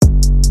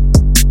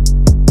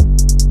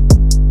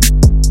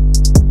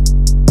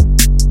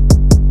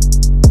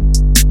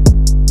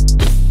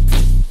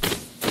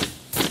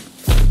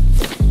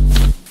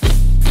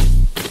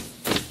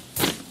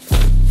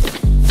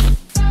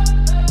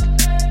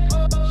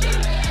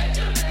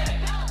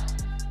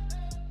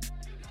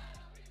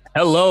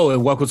Hello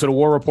and welcome to the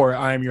War Report.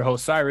 I am your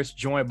host Cyrus,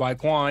 joined by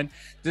Quan.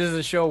 This is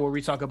a show where we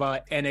talk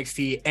about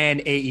NXT and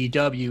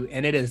AEW,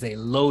 and it is a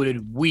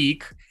loaded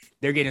week.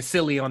 They're getting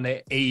silly on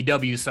the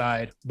AEW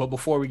side, but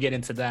before we get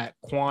into that,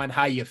 Quan,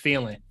 how you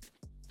feeling?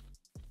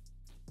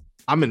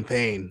 I'm in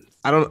pain.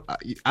 I don't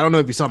know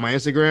if you saw my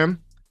Instagram,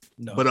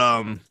 No. but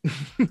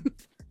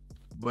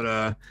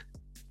but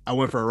I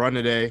went for a run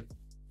today,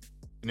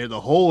 and there's a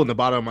hole in the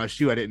bottom of my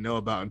shoe I didn't know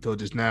about until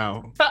just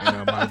now,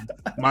 and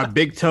my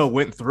big toe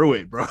went through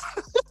it, bro.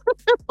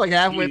 Like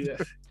halfway Yeah.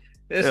 through.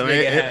 This Yeah,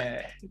 nigga it, had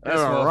it, this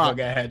rock.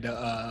 motherfucker had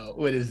the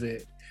what is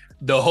it?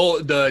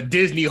 The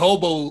Disney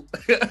hobo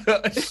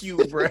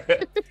shoe, bro.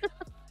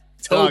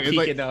 Toe Dog, it's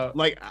peeking out.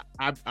 like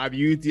I've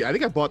used I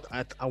think I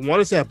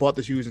want to say I bought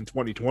the shoes in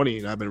 2020,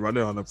 and I've been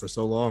running on them for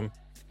so long.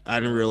 I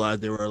didn't realize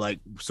they were like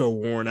so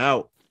worn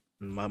out.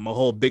 My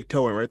whole big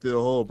toe went right through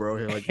the hole, bro.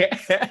 Here,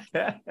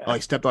 I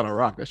like stepped on a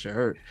rock. That shit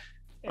hurt.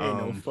 Ain't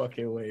no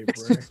fucking way,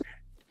 bro.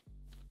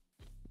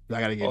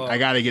 I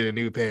gotta get a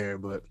new pair,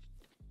 but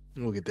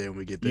we'll get there when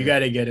we get there. You got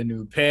to get a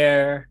new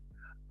pair.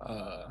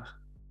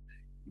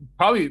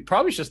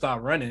 Probably should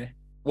stop running.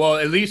 Well,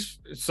 at least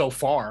so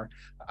far.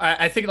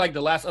 I think like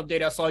the last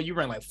update I saw, you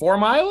ran like 4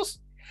 miles.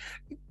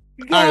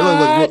 All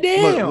right, look,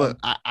 Damn. look.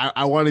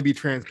 I want to be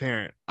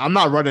transparent. I'm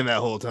not running that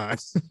whole time.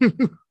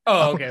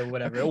 Oh, okay,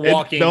 whatever.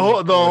 Walking the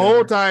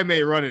whole time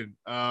ain't running.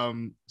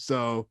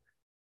 So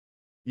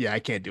yeah, I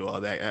can't do all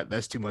that.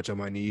 That's too much on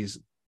my knees.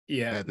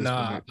 Yeah,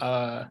 nah.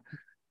 Point.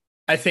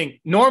 I think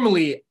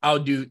normally I'll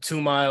do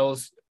 2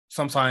 miles.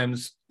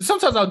 Sometimes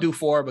I'll do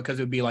 4 because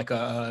it would be like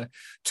a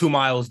 2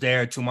 miles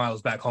there, 2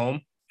 miles back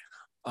home.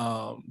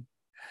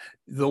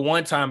 The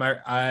one time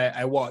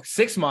I walked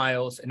 6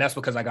 miles, and that's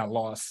because I got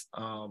lost.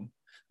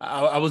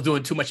 I was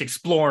doing too much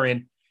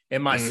exploring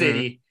in my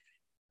city,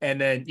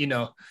 and then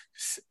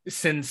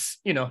since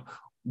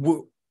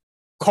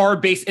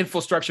car-based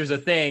infrastructure is a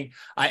thing,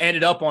 I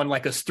ended up on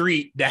like a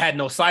street that had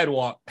no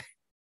sidewalk.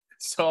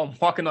 So I'm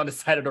walking on the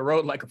side of the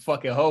road like a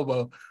fucking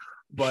hobo.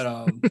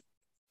 But it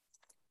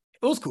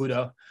was cool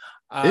though.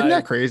 Isn't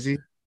that crazy?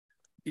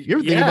 You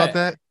ever think about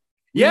that?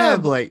 We yeah.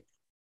 have like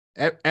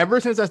ever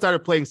since I started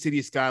playing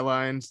City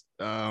Skylines,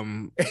 for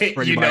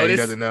anybody who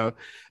doesn't know,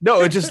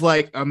 no, it's just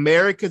like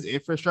America's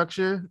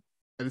infrastructure.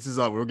 And this is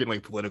all we're getting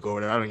like political or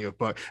whatever. I don't give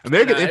a fuck.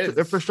 American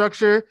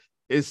infrastructure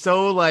is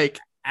so like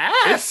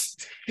ass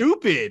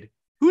stupid.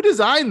 Who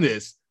designed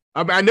this?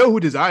 I mean, I know who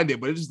designed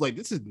it, but it's just like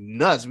this is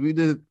nuts.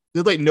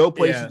 There's like no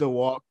places to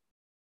walk.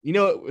 You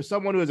know,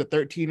 someone who is a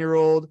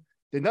 13-year-old,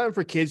 there's nothing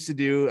for kids to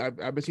do.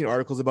 I've been seeing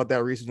articles about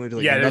that recently.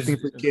 There's like nothing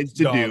for kids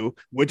to do,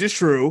 which is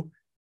true.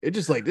 It's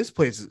just like this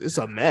place is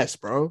a mess,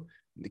 bro.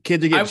 The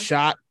kids are getting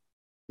shot.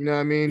 You know what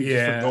I mean?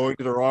 Yeah. Just for going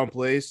to the wrong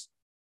place.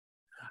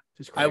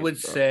 Crazy, I would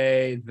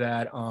say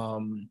that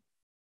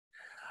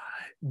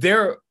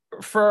there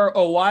for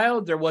a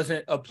while there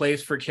wasn't a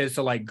place for kids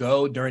to like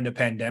go during the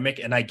pandemic,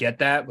 and I get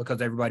that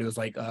because everybody was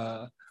like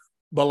but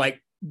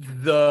like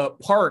the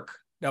park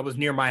that was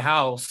near my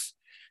house,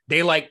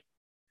 they like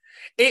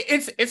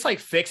it's like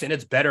fixed and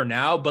it's better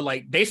now, but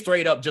like they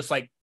straight up just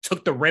like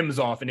took the rims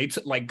off and they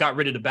like got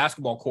rid of the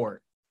basketball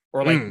court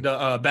or like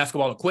the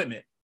basketball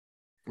equipment.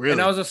 Really?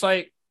 And I was just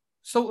like,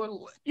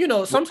 so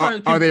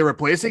sometimes are they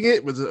replacing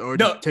it? Was it or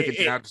no, took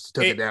it down? Just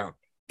took it down.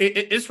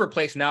 It's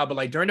replaced now, but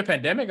like during the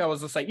pandemic, I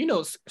was just like,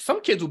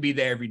 some kids will be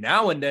there every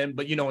now and then,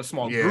 but in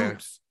small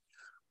groups.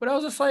 But I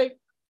was just like,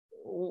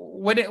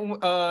 when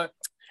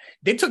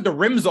they took the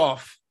rims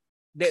off.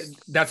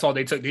 That's all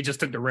they took. They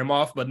just took the rim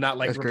off, but not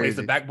like replace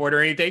the backboard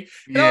or anything.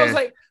 And I was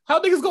like, how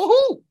niggas go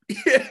hoop?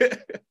 I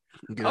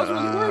was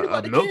really worried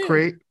about the milk kid.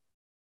 Crate.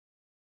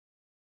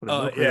 Put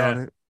a milk crate on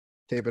it.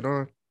 Tape it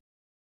on.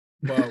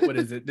 Well, what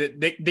is it?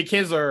 The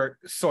kids are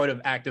sort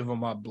of active on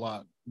my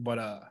block,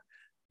 but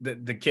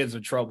the kids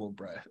are trouble,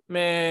 bro.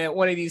 Man,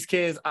 one of these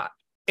kids,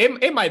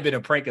 it might have been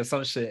a prank or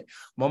some shit.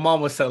 My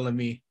mom was telling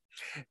me,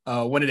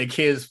 one of the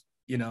kids,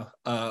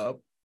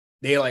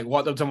 they like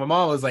walked up to my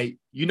mom, was like,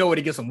 where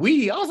to get some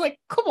weed? I was like,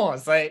 come on,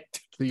 say.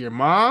 To your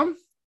mom?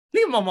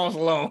 Leave my mom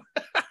alone.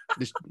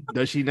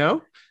 Does she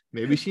know?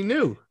 Maybe she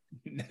knew.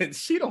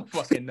 She don't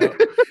fucking know.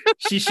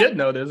 She should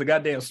know. There's a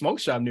goddamn smoke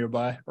shop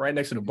nearby, right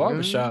next to the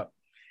barber shop.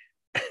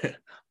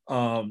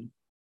 One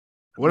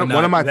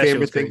of my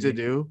favorite things to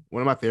do.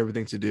 One of my favorite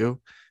things to do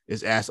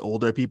is ask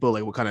older people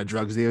like what kind of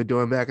drugs they were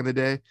doing back in the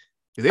day.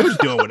 Because they were just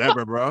doing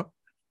whatever, bro.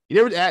 You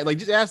never ask, like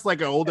just ask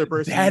like an older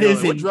person. That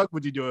is what drug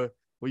would you do?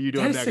 What you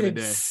doing back in the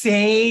day?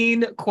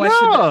 Insane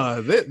question.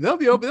 No, they'll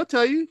be open. They'll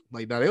tell you.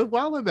 Like, no, they was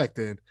wilding back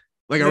then.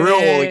 Like a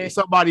real like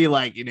somebody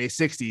like in their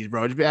 60s,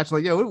 bro. Just be asking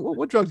like, yo,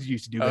 what drugs did you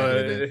used to do back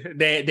in the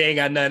day? They ain't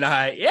got nothing to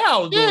hide. Yeah, I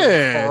was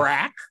doing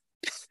crack.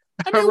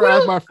 I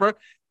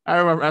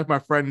remember asked my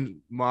friend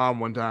mom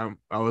one time.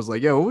 I was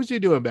like, yo, what was you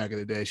doing back in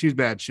the day? She was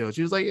mad chill.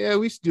 She was like, yeah,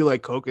 we used to do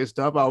like coke and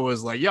stuff. I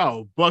was like,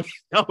 yo,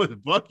 that was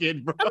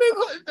bucket, bro. I mean,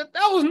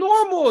 that was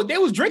normal. They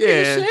was drinking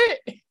and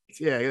shit.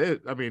 Yeah,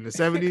 I mean the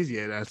 70s,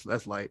 yeah,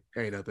 that's like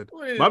ain't nothing.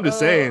 But I'm just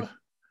saying.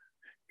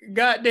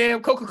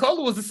 Goddamn,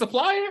 Coca-Cola was the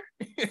supplier.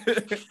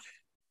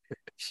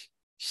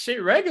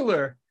 Shit,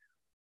 regular.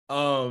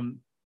 Um,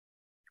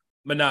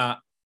 but nah,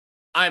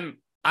 I'm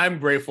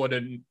grateful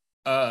to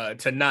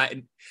not.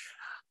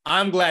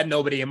 I'm glad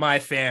nobody in my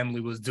family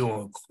was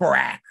doing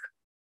crack.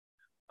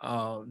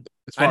 I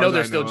know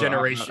there's still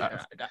generation.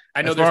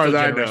 I know as there's far still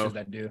as I generations know,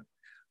 that do.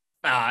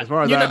 as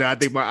far as I know,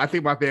 I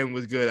think my family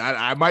was good.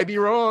 I might be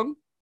wrong,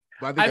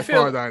 but I think as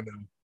far as I know,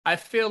 I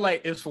feel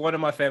like if one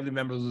of my family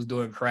members was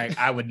doing crack,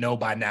 I would know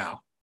by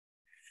now.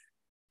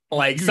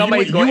 Like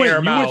somebody's gonna air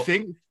them out.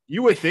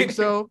 You would think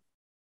so,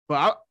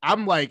 but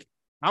I'm like,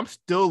 I'm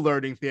still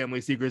learning family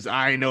secrets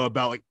I know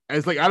about. Like,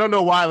 it's like I don't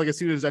know why. Like, as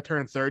soon as I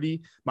turned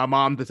 30, my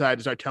mom decided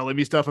to start telling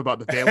me stuff about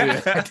the family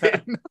that I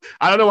didn't.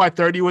 I don't know why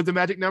 30 was the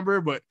magic number,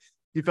 but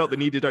he felt the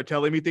need to start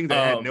telling me things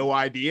I had no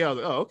idea. I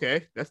was like, oh,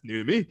 okay, that's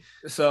new to me.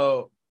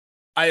 So,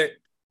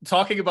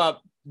 talking about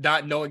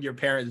not knowing your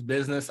parents'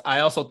 business, I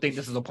also think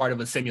this is a part of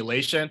a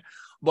simulation.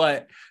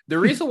 But the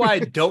reason why I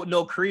don't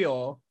know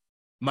Creole,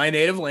 my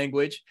native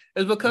language,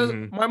 is because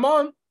my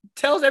mom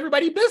tells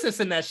everybody business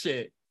in that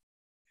shit.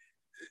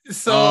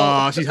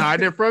 So she's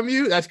hiding it from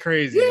you? That's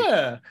crazy.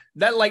 Yeah.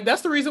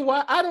 That's the reason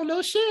why I don't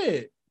know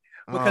shit.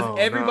 Because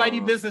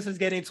everybody business is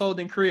getting told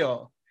in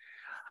Creole.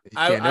 You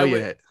can't know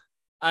yet.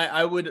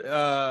 I would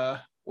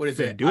what is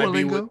it?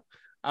 Duolingo?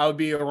 I would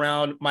be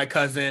around my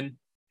cousin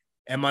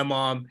and my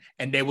mom,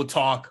 and they would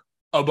talk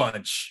a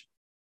bunch.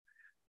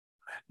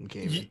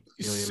 Okay, you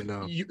don't even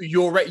know.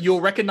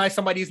 You'll recognize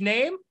somebody's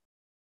name,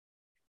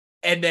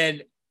 and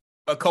then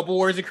a couple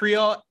words of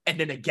Creole, and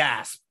then a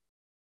gasp.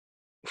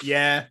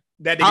 Yeah,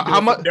 that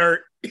how much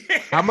dirt.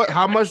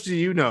 how much do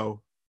you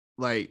know?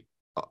 Like,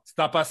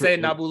 stop by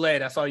saying Nabule.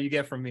 That's all you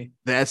get from me.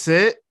 That's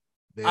it.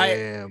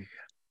 Damn.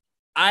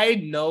 I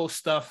know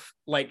stuff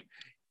like,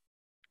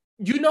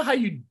 you know how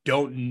you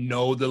don't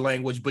know the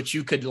language, but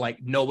you could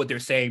like know what they're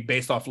saying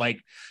based off like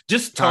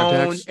just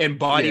tone and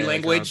body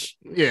language.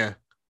 Yeah.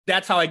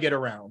 That's how I get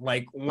around.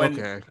 Like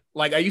when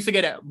like I used to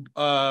get at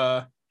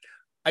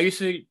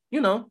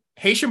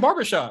Haitian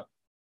barbershop.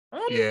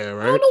 Right. I don't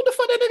know what the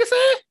fuck that nigga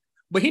said,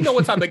 but he know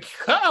what type of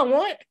cut I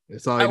want.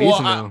 That's all he needs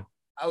to know.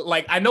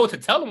 I know what to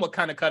tell him what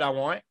kind of cut I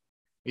want.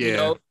 Yeah. You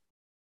know,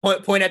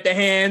 point at the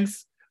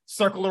hands,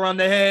 circle around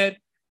the head,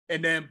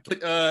 and then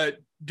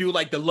do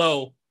like the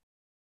low.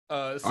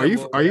 Are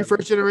you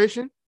first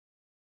generation?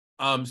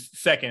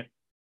 Second.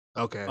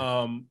 Okay.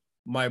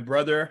 My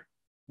brother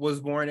was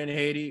born in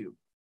Haiti.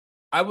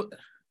 My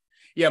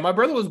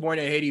brother was born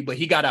in Haiti, but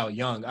he got out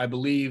young. I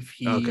believe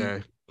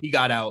he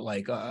got out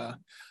like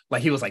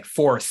he was like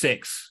 4 or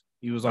 6.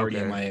 He was already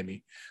in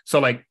Miami. So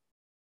like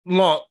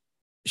long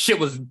shit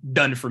was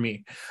done for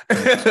me.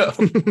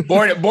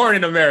 born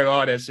in America,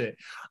 all that shit.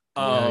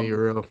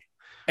 You're real.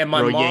 And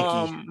my real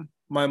mom, Yankee.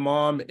 My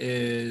mom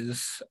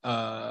is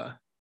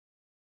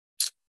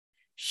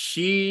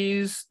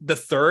she's the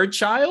 3rd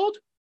child.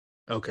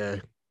 Okay.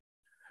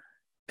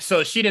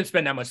 So she didn't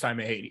spend that much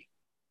time in Haiti.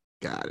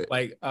 Got it.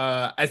 Like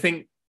I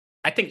think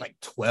like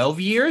 12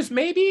 years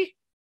maybe.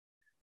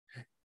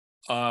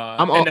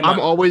 I'm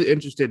always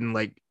interested in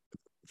like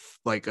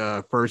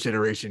first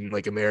generation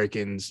like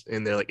Americans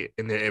and their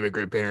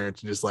immigrant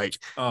parents, and just like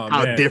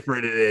how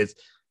different it is.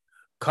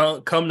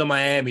 Come to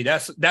Miami.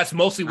 That's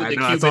mostly what the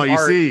Cuban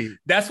art.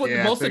 That's what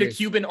most of the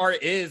Cuban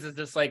art is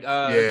just like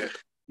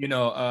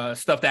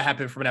stuff that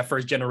happened from that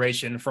first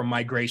generation, from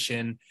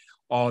migration,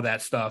 all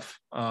that stuff.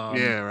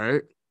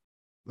 Right.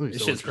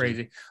 This shit's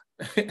crazy.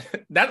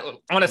 That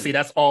honestly,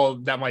 that's all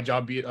that my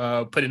job be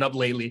putting up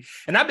lately.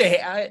 And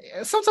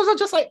sometimes I'm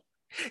just like,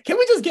 can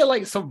we just get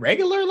like some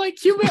regular like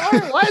Cuban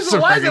art? Why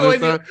it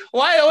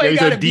always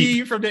gotta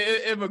be from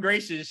the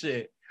immigration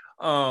shit?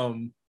 But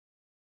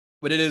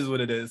it is what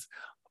it is.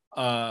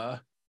 But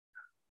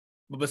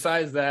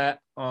besides that,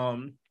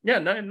 nothing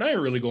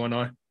really going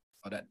on.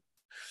 All that.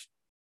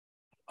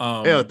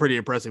 It was pretty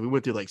impressive. We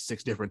went through like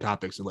 6 different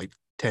topics in like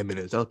 10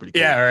 minutes. That was pretty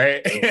cool. Yeah,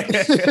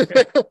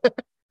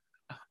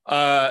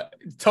 right.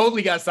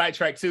 Totally got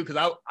sidetracked too,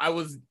 because I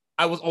was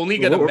only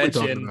gonna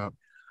mention.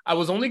 I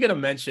was only gonna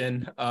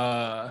mention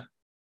that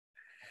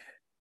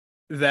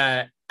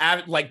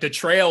like the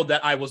trail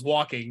that I was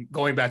walking,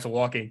 going back to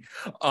walking,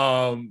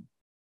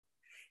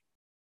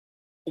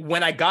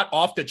 when I got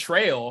off the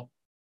trail,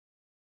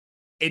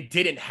 it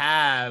didn't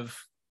have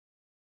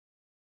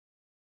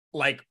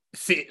like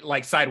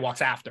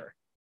sidewalks after.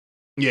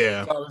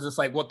 Yeah. So I was just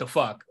like, what the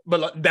fuck?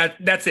 But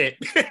that's it.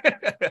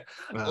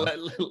 Wow.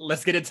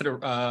 Let's get into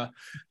the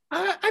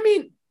I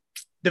mean,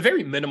 the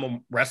very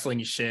minimum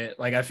wrestling shit,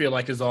 like I feel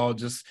like is all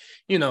just,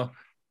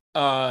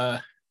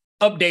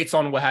 updates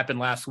on what happened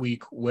last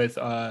week with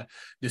the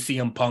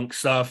CM Punk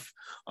stuff.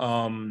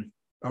 Are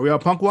we on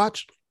Punk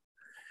watch?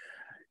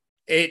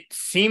 That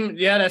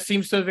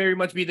seems to very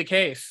much be the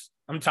case.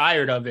 I'm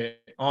tired of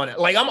it on it.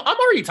 Like I'm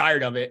already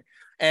tired of it.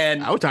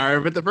 And I was tired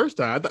of it the first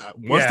time.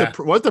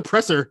 Once the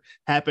presser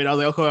happened, I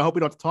was like, okay, I hope we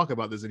don't have to talk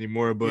about this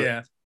anymore.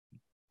 But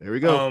there we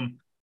go.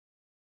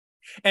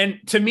 And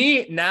to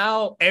me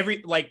now,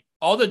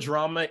 all the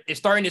drama is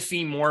starting to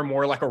seem more and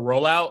more like a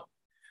rollout.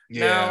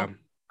 Yeah. Now.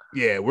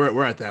 Yeah,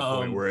 we're at that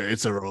point where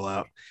it's a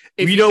rollout.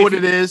 You know what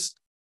it is?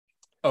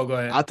 Oh, go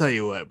ahead. I'll tell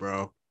you what,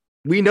 bro.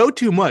 We know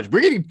too much.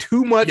 We're getting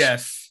too much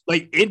Yes.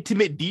 like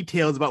intimate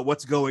details about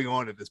what's going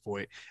on at this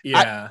point.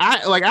 Yeah.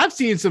 I've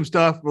seen some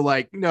stuff where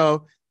like,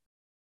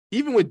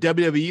 even with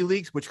WWE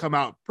leaks, which come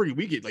out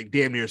we get like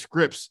damn near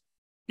scripts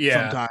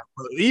sometimes.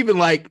 But even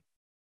like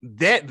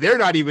that, they're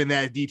not even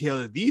that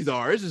detailed as these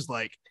are. It's just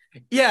like,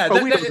 yeah,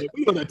 we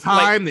know the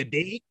time, the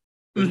date,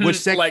 which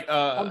section like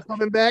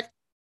coming back,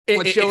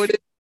 what show it is.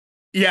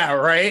 Yeah,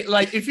 right.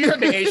 Like if you're on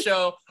the A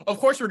show, of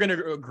course we're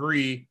gonna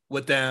agree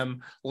with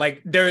them.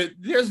 Like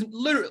there's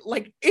literally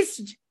like it's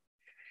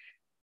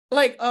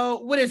like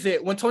what is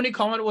it when Tony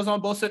Khan was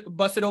on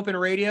Busted Open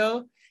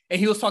Radio and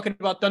he was talking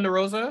about Thunder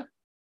Rosa?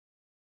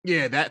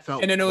 Yeah, that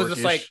felt. And then it was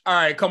just like, all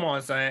right, come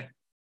on, son.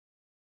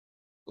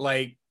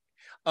 Like,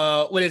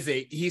 what is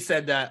it? He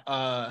said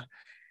that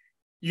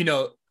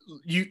you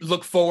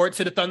look forward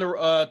to the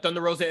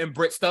Thunder Rosa and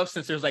Brit stuff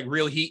since there's like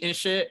real heat and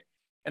shit.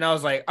 And I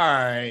was like, all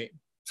right.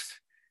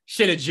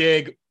 Shit a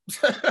jig.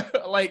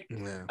 Like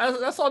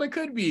that's all it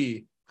could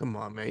be. Come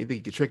on, man. You think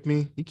you can trick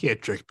me? You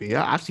can't trick me.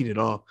 I've seen it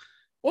all.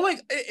 Well,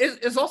 like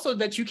it's also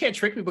that you can't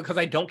trick me because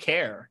I don't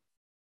care.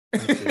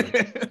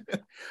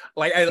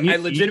 Like I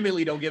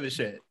legitimately don't give a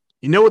shit.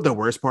 You know what the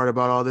worst part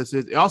about all this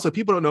is? Also,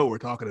 people don't know what we're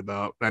talking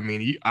about. I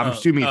mean, I'm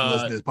assuming if you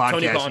listen to this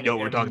podcast, you know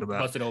what we're talking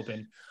about. Busted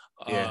Open.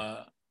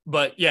 Yeah.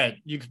 But yeah,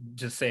 you can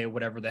just say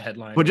whatever the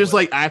headline. But just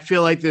like I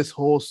feel like this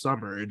whole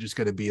summer it's just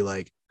gonna be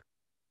like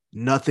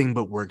nothing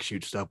but work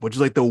shoot stuff, which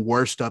is like the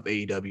worst stuff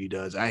AEW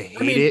does. I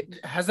hate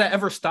it. Has that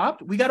ever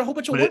stopped? We got a whole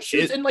bunch of work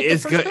shoots in like the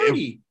first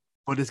 30.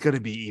 But it's gonna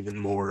be even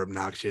more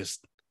obnoxious.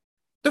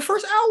 The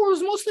first hour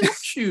was mostly work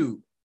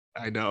shoot.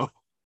 I know.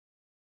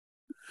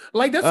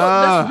 Like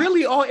that's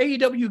really all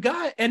AEW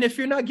got. And if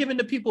you're not giving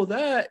the people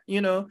that,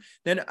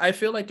 then I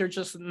feel like they're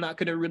just not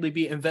going to really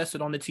be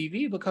invested on the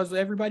TV because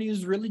everybody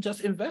is really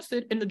just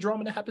invested in the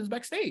drama that happens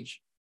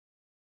backstage.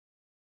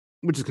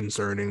 Which is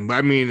concerning. But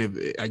I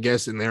mean, I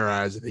guess in their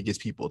eyes, if it gets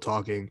people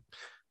talking.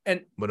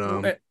 And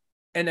then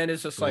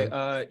it's just like,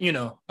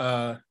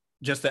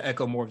 just to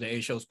echo more of the A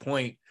show's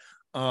point,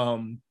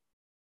 they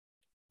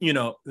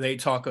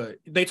talk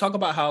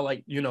about how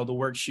like, the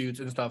work shoots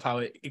and stuff, how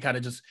it kind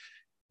of just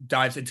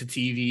dives into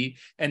TV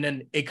and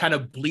then it kind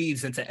of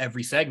bleeds into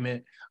every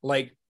segment.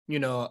 Like,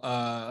 when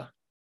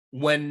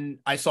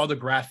I saw the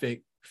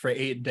graphic for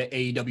the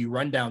AEW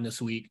rundown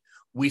this week,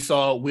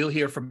 we'll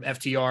hear from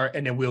FTR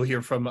and then we'll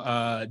hear from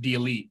the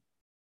Elite.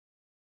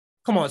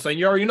 Come on, son,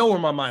 you already know where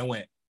my mind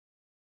went.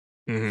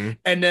 Mm-hmm.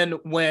 And then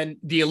when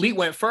the Elite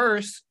went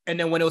first and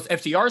then when it was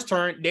FTR's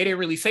turn, they didn't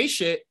really say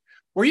shit.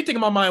 Where you think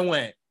my mind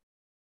went?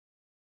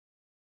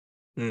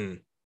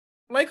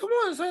 Like, come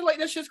on, son, like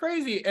that shit's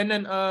crazy. And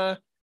then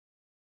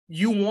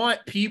you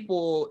want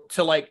people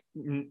to like,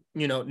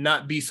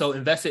 not be so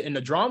invested in the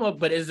drama,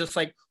 but it's just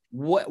like,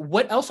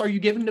 what else are you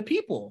giving the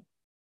people?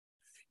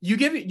 You're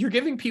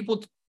giving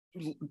people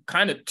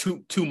kind of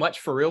too much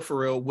for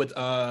real with,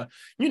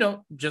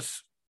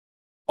 just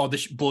all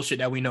this bullshit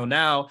that we know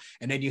now.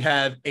 And then you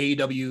have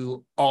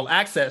AEW All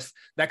Access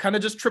that kind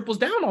of just triples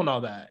down on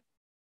all that.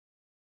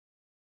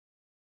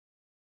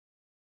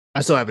 I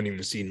still haven't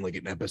even seen like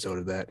an episode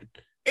of that.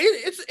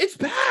 It's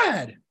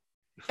bad.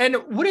 And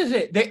what is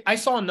it? I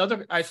saw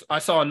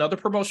another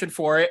promotion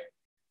for it.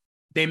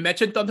 They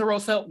mentioned Thunder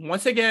Rosa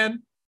once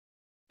again,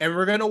 and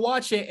we're gonna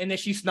watch it. And then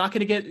she's not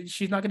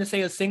gonna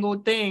say a single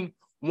thing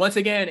once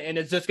again, and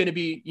it's just gonna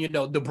be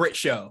the Brit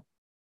show.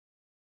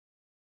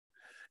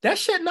 That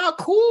shit not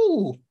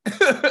cool.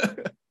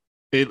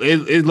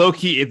 It low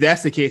key. If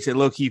that's the case, it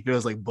low key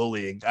feels like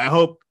bullying. I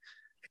hope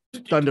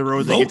Thunder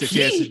Rosa gets a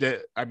chance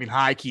to. I mean,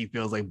 high key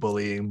feels like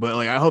bullying, but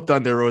like I hope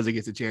Thunder Rosa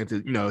gets a chance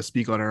to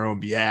speak on her own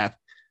behalf.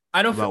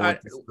 I don't feel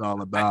what this is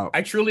all about.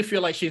 I truly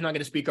feel like she's not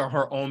going to speak on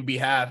her own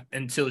behalf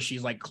until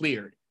she's like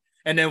cleared.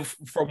 And then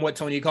from what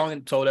Tony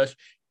Khan told us,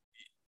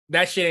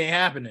 that shit ain't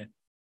happening.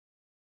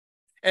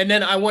 And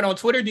then I went on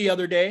Twitter the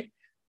other day.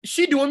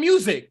 She doing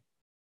music.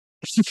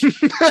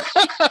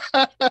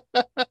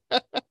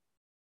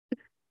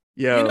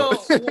 Yo.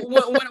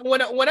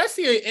 When I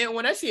see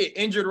an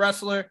injured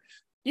wrestler,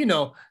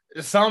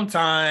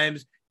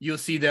 sometimes you'll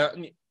see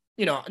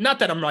not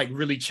that I'm like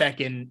really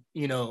checking,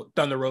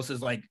 Thunder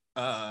Rosa's like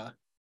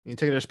you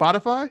taking her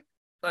Spotify?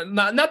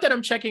 Not that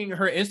I'm checking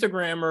her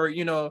Instagram or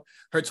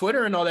her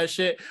Twitter and all that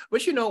shit,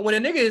 but when a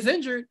nigga is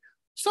injured,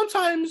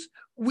 sometimes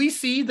we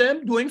see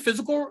them doing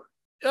physical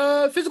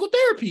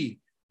therapy.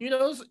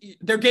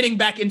 They're getting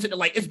back into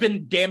it's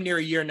been damn near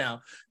a year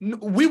now.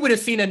 We would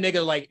have seen a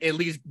nigga like at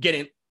least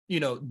getting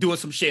doing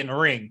some shit in the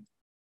ring,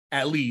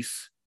 at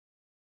least.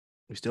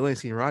 We still ain't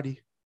seen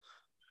Roddy.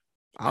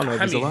 I don't know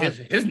if he's alive.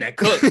 His neck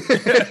cooked.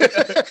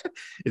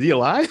 Is he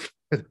alive?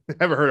 I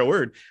haven't heard a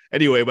word.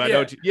 Anyway, but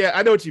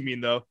I know what you mean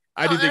though.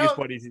 I do think it's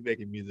funny he's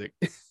making music.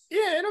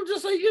 Yeah, and I'm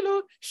just like,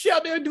 she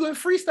out there doing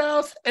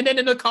freestyles, and then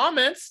in the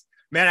comments,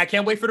 man, I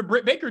can't wait for the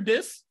Britt Baker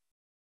diss.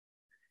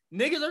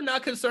 Niggas are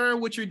not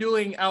concerned what you're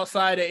doing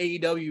outside of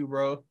AEW,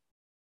 bro.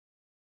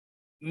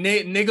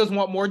 Niggas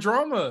want more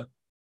drama.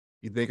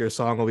 You think her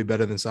song will be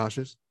better than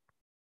Sasha's?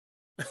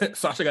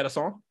 Sasha got a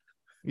song?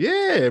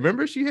 Yeah,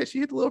 remember she hit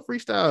the little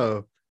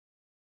freestyle.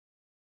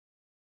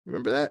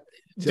 Remember that?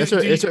 Do, It's her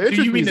entrance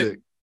you mean music.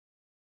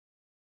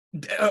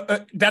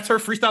 that's her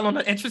freestyle on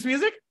the entrance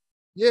music?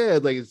 Yeah,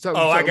 like it's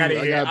something. Oh, I Something. gotta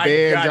I hear. got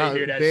I gotta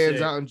hear that bands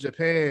shit. out in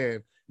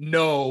Japan.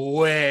 No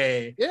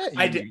way. Yeah,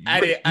 I you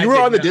were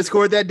did on the not.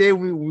 Discord that day.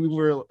 We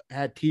were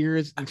had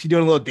tears, and she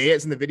doing a little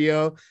dance in the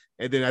video.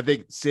 And then I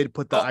think Sid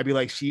put the Oh, "I Be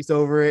Like Sheets"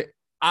 over it.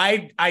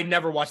 I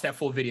never watched that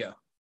full video.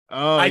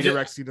 Oh, I you just never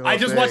actually seen the I whole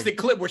just watched the thing.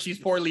 clip where she's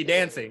poorly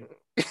dancing.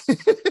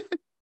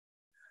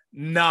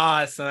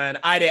 Nah, son.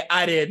 I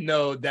didn't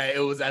know that it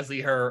was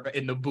actually her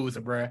in the booth,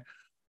 bruh.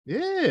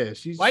 Yeah,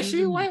 Why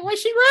she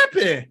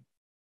rapping?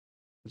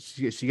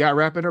 she got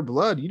rap in her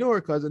blood. You know where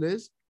her cousin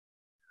is.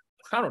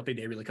 I don't think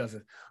they really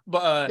cousins.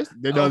 But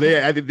No,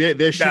 I think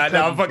they're shit nah, I'm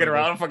cousins, fucking brother.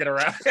 around. I'm fucking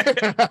around.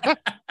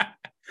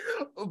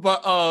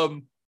 But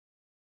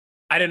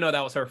I didn't know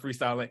that was her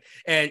freestyling.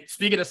 And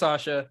speaking of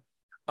Sasha,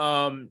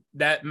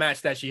 that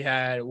match that she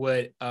had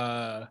with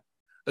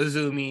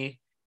Azumi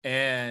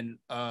and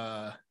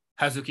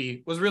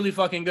Hazuki was really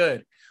fucking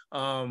good.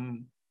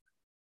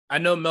 I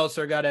know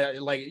Meltzer got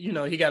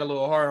he got a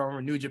little hard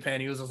on New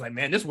Japan. He was just like,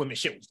 man, this women's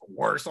shit was the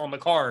worst on the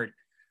card.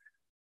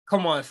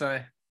 Come on,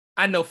 son.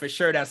 I know for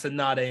sure that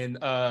Sonata and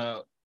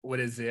what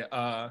is it?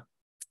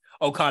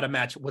 Okada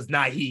match was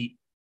not heat.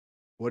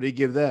 What did he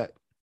give that?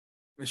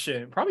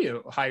 Shit, probably a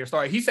higher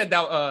star. He said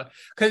that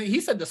because he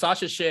said the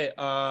Sasha shit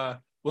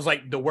was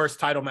like the worst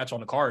title match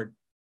on the card.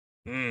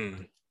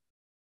 Mm.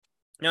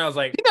 And I was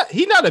like,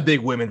 he's not a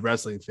big women's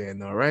wrestling fan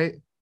though, right?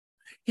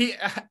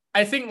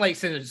 I think like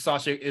since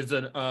Sasha is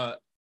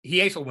he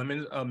hates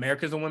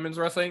America's a women's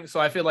wrestling. So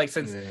I feel like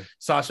since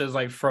Sasha is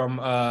like from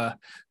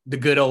the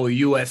good old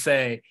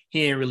USA,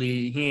 he ain't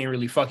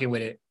really fucking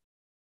with it.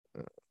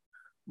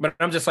 But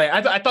I'm just like,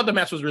 I thought the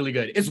match was really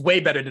good. It's way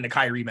better than the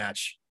Kyrie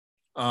match.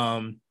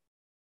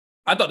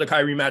 I thought the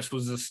Kyrie match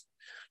was just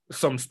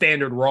some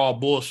standard Raw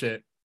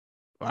bullshit.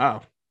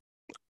 Wow.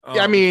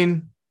 Yeah, I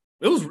mean,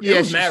 it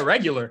was mad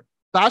regular.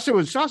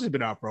 Sasha's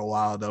been out for a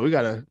while though. We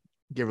gotta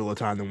give her a little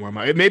time to warm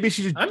up. Maybe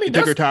she just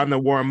took her time to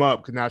warm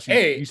up because now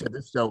you said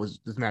this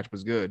match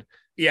was good.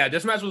 Yeah,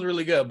 this match was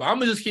really good. But I'm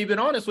gonna just keep it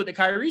honest with the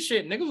Kyrie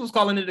shit. Niggas was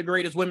calling it the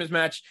greatest women's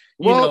match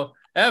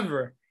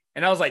ever,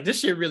 and I was like, this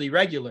shit really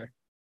regular.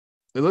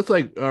 It looks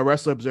like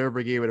Wrestler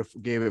Observer gave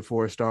it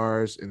 4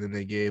 stars, and then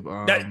they gave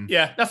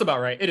that's about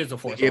right. It is a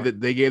 4 star.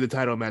 They gave the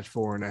title match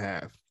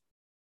 4.5.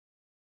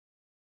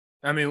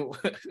 I mean,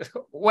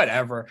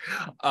 whatever.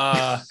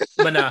 But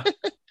nah,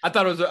 I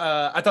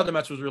thought the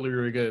match was really,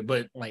 really good.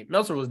 But like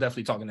Meltzer was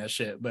definitely talking that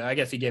shit. But I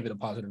guess he gave it a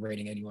positive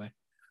rating anyway.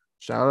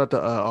 Shout out to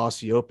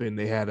Aussie Open.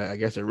 They had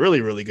a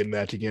really, really good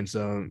match against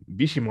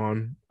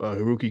Bishamon,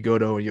 Hiroki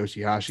Goto, and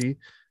Yoshihashi.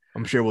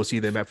 I'm sure we'll see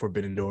them at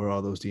Forbidden Door,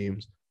 all those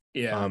teams.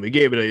 Yeah. They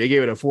gave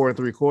it a 4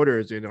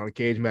 3/4, and on a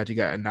cage match, he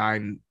got a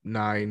 9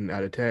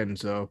 out of 10.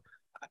 So,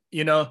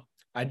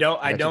 I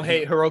don't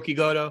hate Hiroki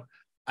Goto.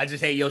 I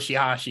just hate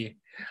Yoshihashi.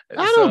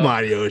 I don't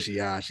mind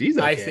Yoshihashi. He's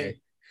okay. I think,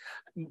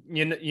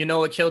 you know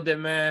what killed it,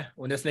 man?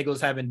 When this nigga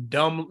was having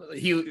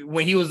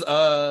when he was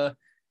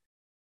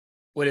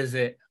what is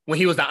it? When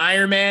he was the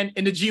Iron Man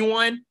in the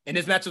G1 and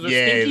his matches were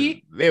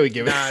stinky. They would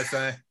give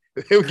son.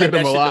 They would give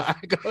him a lot.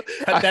 Cut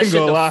that shit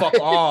the fuck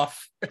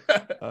off.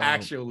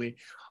 Actually.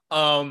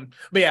 But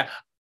yeah,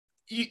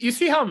 you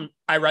see how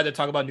I rather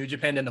talk about New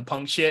Japan than the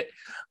Punk shit.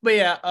 But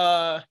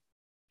yeah,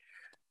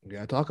 we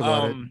gotta talk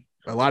about it.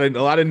 A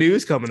lot of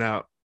news coming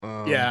out.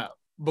 Yeah,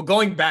 but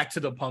going back to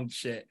the Punk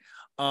shit,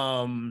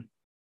 he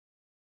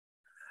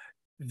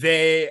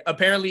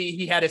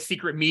had a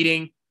secret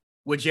meeting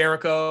with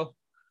Jericho.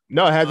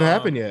 No, it hasn't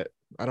happened yet.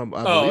 I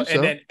believe so.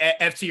 And then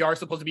FTR is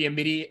supposed to be a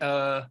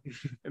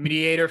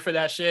mediator for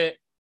that shit.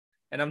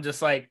 And I'm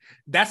just like,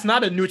 that's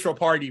not a neutral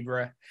party,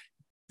 bruh.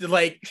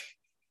 Like,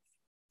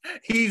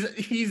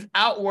 he's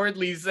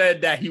outwardly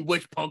said that he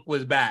wished Punk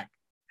was back.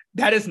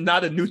 That is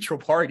not a neutral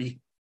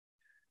party.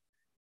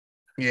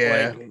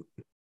 Yeah.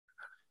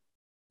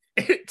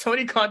 Like,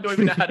 Tony Khan don't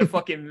even know how to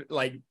fucking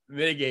like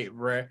mitigate,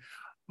 bruh.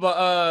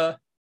 But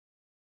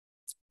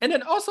and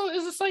then also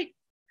it's just like,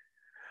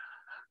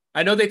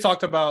 I know they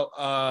talked about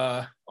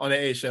on the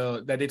A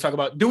show that they talk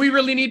about, do we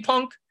really need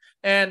Punk?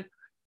 And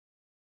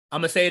I'm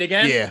gonna say it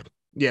again. Yeah.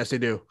 Yes, they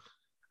do.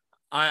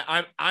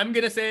 I'm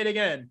gonna say it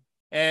again.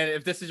 And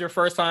if this is your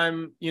first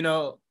time,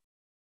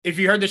 if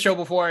you heard the show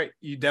before,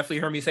 you definitely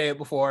heard me say it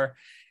before.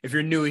 If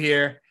you're new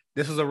here,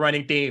 this is a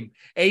running theme.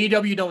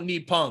 AEW don't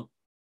need Punk.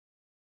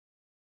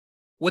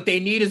 What they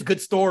need is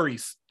good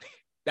stories.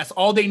 That's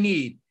all they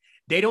need.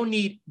 They don't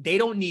need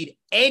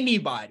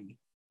anybody.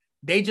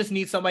 They just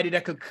need somebody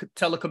that could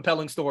tell a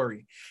compelling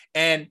story.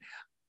 And,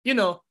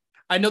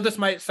 I know this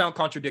might sound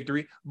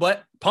contradictory,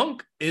 but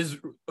Punk is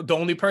the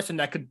only person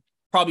that could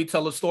probably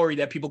tell a story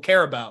that people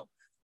care about.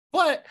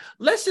 But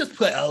let's just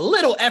put a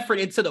little effort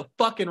into the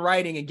fucking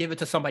writing and give it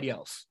to somebody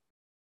else.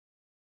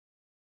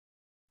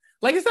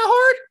 Like, is that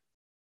hard?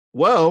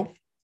 Well,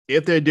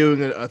 if they're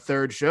doing a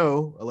third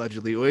show,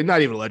 allegedly, well,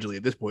 not even allegedly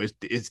at this point,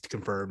 it's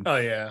confirmed. Oh,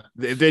 yeah.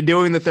 If they're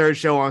doing the third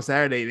show on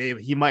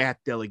Saturday, he might have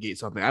to delegate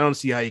something. I don't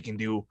see how you can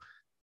do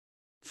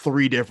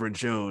 3 different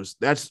shows.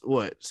 That's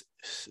what,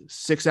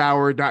 6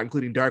 hours, not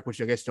including dark,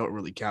 which I guess don't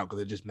really count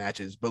because it just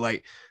matches. But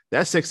like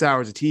that's 6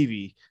 hours of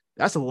TV.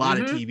 That's a lot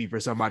of TV for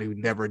somebody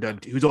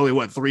who's only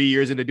what 3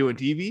 years into doing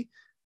TV.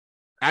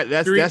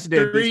 That's 3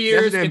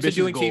 years that's into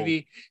doing goal.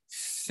 TV,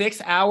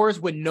 6 hours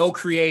with no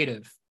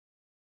creative.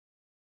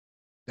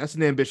 That's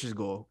an ambitious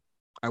goal.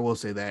 I will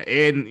say that.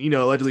 And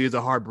allegedly it's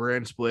a hard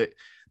brand split.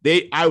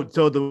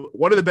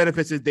 One of the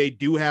benefits is they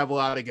do have a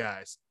lot of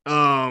guys.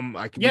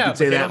 But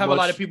they don't have a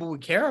lot of people we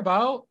care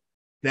about.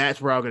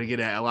 That's where I'm gonna get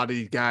at. A lot of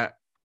these guys,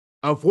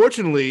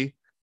 unfortunately,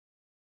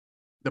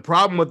 the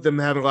problem with them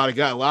having a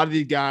lot of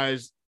these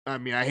guys. I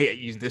mean, I hate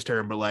using this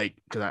term, but like,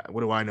 because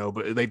what do I know?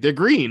 But like, they're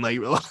green. Like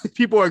a lot of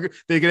people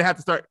they're gonna have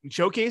to start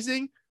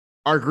showcasing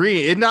are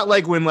green. It's not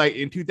like when like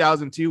in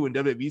 2002 when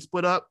WWE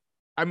split up.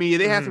 I mean,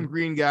 they had some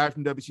green guys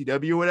from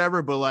WCW or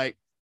whatever, but like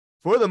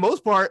for the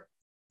most part,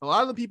 a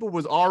lot of the people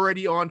was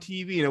already on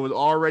TV and it was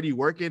already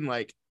working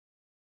like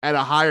at a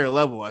higher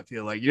level. I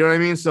feel like, you know what I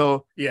mean?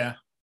 So yeah,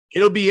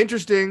 it'll be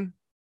interesting.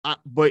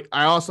 But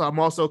I'm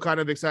also kind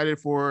of excited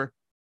for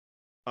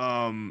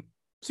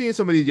seeing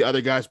some of these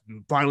other guys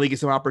finally get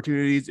some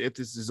opportunities. If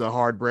this is a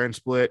hard brand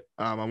split,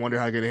 I wonder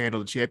how they're going to handle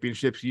the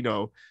championships.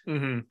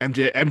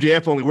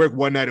 MJF only worked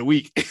one night a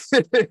week.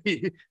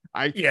 You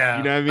know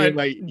what I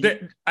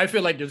mean? I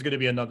feel like there's going to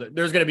be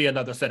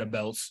another set of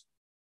belts.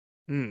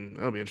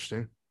 That'll be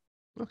interesting.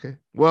 Okay.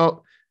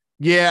 Well,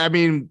 yeah, I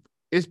mean,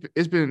 it's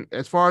been,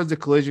 as far as the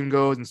collision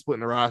goes and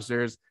splitting the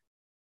rosters,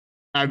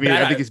 I mean,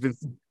 I think it's been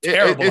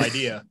terrible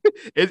idea.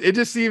 It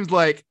just seems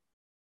like,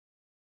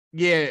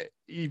 yeah,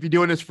 if you're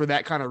doing this for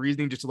that kind of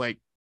reasoning, just to like,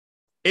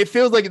 it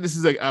feels like this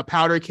is a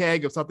powder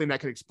keg of something that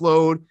could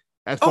explode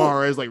as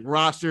far as like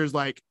rosters,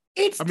 like,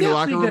 the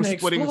locker room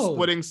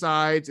splitting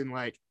sides, and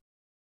like,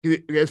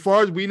 as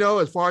far as we know,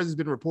 as far as it's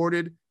been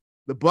reported,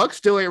 the Bucks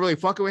still ain't really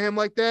fucking with him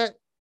like that.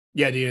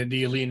 Yeah,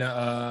 the elite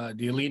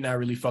not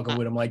really fucking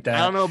with him like that. I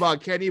don't know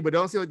about Kenny, but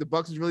don't seem like the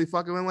Bucks is really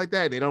fucking with him like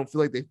that. They don't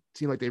feel like they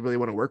seem like they really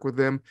want to work with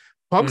them.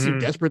 Punk seem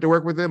desperate to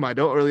work with them. I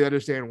don't really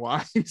understand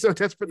why he's so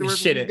desperate to work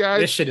with these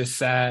guys. This shit is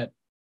sad.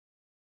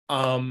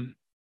 I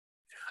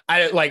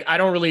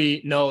don't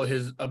really know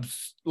his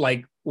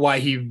like why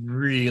he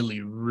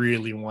really,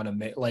 really want to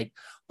make like.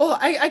 Oh,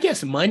 I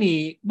guess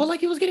money, but like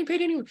he was getting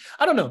paid anyway.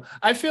 I don't know.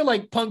 I feel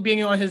like Punk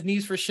being on his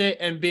knees for shit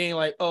and being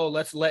like, "Oh,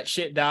 let's let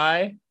shit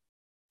die."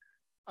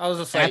 I was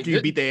just like, after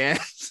you beat their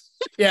ass.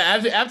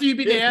 Yeah, after you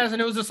beat their ass,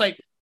 and it was just like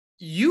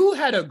you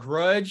had a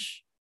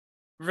grudge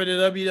for the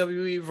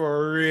WWE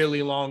for a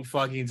really long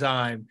fucking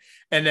time,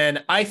 and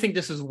then I think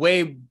this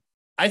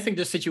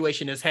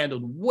situation is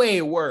handled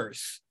way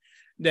worse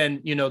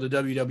than the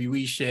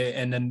WWE shit,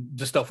 and then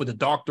the stuff with the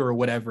doctor or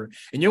whatever.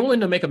 And you're willing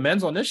to make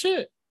amends on this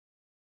shit?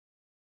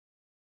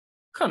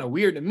 Kind of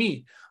weird to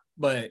me,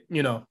 but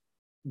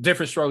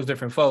different strokes,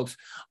 different folks.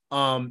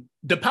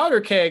 The powder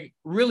keg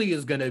really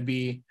is gonna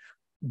be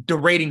the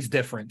ratings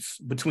difference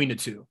between the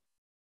two.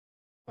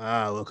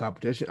 A little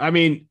competition. I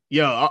mean,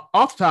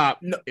 off top,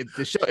 no.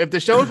 if the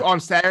show's on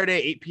Saturday,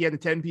 8 p.m. to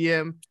 10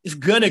 p.m., it's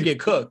gonna get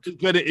cooked.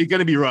 It's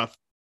gonna be rough.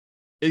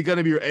 It's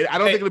gonna be. I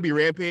don't think it'll be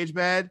Rampage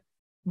bad,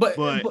 but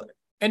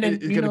and then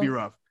it's gonna be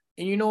rough.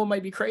 And you know what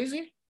might be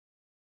crazy?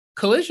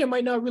 Collision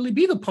might not really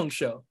be the Punk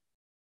show.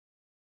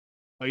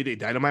 Oh, you think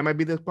Dynamite might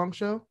be the Punk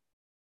show?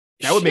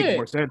 That would make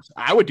more sense.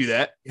 I would do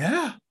that.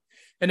 Yeah.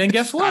 And then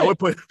guess what? I would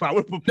put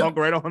Punk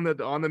right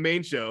on the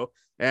main show,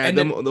 and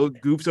then those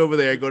goofs over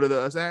there go to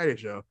the Saturday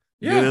show.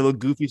 Yeah, do their little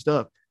goofy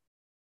stuff.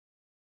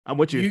 I'm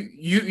with you.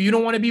 You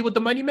don't want to be with the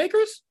money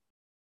makers?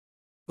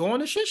 Go on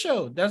the shit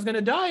show. That's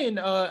gonna die in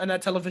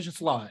that television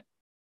slot.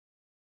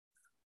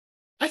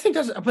 I think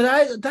that's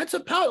a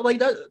powder like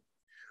that.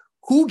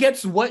 Who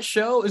gets what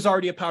show is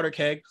already a powder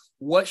keg.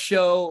 What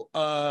show,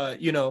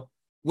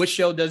 which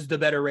show does the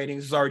better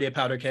ratings is already a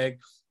powder keg.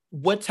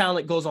 What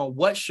talent goes on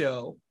what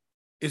show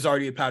is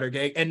already a powder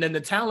keg. And then the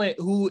talent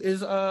who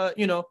is,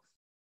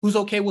 who's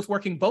okay with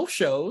working both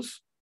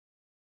shows,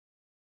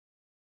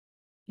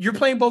 you're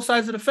playing both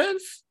sides of the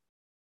fence.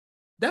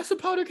 That's a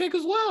powder keg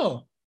as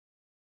well.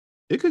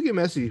 It could get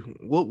messy.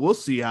 We'll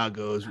see how it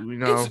goes.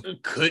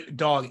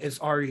 It's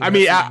already. I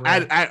mean,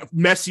 I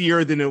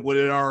messier than what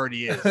it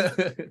already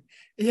is.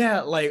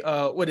 Yeah, like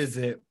what is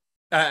it?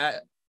 I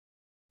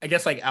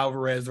guess like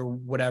Alvarez or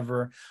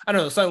whatever. I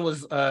don't know. Something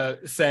was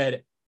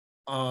said,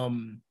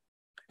 and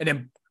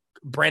then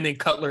Brandon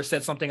Cutler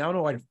said something. I don't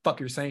know why the fuck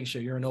you're saying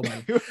shit. You're a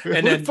nobody.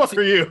 And then the fuck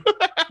are you?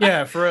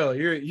 Yeah, for real.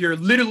 You're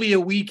literally a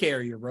weak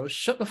carrier, bro.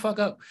 Shut the fuck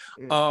up.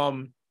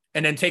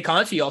 And then Tay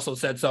Conti also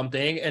said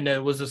something, and then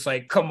it was just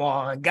like, come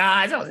on,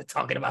 guys, I wasn't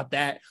talking about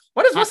that.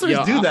 Why does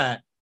wrestlers do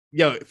that?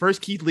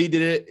 First Keith Lee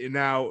did it, and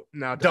now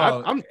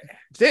dog. I'm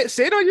say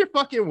it on your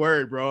fucking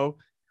word, bro.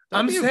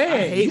 I'm saying,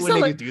 I hate when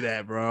niggas do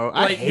that, bro.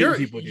 I hate when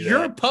people do that.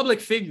 You're a public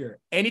figure.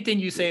 Anything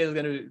you say is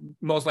going to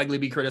most likely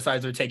be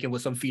criticized or taken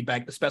with some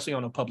feedback, especially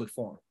on a public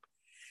forum.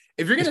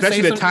 If you're going to say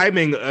the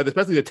timing of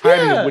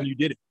when you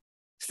did it.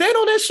 Stand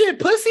on that shit,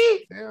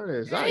 pussy. There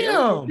it is.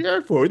 Damn.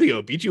 You're for. You think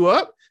it'll beat you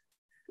up?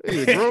 What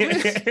you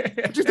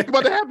think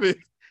about to happen?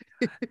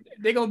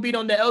 They gonna beat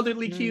on the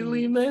elderly Keith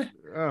Lee, man.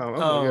 I'm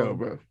like, yo,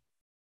 bro.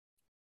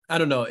 I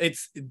don't know.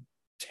 It's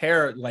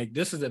terror. Like,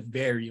 this is a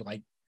very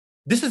like,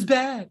 this is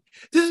bad.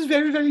 This is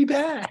very, very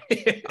bad.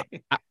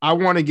 I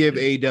want to give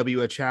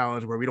AEW a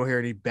challenge where we don't hear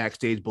any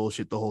backstage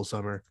bullshit the whole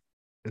summer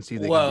and see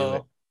if they can do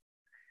it.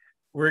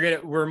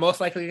 We're most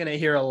likely gonna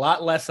hear a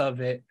lot less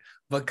of it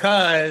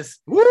because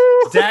Woo!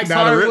 Dax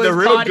Harwood's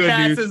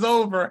podcast is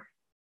over.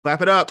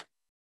 Clap it up.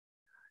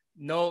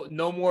 No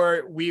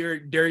more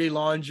weird dirty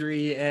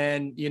laundry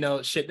and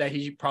shit that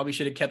he probably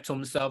should have kept to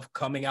himself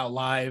coming out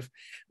live.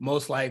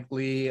 Most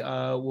likely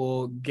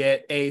will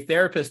get a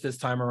therapist this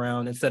time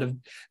around instead of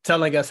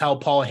telling us how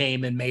Paul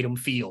Heyman made him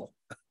feel.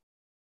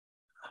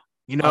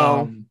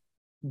 Don't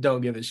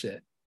give a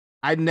shit.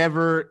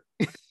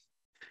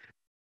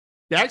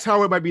 Dax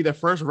Harwood might be the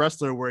first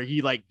wrestler where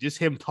he like just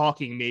him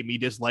talking made me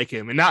dislike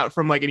him, and not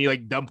from like any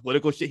like dumb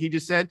political shit he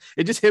just said.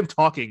 It's just him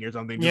talking or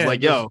something. Just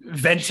like, yo,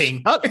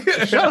 venting.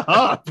 Shut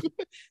up.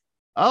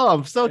 Oh,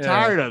 I'm so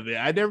tired of it.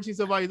 I never seen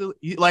somebody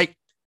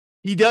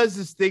he does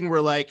this thing where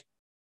like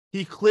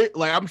he clear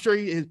like I'm sure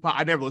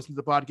I never listened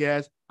to the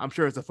podcast. I'm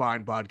sure it's a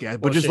fine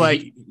podcast, but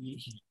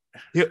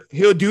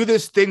he'll do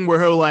this thing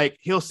where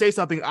he'll say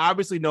something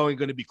obviously knowing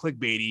going to be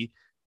clickbaity,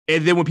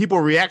 and then when people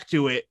react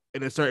to it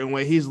in a certain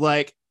way, he's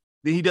like.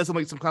 Then he does some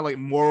kind of like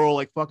moral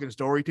like fucking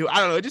story too. I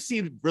don't know. It just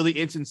seems really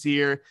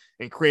insincere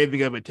and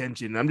craving of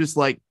attention. I'm just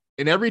like,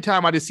 and every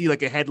time I just see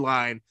like a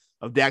headline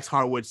of Dax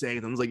Harwood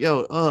saying, I'm just like,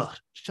 yo,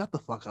 shut the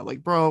fuck up.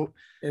 Like, bro,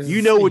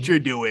 you know what you're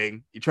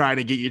doing. You're trying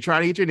to get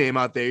your name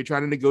out there. You're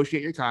trying to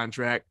negotiate your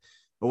contract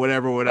or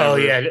whatever. Oh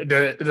yeah,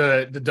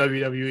 the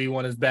WWE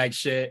one is bag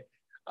shit.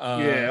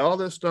 Yeah, all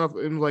this stuff.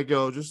 And like,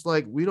 yo, just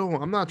like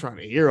I'm not trying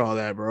to hear all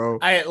that, bro.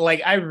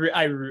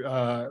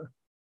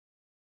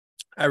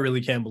 I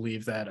really can't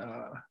believe that.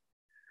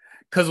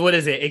 Because what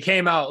is it? It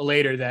came out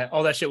later that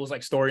all that shit was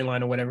like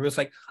storyline or whatever. It was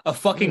like a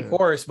fucking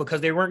course because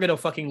they weren't gonna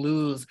fucking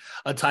lose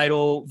a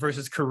title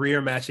versus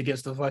career match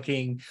against the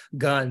fucking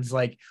Guns.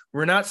 Like,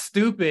 we're not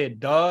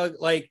stupid, dog.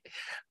 Like,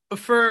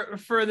 for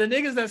the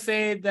niggas that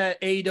say that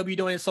AEW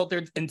don't insult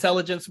their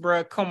intelligence,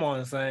 bro, come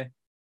on, son.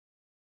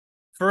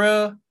 For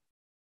real,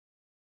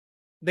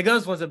 the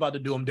Guns wasn't about to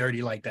do them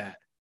dirty like that.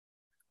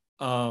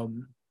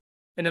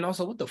 And then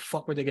also, what the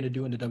fuck were they going to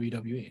do in the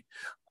WWE?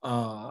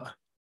 But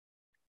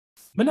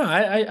no,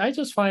 I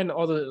just find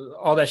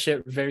all that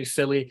shit very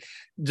silly,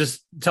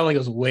 just telling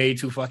us way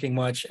too fucking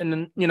much. And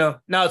then,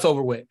 now it's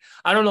over with.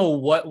 I don't know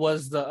what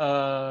was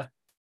the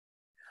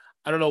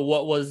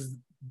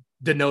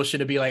notion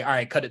to be like, all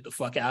right, cut it the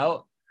fuck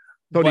out.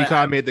 Tony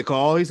Khan made the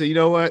call. He said, you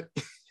know what?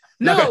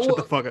 No, shut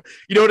the fuck up.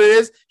 You know what it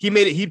is? He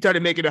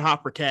started making it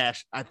hot for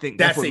cash. I think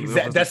that's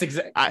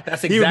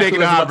exactly he was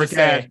making it hot for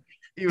cash.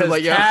 He was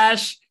like,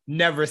 Cash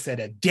never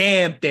said a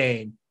damn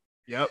thing.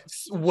 Yep.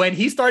 When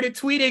he started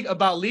tweeting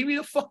about leave me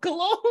the fuck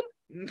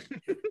alone,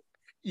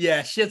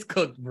 yeah, shit's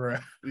cooked, bro.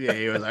 Yeah,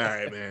 he was like, all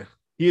right, man.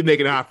 He was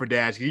making it hot for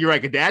Dash. You're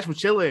right, Dash was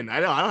chilling. I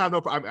don't have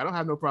no problem. I don't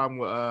have no problem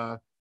with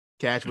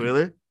Cash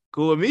Wheeler.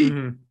 Cool with me.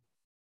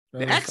 Mm-hmm.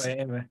 Dax,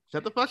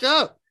 shut the fuck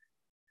up.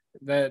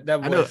 That I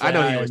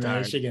know he was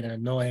tired. Shit getting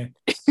annoying.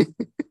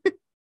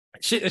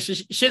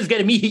 Shit's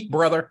getting me heat,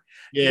 brother.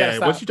 Yeah,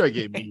 once you start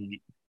getting me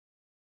heat.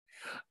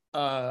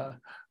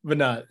 But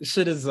nah,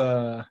 shit is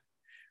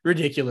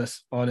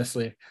ridiculous,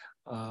 honestly.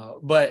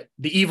 But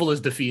the evil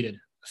is defeated,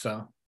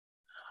 so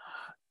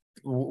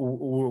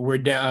we're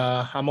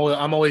down. I'm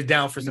always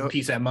down for some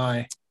peace at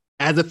mind.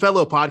 As a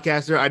fellow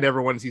podcaster, I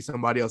never want to see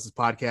somebody else's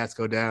podcast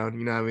go down.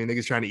 You know what I mean?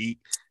 Niggas trying to eat.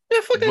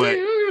 Yeah, fuck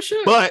that.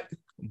 Shit.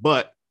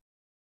 But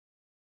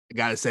I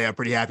gotta say, I'm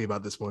pretty happy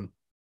about this one.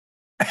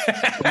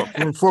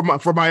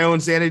 for my own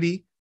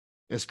sanity.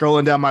 And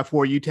scrolling down my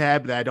For You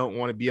tab that I don't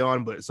want to be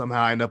on, but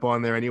somehow I end up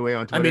on there anyway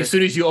on Twitter. I mean, as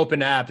soon as you open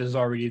the app, it's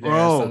already there.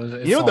 Bro, so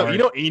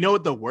you know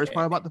what the worst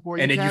part about the For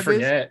You tab is? And then you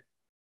forget.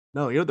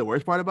 No, you know what the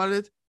worst part about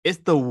it is? It's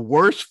the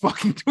worst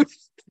fucking tweet.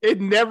 It's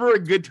never a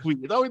good tweet.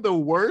 It's always the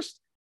worst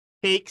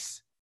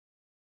takes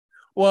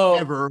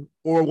ever,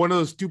 or one of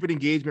those stupid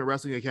engagement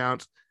wrestling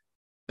accounts.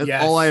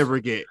 That's all I ever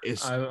get.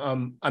 Is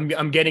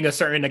I'm getting a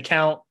certain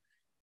account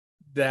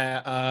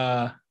that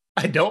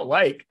I don't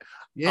like.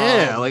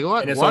 Yeah, like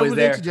what? Why would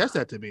they suggest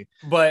that to me?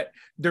 But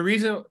the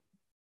reason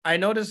I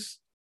noticed,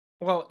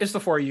 well, it's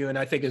the For You, and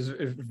I think is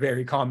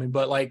very common.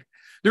 But like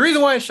the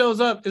reason why it shows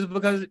up is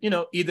because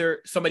either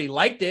somebody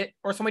liked it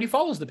or somebody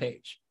follows the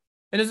page,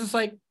 and it's just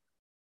like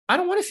I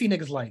don't want to see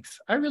niggas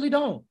likes. I really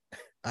don't.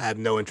 I have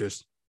no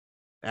interest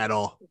at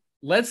all.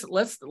 Let's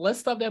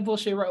stop that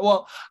bullshit. Right.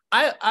 Well,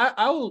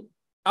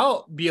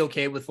 I'll be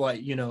okay with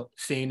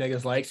seeing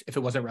niggas likes if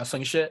it wasn't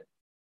wrestling shit.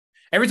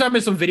 Every time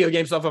it's some video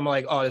game stuff, I'm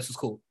like, oh, this is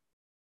cool.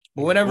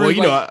 But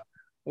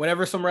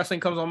whenever some wrestling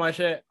comes on my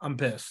shit, I'm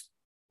pissed.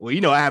 Well,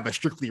 I have a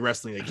strictly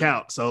wrestling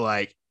account, so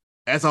like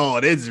that's all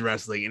it is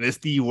wrestling, and it's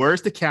the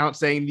worst account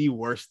saying the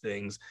worst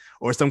things,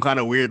 or some kind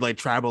of weird like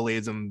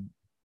tribalism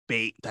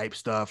bait type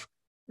stuff,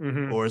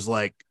 or it's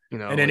like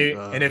And then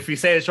and if you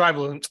say it's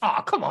tribalism,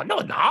 oh come on, no,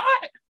 not.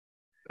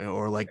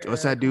 Or like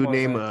what's that dude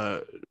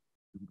name?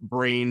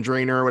 Brain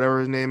Drainer or whatever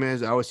his name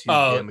is. I always see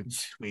him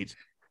tweets.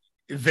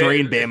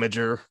 Drain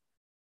Damager.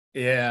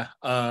 Yeah.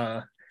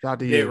 Shout out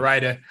to Bit you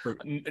writer. for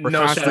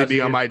No constantly shout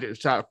being on you. my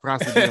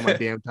constantly being on my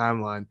damn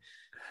timeline.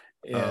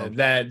 Yeah,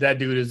 that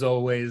dude is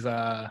always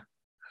on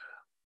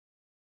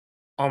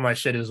my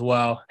shit as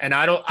well. And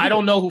I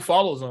don't know who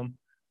follows him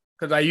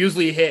because I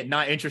usually hit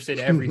not interested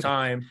every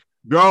time.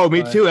 Bro,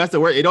 me But too. That's the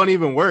word. It don't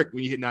even work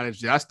when you hit not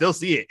interested. I still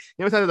see it.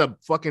 You ever had the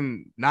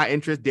fucking not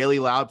interest daily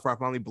loud before I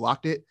finally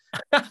blocked it?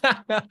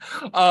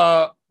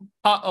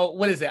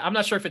 what is it? I'm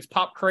not sure if it's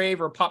Pop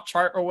Crave or Pop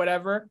Chart or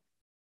whatever,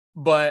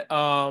 but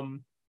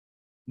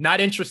not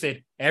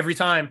interested every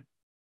time.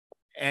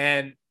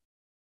 And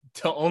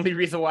the only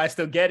reason why I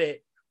still get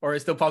it or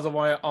it's still possible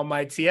on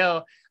my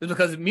TL is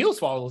because Meals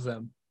follows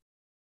them.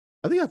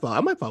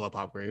 I might follow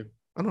Pop Grave.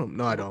 I don't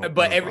know. I don't.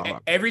 But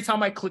every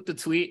time I click the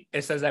tweet,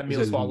 it says that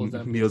Meals follows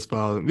them. Meals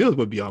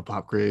would be on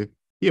Pop Grave.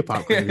 Yeah,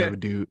 Pop Grave of a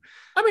dude.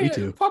 I mean, me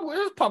too.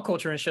 Pop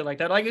culture and shit like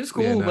that. Like it's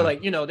cool, but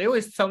like they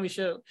always tell me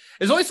shit.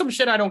 There's always some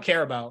shit I don't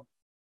care about.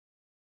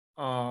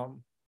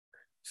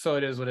 So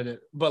it is what it is.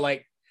 But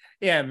like,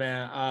 yeah,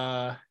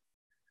 man.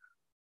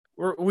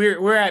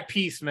 We're at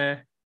peace,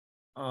 man.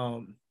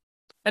 And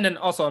then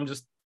also I'm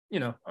just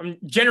I'm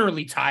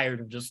generally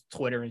tired of just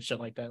Twitter and shit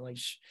like that. Like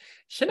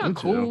shit not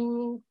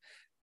cool.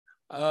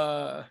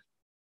 But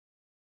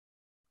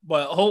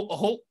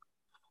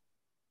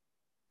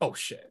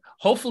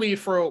hopefully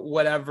for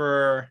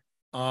whatever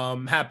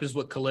happens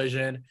with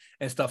Collision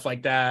and stuff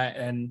like that,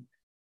 and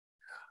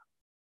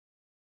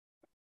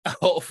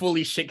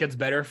hopefully shit gets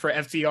better for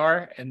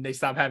FTR and they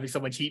stop having so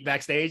much heat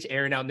backstage,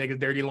 airing out niggas'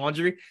 dirty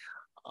laundry.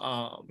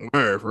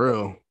 For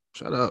real.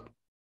 Shut up.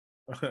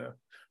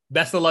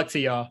 Best of luck to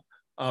y'all.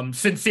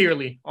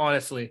 Sincerely,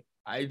 honestly,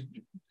 I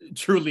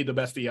truly the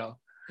best of y'all.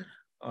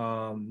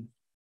 I'm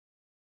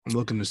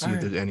looking to see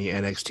if there's any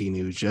NXT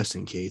news just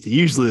in case.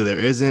 Usually there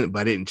isn't, but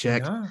I didn't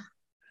check. Yeah.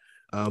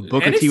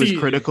 Booker T was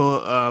critical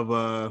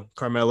of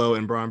Carmelo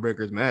and Braun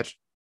Breaker's match.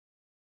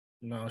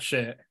 No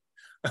shit.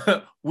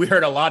 We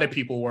heard a lot of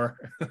people were.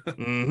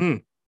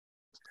 And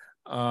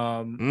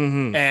I'll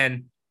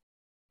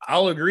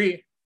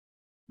agree.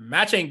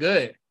 Match ain't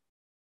good.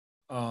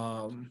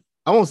 I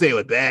won't say it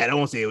was bad. I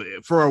won't say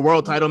it for a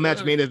world title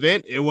match main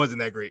event. It wasn't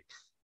that great.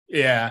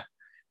 Yeah,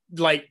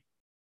 like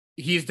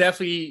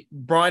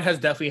Braun has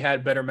definitely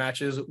had better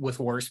matches with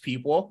worse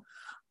people.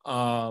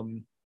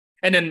 And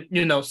then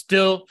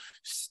still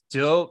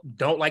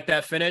don't like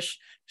that finish.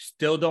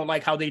 Still don't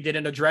like how they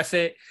didn't address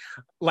it.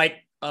 Like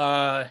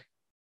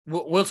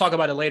we'll talk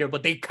about it later.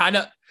 But they kind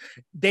of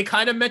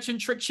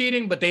mentioned trick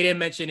cheating, but they didn't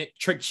mention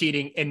trick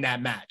cheating in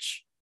that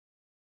match.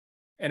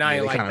 And I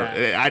ain't like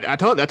that. I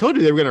told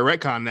you they were gonna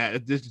retcon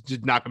that. It's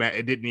just not gonna.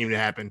 It didn't even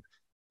happen.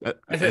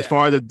 As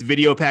far as the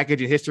video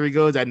package and history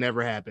goes, that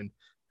never happened.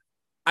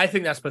 I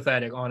think that's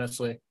pathetic.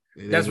 Honestly,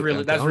 that's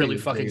really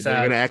fucking sad.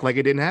 They're gonna act like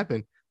it didn't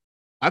happen.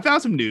 I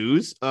found some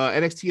news.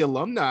 NXT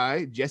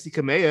alumni Jessi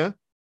Kamea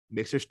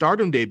makes her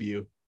Stardom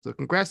debut. So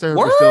congrats to her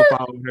for still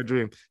following her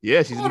dream.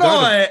 Yeah, she's Hold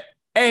on.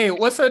 Hey,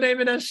 what's her name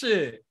in that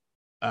shit?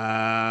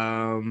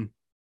 I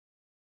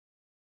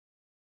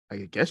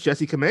guess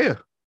Jessi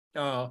Kamea.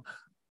 Oh.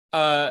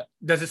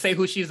 Does it say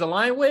who she's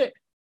aligned with?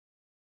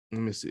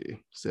 Let me see. It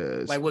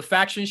says like what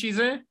faction she's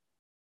in?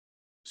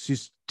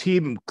 She's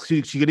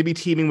gonna be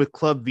teaming with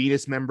Club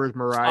Venus members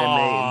Mariah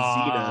May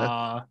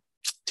and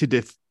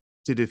Zeta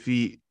to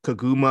defeat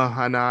Kaguma,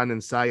 Hanan,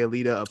 and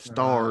Sayalita of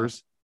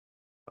Stars.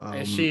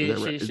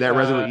 Is that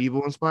Resident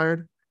Evil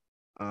inspired?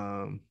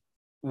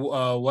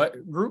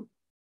 What group?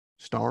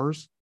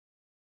 Stars?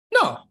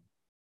 No.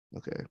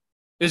 Okay.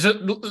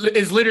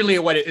 It's literally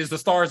what it is, the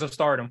Stars of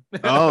Stardom.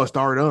 Oh,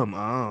 Stardom.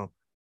 Oh.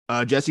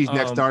 Jessie's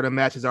next Stardom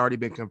match has already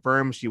been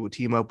confirmed. She will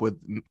team up with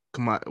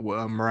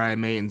Mariah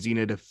May and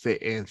Xena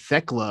and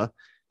Thekla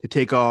to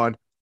take on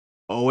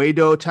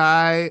Oedo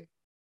Tai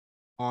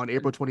on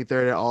April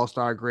 23rd at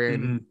All-Star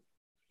Grand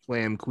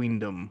Slam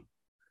Queendom.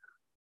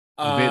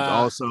 Event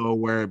also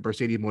where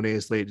Mercedes Moné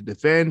is slated to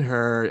defend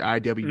her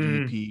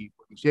IWGP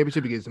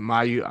Championship against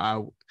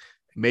Mayu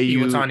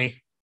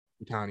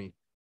Iwatani.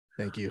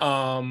 Thank you.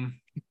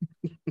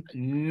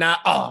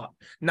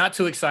 Not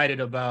too excited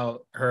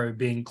about her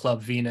being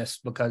Club Venus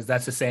because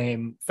that's the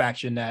same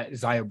faction that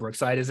Xia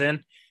Brookside is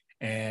in,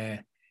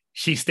 and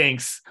she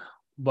stinks.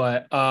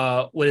 But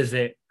what is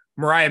it?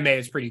 Mariah May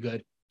is pretty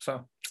good,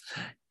 so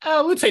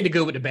we'll take the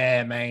good with the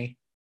bad, man.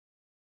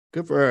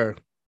 Good for her.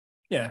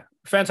 Yeah,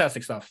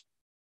 fantastic stuff.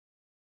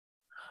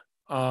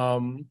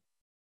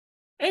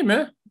 Hey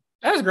man,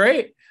 that's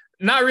great.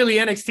 Not really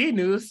NXT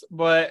news,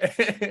 but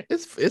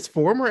it's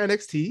former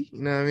NXT.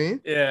 You know what I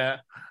mean? Yeah.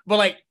 But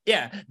like,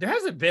 yeah, there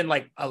hasn't been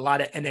like a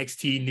lot of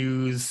NXT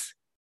news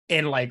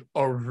in like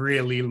a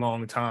really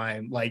long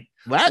time. Like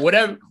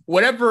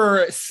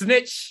whatever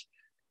snitch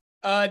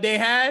they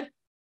had,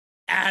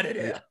 added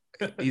it.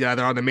 Yeah,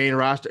 they're on the main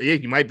roster. Yeah,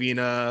 you might be in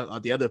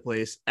at the other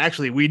place.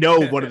 Actually, we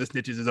know one of the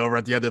snitches is over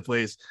at the other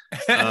place.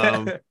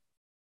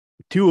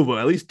 Two of them,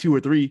 at least two or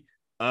three.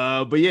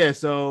 But yeah,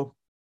 so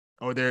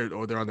they're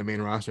on the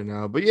main roster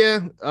now. But yeah,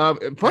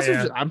 plus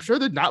I'm sure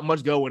there's not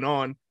much going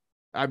on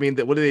I mean,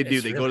 what do? It's They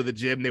really... go to the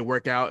gym, they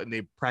work out, and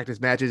they practice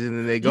matches, and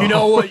then they go. You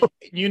know what?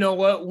 You know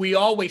what? We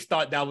always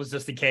thought that was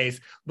just the case,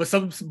 but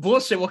some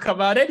bullshit will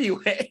come out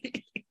anyway.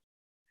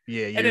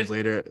 Yeah, years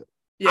later.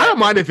 Yeah, I don't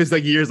mind if it's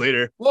like years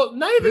later. Well,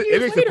 not even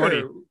years later.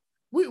 Funny.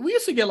 We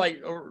used to get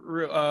like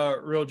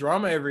real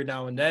drama every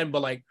now and then,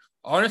 but like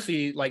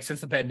honestly, like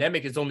since the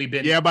pandemic, it's only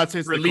been about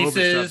since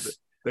releases.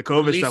 The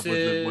COVID stuff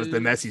was the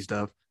messy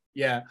stuff.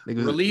 Yeah,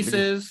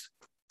 releases,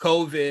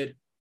 COVID.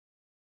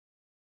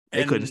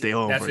 They couldn't stay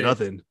home for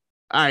nothing.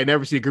 I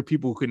never seen a group of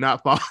people who could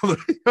not follow.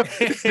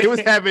 They was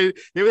having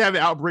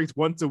outbreaks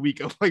once a week.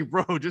 I'm like,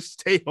 bro, just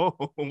stay home.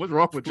 What's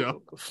wrong with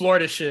y'all?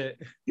 Florida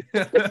shit.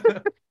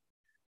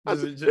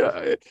 Like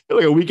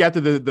a week after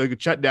the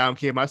shutdown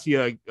came, I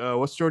see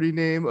what's Shorty's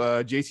name?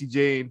 JC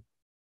Jane.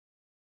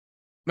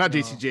 Not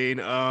JC Jane.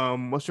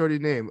 What's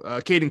Shorty's name?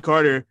 Kaden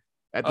Carter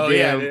at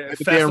the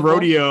damn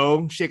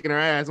rodeo shaking her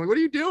ass. I'm like, what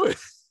are you doing?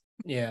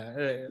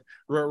 Yeah,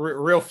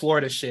 real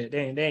Florida shit.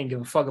 They ain't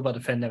give a fuck about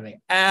the pandemic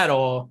at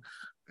all.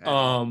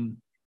 But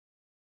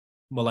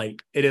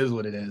like it is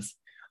what it is.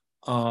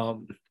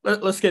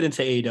 Let's get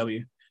into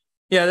AEW.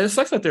 Yeah, it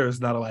sucks that there is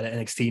not a lot of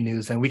NXT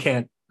news, and we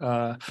can't.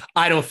 I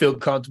don't feel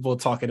comfortable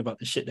talking about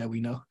the shit that we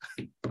know.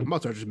 I'm about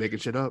to start just making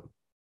shit up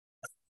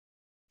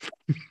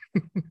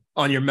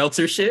on your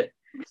Meltzer shit.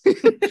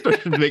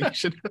 Making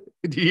shit up.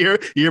 Did you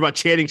hear about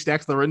Channing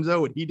Stacks Lorenzo?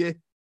 What he did?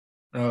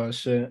 Oh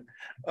shit.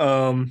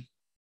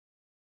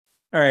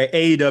 All right,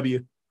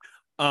 AEW.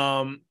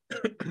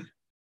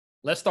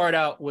 Let's start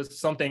out with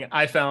something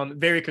I found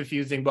very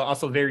confusing, but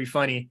also very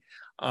funny.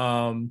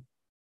 Wardlow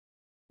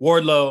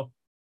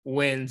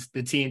wins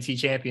the TNT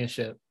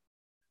Championship.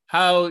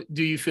 How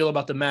do you feel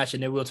about the match?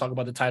 And then we'll talk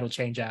about the title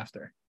change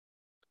after.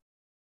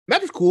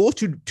 Match was cool.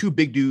 Two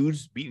big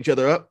dudes beating each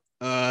other up.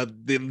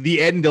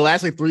 The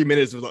last like 3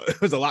 minutes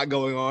was a lot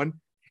going on.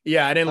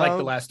 Yeah, I didn't like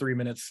the last 3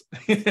 minutes.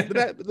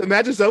 The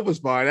match itself was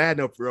fine. I had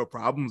no real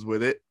problems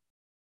with it.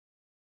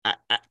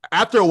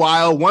 After a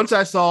while, once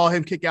I saw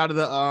him kick out of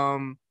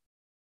the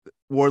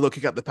Wardlow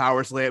kick out the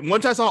power slam.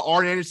 Once I saw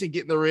Arn Anderson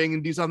get in the ring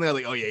and do something, I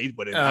was like, oh yeah, he's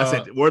winning. I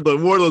said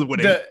Wardlow's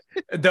winning.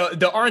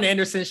 The Arn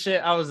Anderson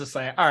shit, I was just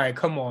like, all right,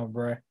 come on,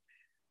 bro.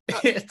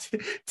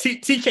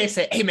 TK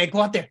said, hey man,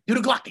 go out there, do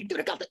the Glock thing, They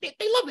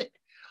love it.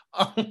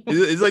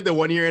 It's like the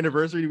 1 year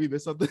anniversary. Did we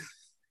miss something?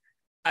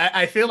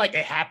 I feel like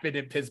it happened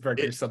in Pittsburgh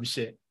or some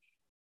shit.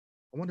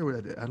 I wonder what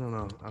I did. I don't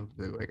know. I'm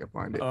like I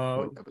find it.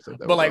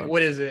 But like,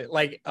 what is it?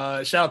 Like,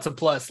 shout out to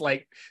Plus.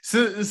 Like,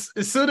 as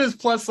soon as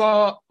Plus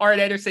saw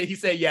Arn Anderson, he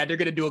said, "Yeah, they're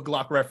gonna do a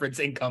Glock reference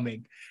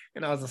incoming,"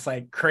 and I was just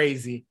like,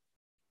 crazy.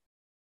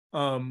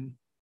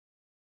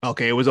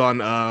 Okay, it was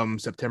on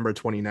September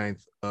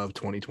 29th of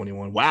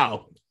 2021.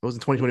 Wow, it was in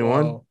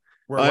 2021.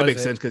 That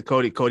makes sense because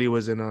Cody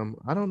was in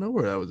I don't know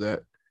where that was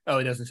at. Oh,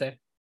 it doesn't say.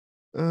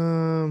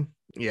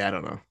 Yeah, I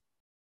don't know.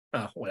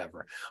 Oh,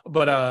 whatever.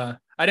 But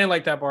I didn't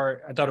like that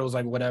part. I thought it was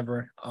like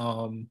whatever.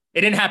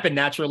 It didn't happen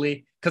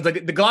naturally because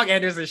the Glock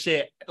Anderson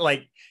shit,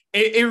 like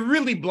it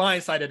really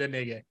blindsided a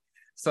nigga.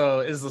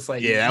 So it's just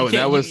like, yeah,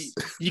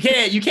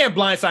 you can't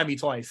blindside me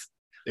twice.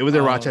 It was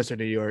in Rochester,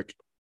 New York.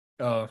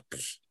 They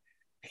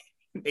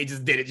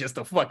just did it just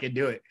to fucking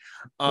do it.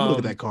 Look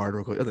at that card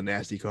real quick. That's a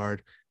nasty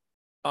card.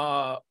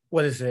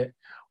 What is it?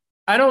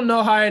 I don't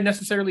know how I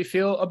necessarily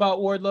feel about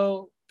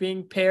Wardlow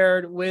being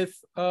paired with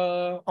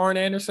Arn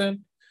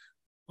Anderson.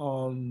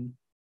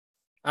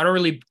 I don't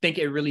really think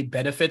it really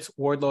benefits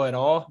Wardlow at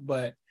all,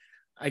 but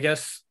I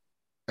guess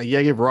you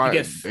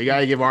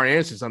gotta give Arn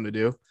Anderson something to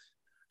do.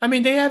 I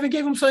mean, they haven't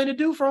gave him something to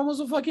do for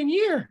almost a fucking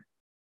year.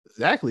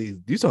 Exactly.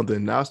 Do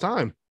something. Now it's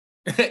time.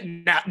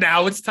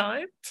 now it's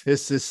time.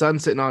 His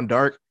son's sitting on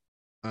Dark.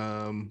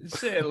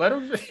 Shit, let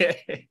him.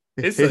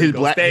 his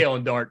black stay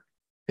on Dark.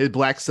 His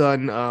black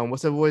son.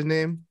 What's that boy's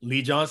name?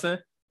 Lee Johnson.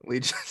 Yeah,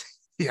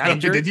 I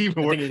don't think did he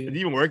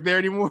even work there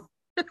anymore?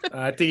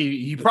 I think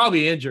he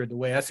probably injured the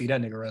way I see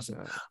that nigga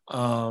wrestling.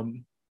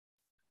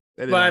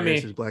 But I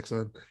mean, his black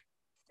son.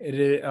 It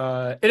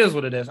is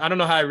what it is. I don't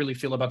know how I really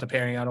feel about the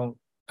pairing. I don't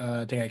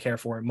think I care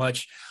for it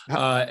much.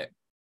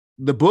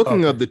 The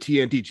booking of the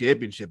TNT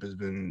Championship has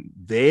been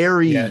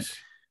very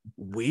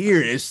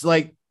weird. It's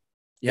like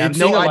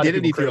no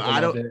identity to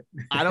it.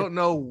 I don't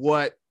know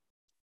what.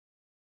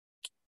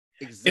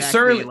 Exactly, it's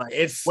certainly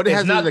what it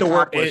has not the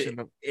work.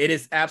 It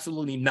is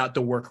absolutely not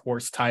the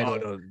workhorse title. Oh,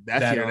 no,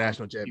 that's the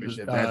international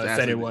championship.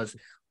 Said it was.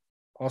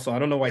 Also, I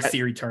don't know why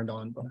Siri turned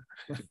on, but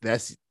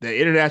that's the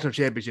international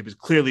championship is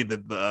clearly the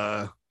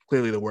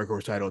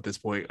workhorse title at this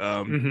point.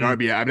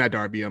 Darby, I'm not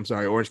Darby. I'm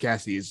sorry. Orange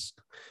Cassidy is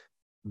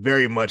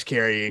very much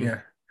carrying.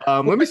 Yeah.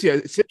 Let me see. I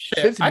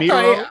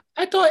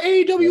thought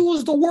AEW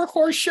was the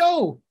workhorse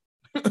show.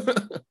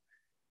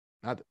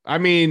 I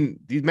mean,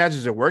 these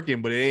matches are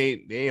working, but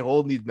they ain't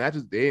holding these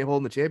matches. They ain't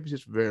holding the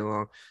championships for very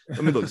long.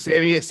 Let me look.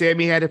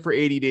 Sammy had it for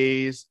 80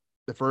 days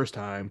the first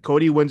time.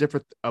 Cody wins it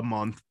for a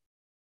month.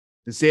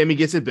 Then Sammy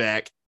gets it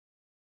back.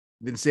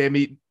 Then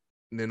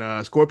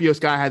Scorpio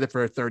Sky had it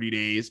for 30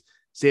 days.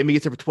 Sammy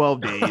gets it for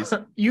 12 days.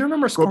 You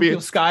remember Scorpio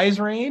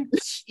Sky's reign?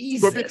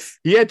 Jesus.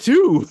 He had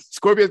two.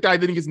 Scorpio Sky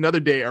then gets another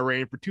day of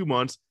reign for 2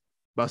 months.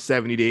 about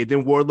 70 days.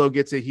 Then Wardlow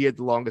gets it. He had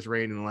the longest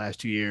reign in the last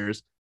 2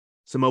 years.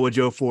 Samoa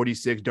Joe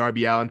 46,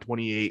 Darby Allin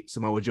 28,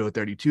 Samoa Joe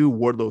 32,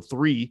 Wardlow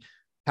 3,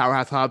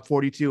 Powerhouse Hobbs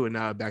 42, and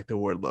now back to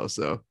Wardlow.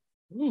 So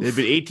there've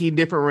been 18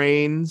 different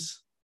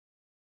reigns.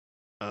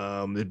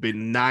 There've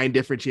been 9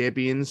 different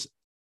champions.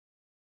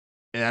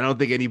 And I don't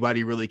think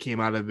anybody really came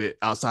out of it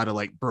outside of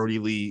like Brody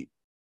Lee.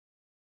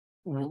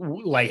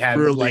 Like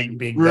having really, like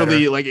being really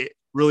better. like it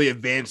really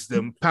advanced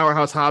them.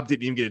 Powerhouse Hobbs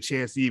didn't even get a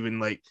chance to even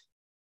like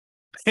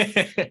That do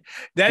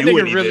nigga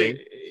anything.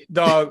 really,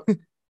 dog.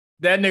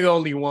 That nigga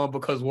only won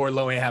because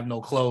Wardlow ain't have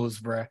no clothes,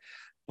 bro.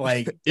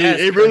 Like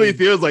it really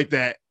feels like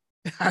that.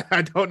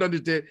 I don't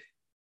understand.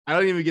 I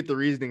don't even get the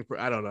reasoning for.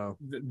 I don't know.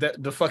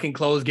 The fucking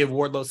clothes give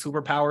Wardlow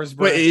superpowers,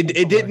 bro. But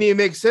it didn't even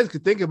make sense.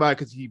 Cause think about it,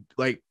 because he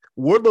like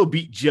Wardlow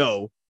beat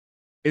Joe,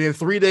 and then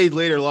 3 days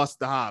later lost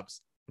to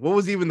Hobbs. What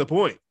was even the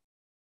point?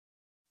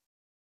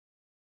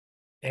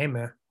 Hey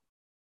man,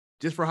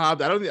 just for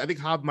Hobbs. I think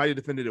Hobbs might have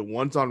defended it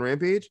once on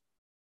Rampage.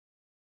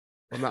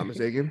 If I'm not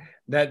mistaken.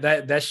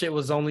 that shit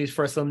was only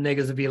for some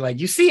niggas to be like,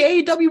 you see,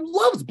 AEW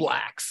loves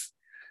blacks.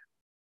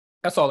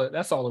 That's all it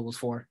was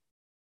for.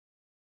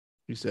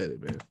 You said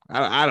it, man.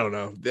 I don't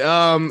know.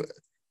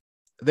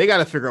 They got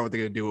to figure out what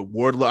they're gonna do with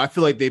Wardlow. I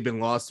feel like they've been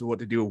lost to what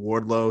to do with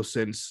Wardlow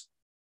since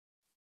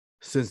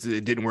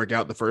it didn't work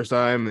out the first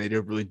time. And they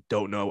really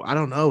don't know. I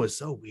don't know. It's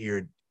so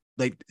weird.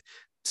 Like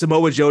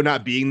Samoa Joe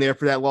not being there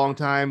for that long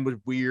time was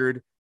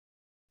weird,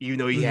 even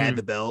though he had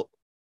the belt.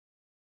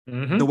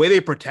 Mm-hmm. The way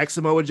they protect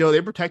Samoa Joe, they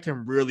protect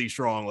him really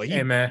strong. Like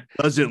he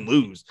doesn't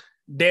lose.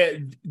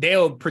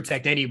 They'll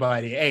protect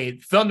anybody. Hey,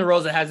 Thunder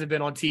Rosa hasn't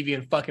been on TV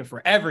in fucking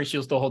forever, and she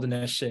was still holding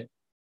that shit.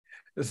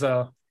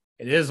 So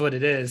it is what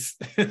it is.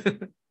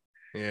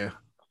 Yeah.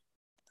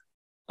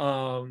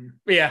 But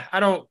yeah, I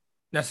don't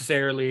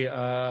necessarily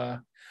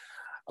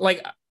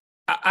like.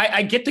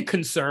 I get the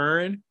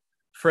concern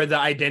for the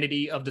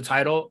identity of the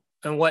title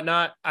and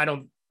whatnot. I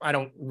don't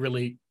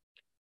really.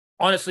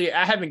 Honestly,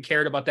 I haven't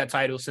cared about that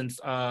title since.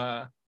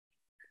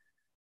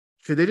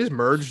 Should they just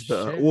merge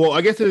the? Well,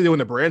 I guess they're doing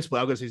the brand split.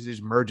 I was gonna say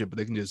just merge it, but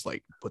they can just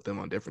like put them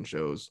on different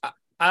shows.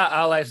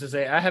 I like to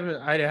say I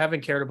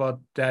haven't cared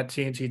about that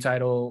TNT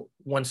title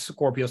once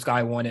Scorpio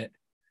Sky won it,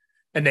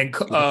 and then the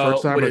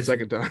first time or the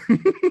second time.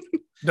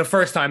 The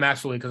first time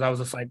actually, because I was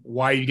just like,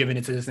 why are you giving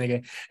it to this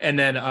nigga? And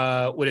then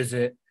what is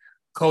it?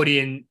 Cody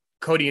and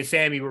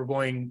Sammy were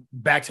going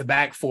back to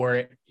back for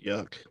it.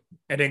 Yuck.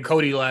 And then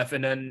Cody left,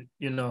 and then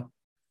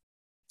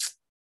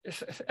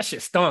that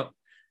shit stunk.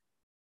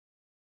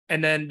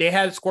 And then they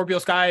had Scorpio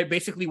Sky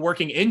basically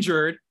working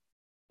injured,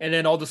 and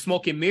then all the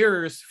smoke and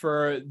mirrors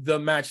for the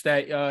match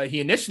that he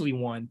initially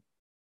won.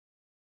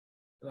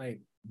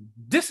 Like,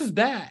 this is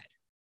bad.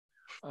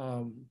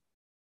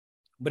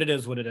 But it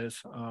is what it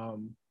is.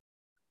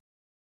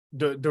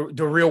 The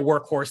real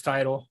workhorse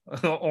title,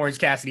 Orange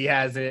Cassidy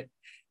has it,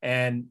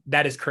 and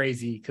that is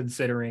crazy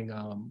considering.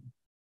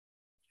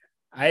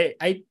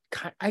 I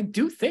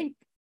do think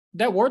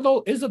that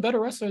Wardlow is a better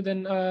wrestler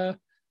than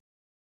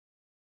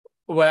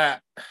Orange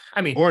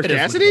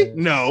Cassidy?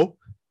 No,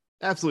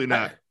 absolutely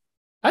not.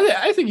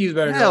 I think he's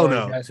better than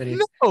Orange Cassidy.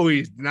 No,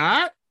 he's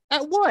not.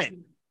 At what?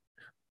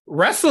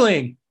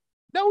 Wrestling.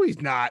 No,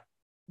 he's not.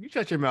 You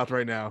shut your mouth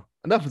right now.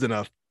 Enough is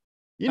enough.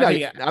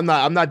 I'm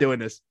not doing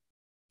this.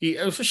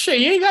 Shit,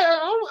 you ain't got.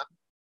 I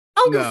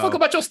don't give a fuck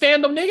about your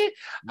stand-up, nigga.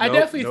 I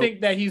definitely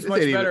think that he's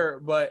much better,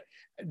 but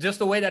just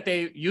the way that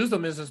they use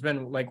him has just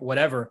been like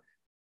whatever.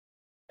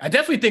 I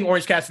definitely think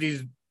Orange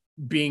Cassidy's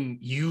being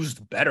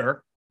used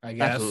better, I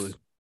guess. Absolutely.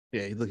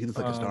 Yeah, he looks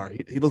like a star.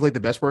 He looks like the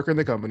best worker in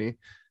the company.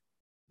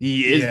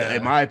 He is,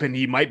 in my opinion,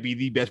 he might be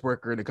the best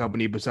worker in the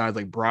company besides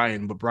like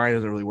Brian, but Brian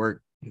doesn't really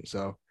work.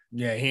 So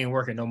yeah, he ain't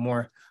working no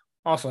more.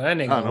 Also, that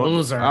nigga a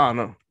loser. I don't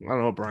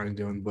know what Brian's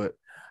doing, but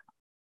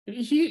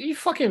he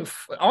fucking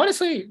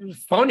honestly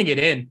phoning it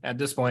in at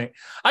this point.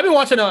 I've been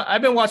watching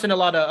a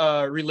lot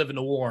of Reliving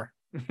the War.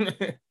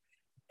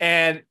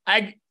 And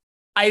I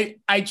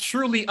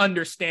truly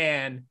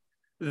understand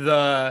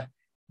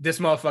this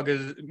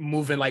motherfucker's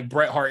moving like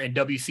Bret Hart in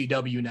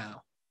WCW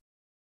now.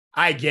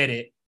 I get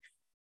it.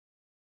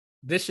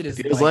 This shit is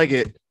feels like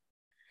it.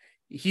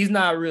 He's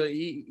not really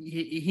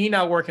he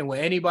not working with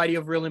anybody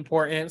of real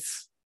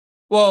importance.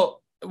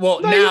 Well no,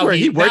 now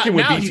he's working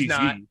with BCC. He's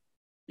not.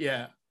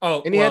 Yeah.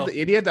 Oh, and he had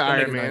the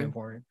Iron Man.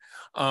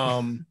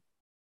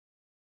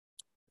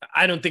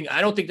 I don't think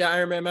that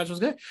Iron Man match was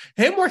good.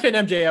 Him working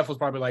MJF was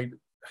probably like,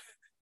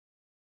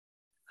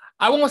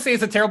 I won't say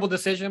it's a terrible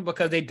decision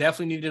because they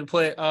definitely needed to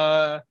put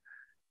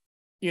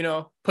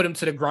him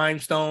to the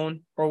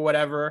grindstone or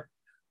whatever.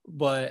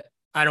 But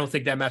I don't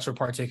think that match was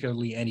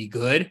particularly any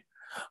good.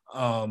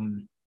 But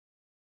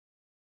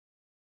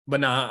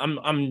nah,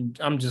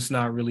 I'm just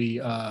not really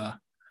I'm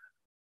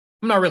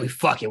not really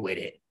fucking with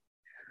it.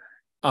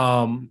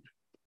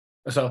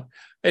 So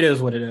it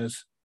is what it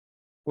is.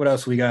 What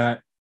else we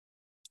got?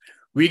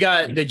 We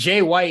got the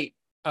Jay White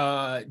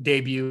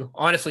debut.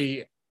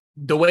 Honestly,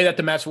 the way that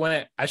the match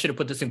went, I should have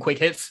put this in quick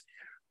hits.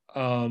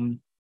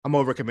 I'm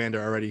over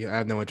Commander already. I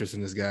have no interest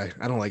in this guy.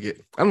 I don't like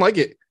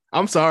it.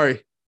 I'm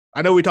sorry.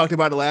 I know we talked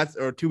about it last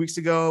or 2 weeks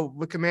ago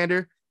with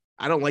Commander.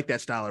 I don't like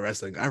that style of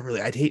wrestling.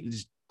 I'd hate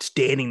just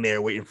standing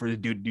there waiting for the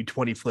dude to do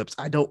 20 flips.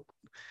 I don't.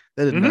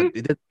 That is not. It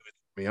doesn't do it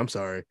for me. I'm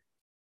sorry.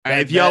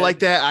 If y'all like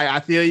that, I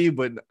feel you,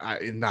 but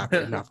it's not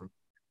for me.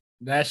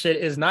 That shit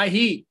is not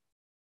heat.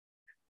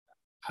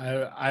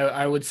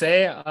 I would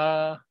say.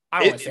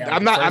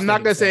 I'm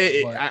not gonna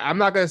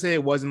say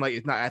it wasn't like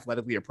it's not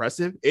athletically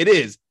impressive. It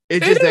is.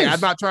 It's just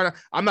that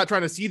I'm not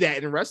trying to see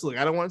that in wrestling.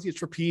 I don't want to see a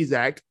trapeze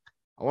act.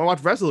 I want to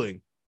watch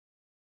wrestling.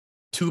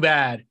 Too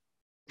bad.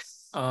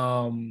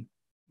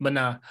 But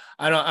nah,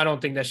 I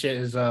don't think that shit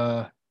is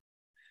I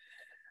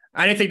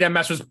didn't think that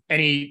match was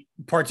any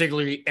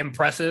particularly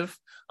impressive.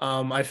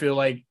 I feel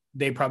like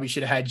they probably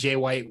should have had Jay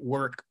White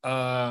work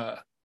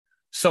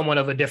somewhat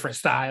of a different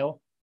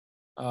style.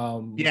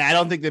 Yeah, I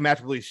don't think the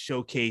match really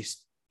showcased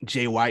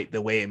Jay White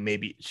the way it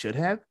maybe should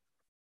have.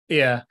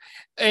 Yeah.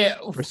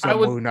 For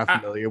someone who's not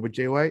familiar with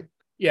Jay White.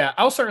 Yeah,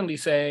 I'll certainly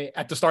say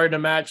at the start of the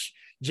match,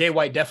 Jay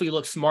White definitely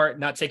looked smart,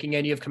 not taking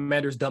any of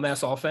Commander's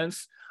dumbass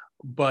offense.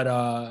 But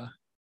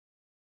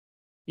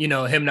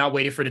him not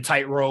waiting for the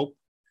tightrope.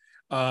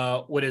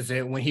 What is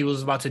it? When he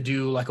was about to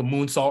do like a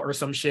moonsault or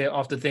some shit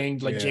off the thing,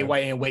 like Jay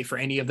White didn't wait for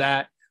any of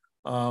that.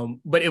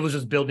 But it was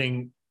just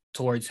building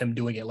towards him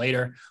doing it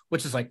later,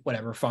 which is like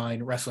whatever,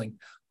 fine, wrestling.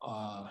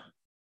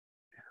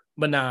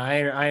 But nah,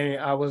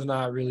 I was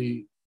not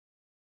really.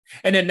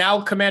 And then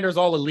now Commander's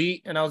all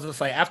elite, and I was just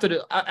like,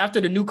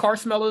 after the new car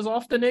smell is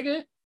off the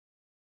nigga,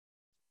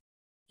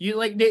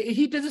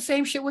 he did the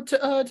same shit with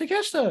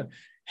Takeshita.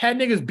 Had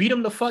niggas beat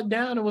him the fuck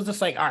down and was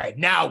just like, all right,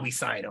 now we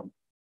sign him.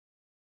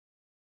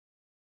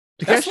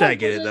 Takeshita, I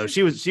get it though.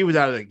 He was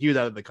out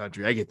of the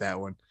country. I get that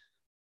one.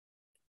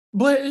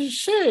 But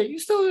shit, you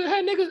still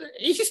had niggas.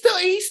 He still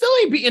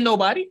ain't beating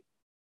nobody,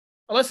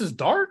 unless it's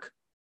dark.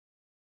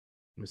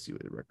 Let me see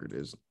what the record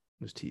is.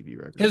 His TV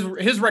record.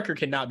 His record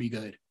cannot be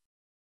good.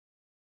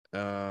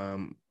 I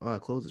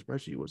closed the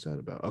spreadsheet. What's that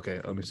about? Okay,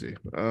 let me see.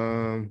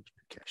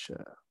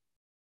 Takeshita.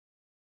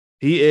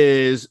 He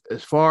is,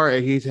 as far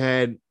as he's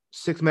had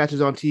 6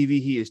 matches on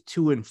TV, he is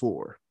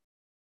 2-4.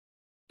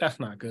 That's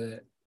not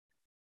good.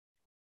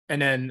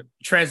 And then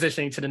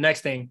transitioning to the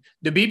next thing,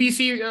 the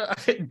BBC,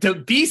 the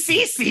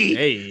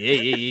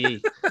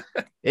BCC,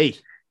 hey,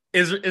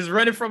 is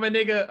running from a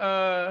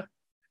nigga.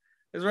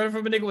 Is running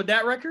from a nigga with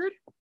that record.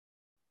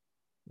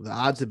 The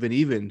odds have been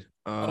even.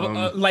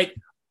 Like,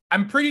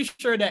 I'm pretty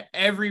sure that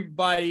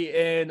everybody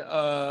in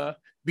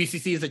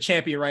BCC is a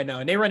champion right now,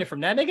 and they running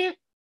from that nigga.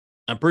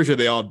 I'm pretty sure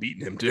they all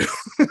beaten him too.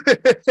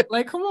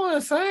 Like, come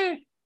on, son.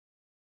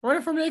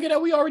 Running from a nigga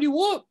that we already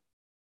whooped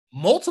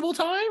multiple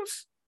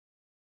times.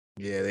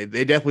 Yeah,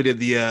 they definitely did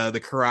the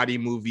karate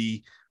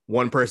movie,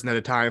 one person at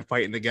a time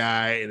fighting the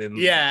guy, and then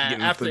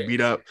after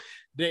beat up.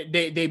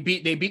 They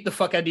beat the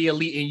fuck out of the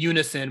elite in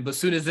unison. But as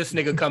soon as this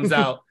nigga comes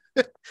out,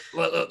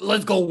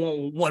 let's go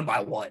one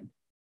by one.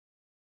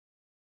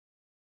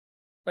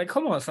 Like,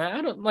 come on,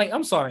 son.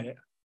 I'm sorry.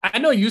 I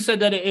know you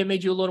said that it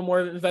made you a little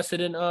more invested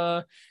in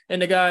the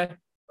guy.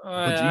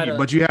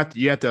 But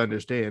you have to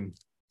understand,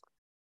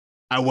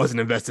 I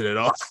wasn't invested at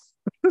all.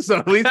 So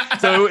at least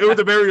it was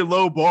a very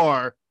low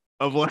bar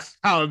of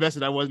how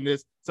invested I was in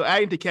this. So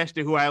adding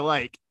Takeshita, who I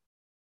like,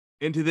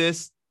 into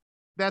this,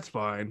 that's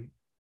fine.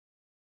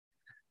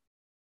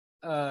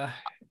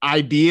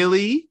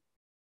 Ideally,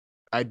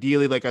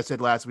 like I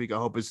said last week, I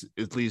hope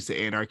it leads to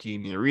anarchy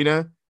in the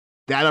arena.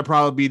 That'll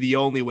probably be the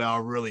only way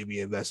I'll really be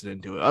invested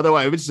into it.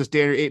 Otherwise, if it's just a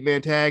standard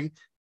 8-man tag,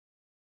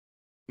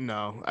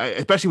 no.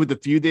 Especially with the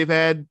feud they've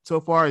had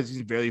so far, it's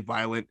very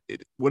violent.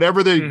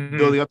 Whatever they're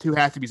building up to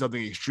has to be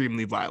something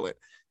extremely violent.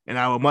 And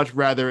I would much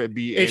rather it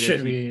be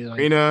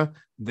arena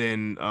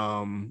than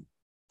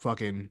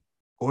fucking.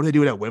 What do they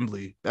do it at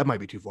Wembley? That might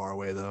be too far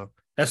away though.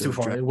 That's too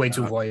far. Way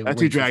too far.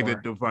 That's too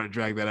dragged to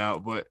drag that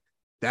out. But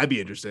that'd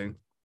be interesting.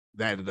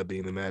 That ended up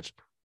being the match.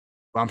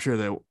 But I'm sure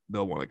they'll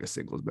want like a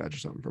singles match or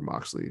something for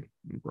Moxley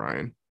and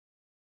Bryan.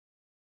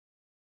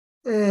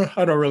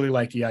 I don't really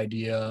like the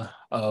idea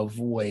of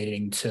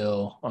waiting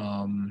till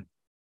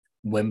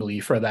Wembley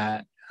for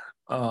that.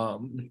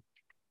 But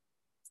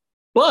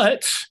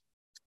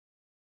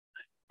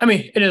I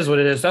mean, it is what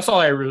it is. That's all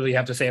I really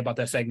have to say about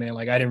that segment.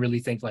 Like, I didn't really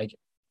think like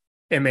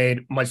it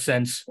made much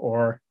sense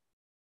or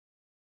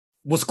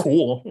was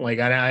cool. Like,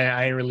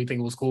 I didn't really think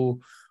it was cool.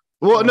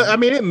 Well, no, I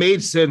mean, it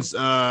made sense.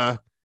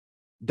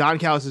 Don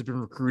Callis has been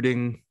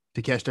recruiting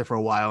Takeshita for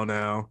a while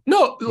now.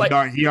 No,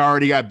 like he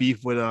already got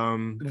beef with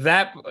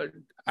that.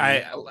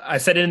 I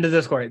said it in the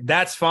Discord.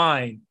 That's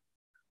fine,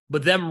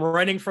 but them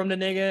running from the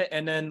nigga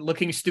and then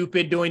looking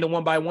stupid doing the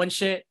 1-by-1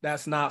 shit,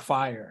 that's not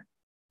fire.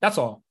 That's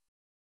all.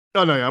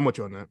 No, I'm with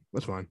you on that.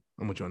 That's fine.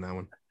 I'm with you on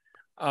that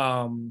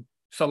one.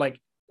 So like,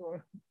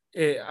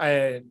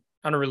 I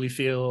don't really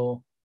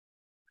feel.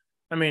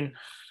 I mean,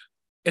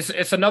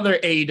 it's another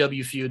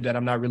AEW feud that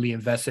I'm not really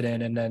invested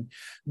in, and then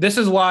this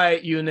is why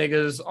you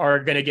niggas are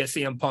gonna get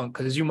CM Punk,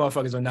 because you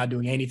motherfuckers are not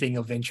doing anything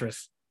of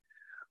interest.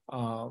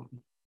 So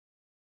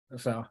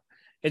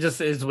it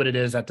just is what it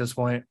is at this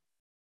point.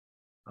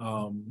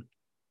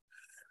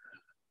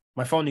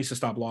 My phone needs to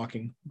stop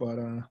locking. But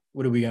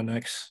what do we got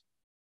next?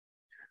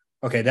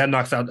 Okay, that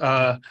knocks out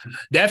the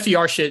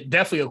FTR shit.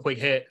 Definitely a quick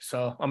hit.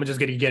 So I'm just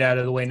gonna get out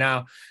of the way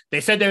now.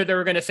 They said they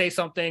were gonna say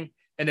something,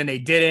 and then they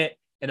didn't.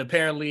 And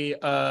apparently,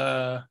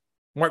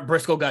 Mark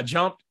Briscoe got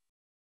jumped.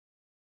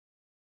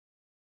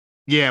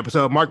 Yeah,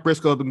 so Mark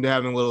Briscoe been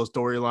having a little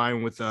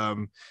storyline with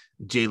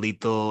Jay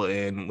Lethal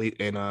and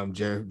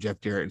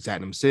Jeff Jarrett and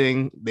Satnam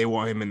Singh. They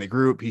want him in the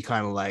group. He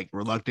kind of like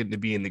reluctant to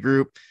be in the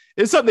group.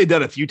 It's something they've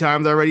done a few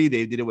times already.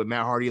 They did it with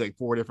Matt Hardy like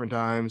 4 different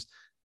times.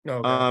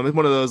 Okay. It's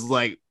one of those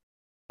like,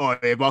 oh,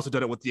 they've also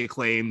done it with the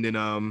Acclaimed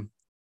and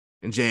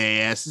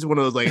JAS. It's one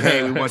of those like,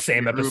 hey, we want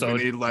same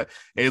episode. And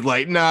it's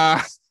like,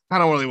 nah, I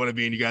don't really want to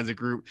be in you guys'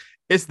 group.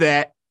 It's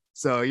that.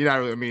 So you're not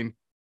really. I mean,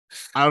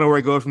 I don't know where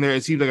it goes from there.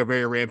 It seems like a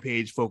very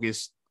Rampage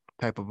focused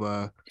type of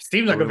It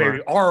seems like a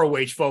very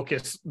ROH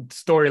focused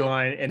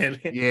storyline, and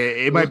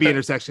it might be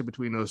intersection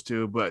between those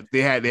two. But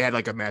they had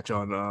like a match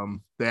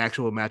on the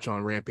actual match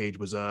on Rampage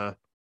was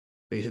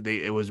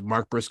it was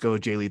Mark Briscoe,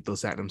 Jay Lethal,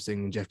 Satnam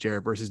Singh, and Jeff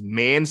Jarrett versus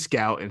Man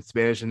Scout and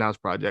Spanish Announce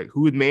Project.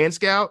 Who is Man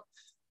Scout?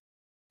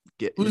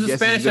 Who's the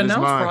Spanish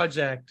Announce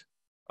Project?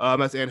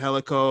 That's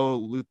Angelico,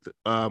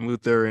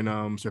 Luther, and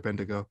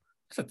Serpentico.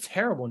 That's a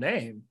terrible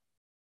name.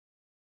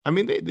 I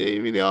mean,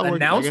 they all work.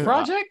 Announce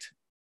Project?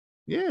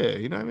 Yeah,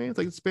 you know what I mean? It's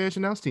like the Spanish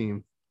announce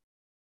team.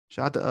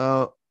 Shout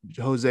out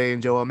to Jose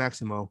and Joel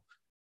Maximo.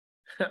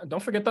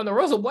 Don't forget Thunder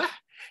Rosa. What?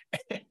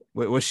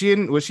 Wait, was she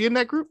in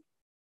that group?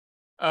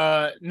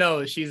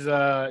 No, she's she's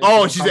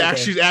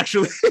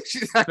actually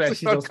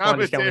on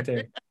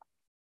commentary.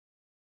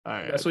 All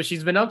right. That's what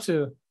she's been up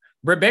to.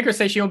 Britt Baker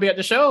says she won't be at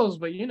the shows,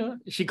 but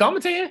is she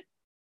commentating?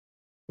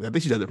 I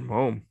think she does it from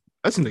home.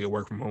 That seems like a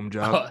work from home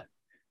job.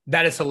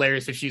 That is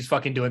hilarious if she's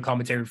fucking doing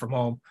commentary from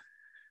home.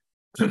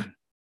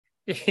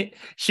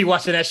 She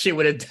watching that shit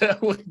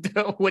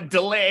with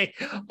delay.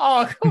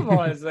 Oh, come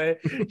on, Zay.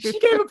 She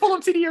can't even pull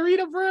up to the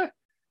arena, bro.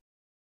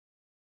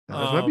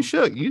 Might be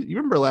shook. You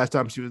remember last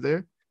time she was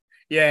there?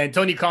 Yeah, and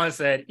Tony Khan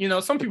said,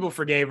 some people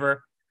forgave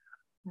her.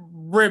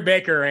 Britt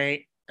Baker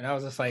ain't. And I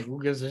was just like,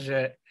 who gives a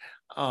shit?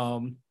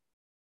 But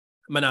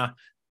nah,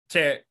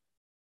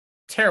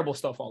 terrible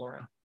stuff all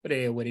around.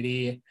 But what it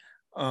is.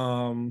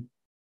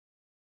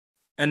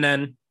 And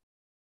then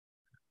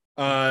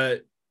we're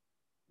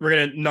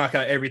gonna knock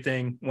out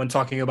everything when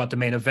talking about the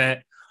main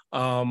event.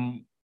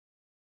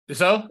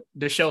 So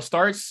the show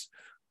starts.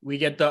 We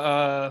get 3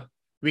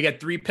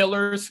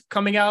 PiLLars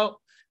coming out,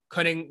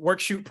 cutting work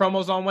shoot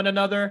promos on one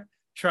another,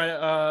 trying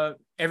to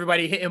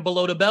everybody hitting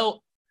below the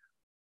belt.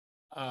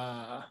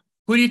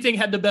 Who do you think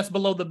had the best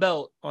below the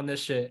belt on this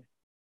shit?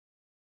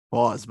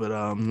 Pause, but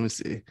let me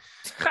see.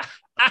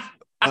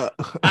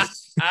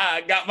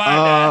 I got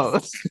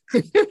mine.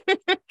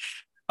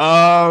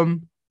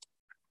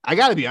 I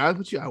gotta be honest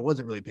with you, I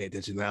wasn't really paying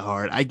attention that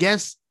hard. I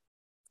guess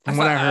from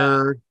what I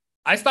heard,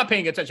 I stopped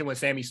paying attention when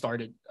Sammy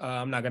started.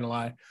 I'm not gonna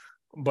lie,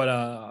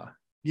 but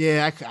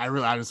yeah, I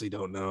really honestly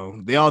don't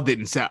know. They all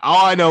didn't sound.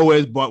 All I know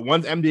is, but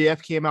once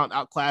MDF came out and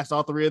outclassed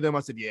all 3 of them,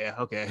 I said, yeah,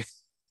 okay.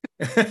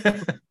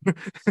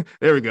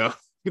 There we go.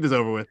 Get this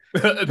over with.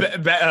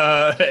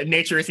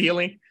 Nature is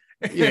healing.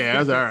 Yeah, I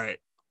was all right.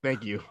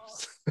 Thank you.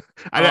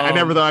 I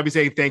never thought I'd be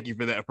saying thank you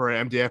for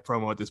an MDF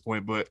promo at this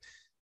point, but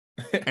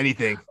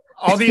anything.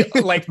 All the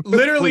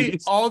literally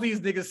all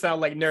these niggas sound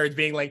like nerds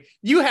being like,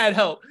 you had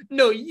help.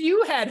 No,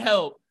 you had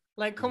help.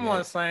 Like, come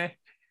on, son.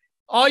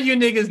 All you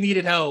niggas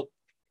needed help.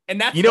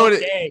 And that's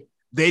okay.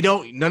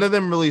 None of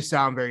them really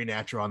sound very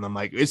natural on the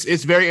mic.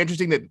 It's very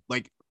interesting that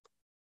like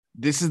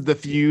this is the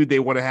feud they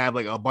want to have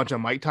like a bunch of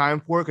mic time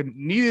for. Cause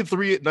no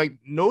 3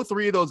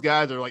 of those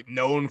guys are like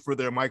known for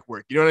their mic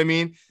work. You know what I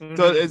mean? Mm-hmm.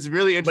 So it's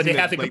really interesting. But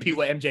they have to compete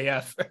with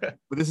MJF.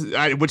 But this is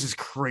which is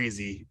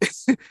crazy.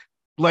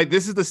 Like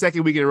this is the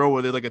second week in a row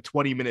where they're like a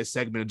 20-minute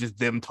segment of just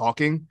them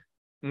talking.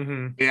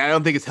 Mm-hmm. And I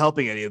don't think it's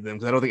helping any of them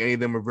because I don't think any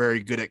of them are very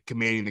good at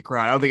commanding the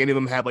crowd. I don't think any of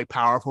them have like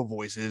powerful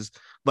voices.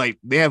 Like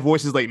they have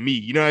voices like me.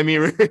 You know what I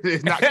mean?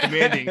 It's not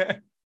commanding.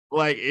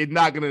 Like it's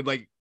not gonna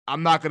like.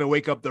 I'm not gonna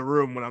wake up the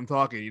room when I'm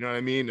talking. You know what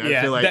I mean? Yeah,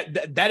 I feel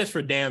like that is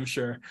for damn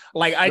sure.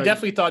 Like I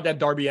definitely thought that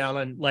Darby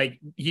Allin, like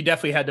he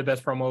definitely had the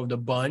best promo of the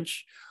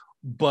bunch,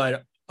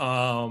 but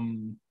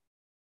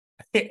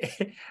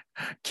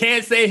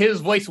can't say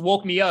his voice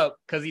woke me up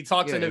because he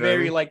talks in a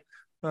very like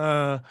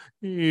there's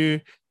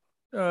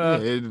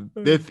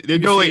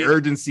no like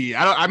urgency.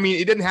 I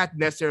mean it didn't have to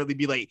necessarily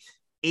be like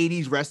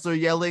 80s wrestler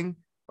yelling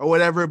or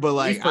whatever, but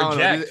like I don't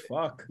know.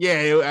 Fuck.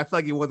 Yeah, I feel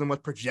like it wasn't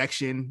much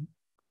projection.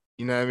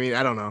 You know what I mean?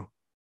 I don't know.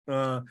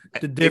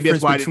 The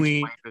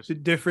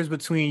difference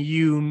between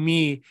you and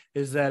me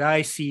is that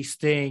I see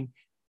Sting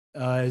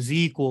as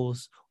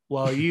equals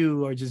while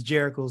you are just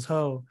Jericho's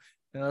hoe.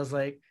 And I was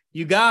like,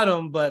 you got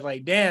him, but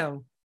like,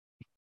 damn,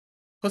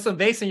 put some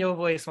bass in your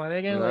voice, my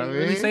nigga. Like,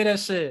 really say that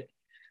shit.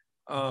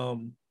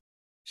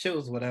 Shit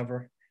was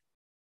whatever.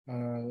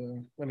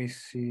 Let me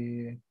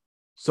see.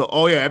 So,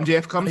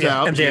 MJF comes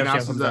out.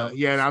 MJF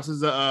he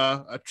announces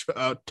a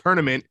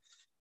tournament.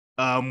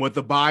 With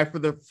the buy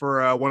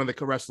for one of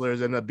the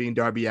wrestlers ended up being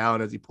Darby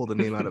Allin as he pulled the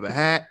name out of a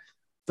hat.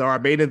 So our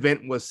main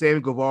event was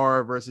Sam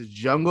Guevara versus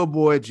Jungle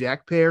Boy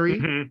Jack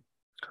Perry.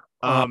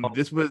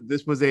 This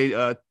was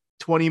a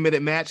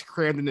 20-minute match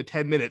crammed into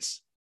 10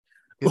 minutes.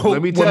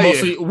 Let me tell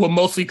you, we're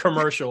mostly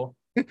commercial.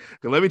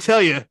 Let me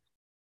tell you,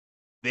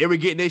 they were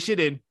getting their shit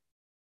in.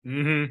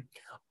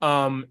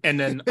 And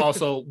then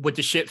also with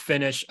the shit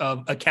finish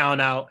of a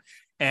count out.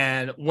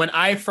 And when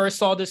I first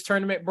saw this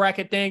tournament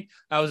bracket thing,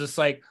 I was just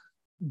like,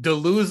 the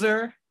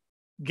loser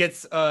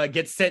gets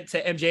sent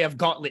to MJF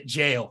Gauntlet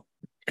jail.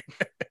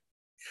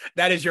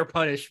 That is your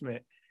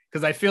punishment,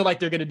 because I feel like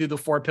they're gonna do the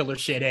 4-pillar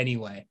shit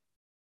anyway.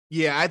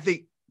 Yeah, I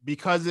think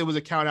because it was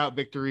a count out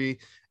victory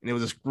and it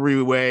was a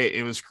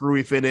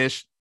screwy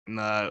finish,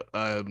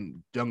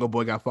 and Jungle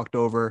Boy got fucked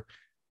over.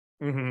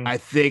 I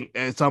think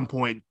at some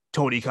point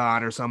Tony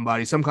Khan or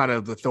somebody, some kind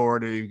of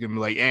authority, can be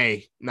like,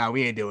 "Hey,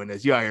 we ain't doing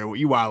this. You out here,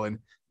 you wilding.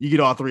 You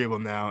get all 3 of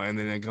them now," and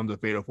then it comes a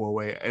fatal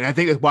 4-way. And I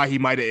think that's why he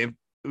might have.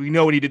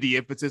 When he did the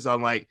emphasis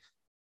on like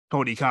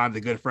Tony Khan's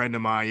a good friend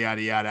of mine,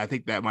 yada yada. I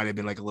think that might have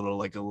been like a little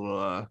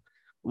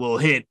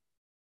hint.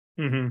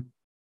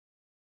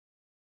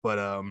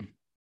 But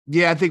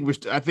yeah, I think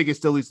it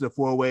still leads to the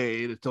 4-way.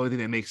 It's the only thing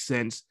that makes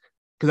sense,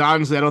 because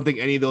honestly, I don't think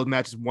any of those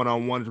matches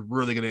 1-on-1 is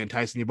really going to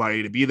entice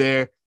anybody to be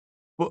there.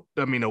 But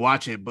I mean, to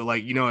watch it. But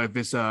like, if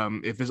it's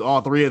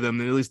all 3 of them,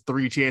 then at least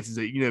 3 chances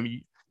that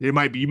you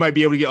might be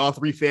able to get all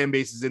 3 fan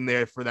bases in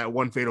there for that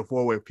one fatal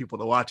 4-way for people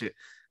to watch it.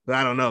 But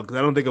I don't know, because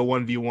I don't think a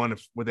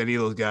 1v1 with any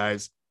of those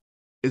guys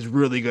is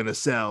really going to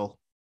sell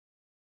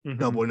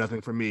double or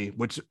nothing for me,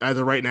 which as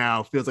of right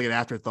now feels like an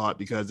afterthought,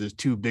 because there's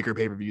 2 bigger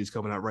pay-per-views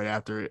coming out right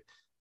after it.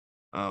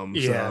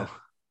 So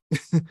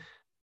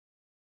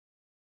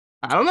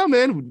I don't know,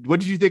 man. What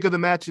did you think of the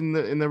match in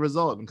the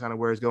result and kind of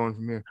where it's going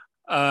from here?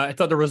 I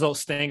thought the result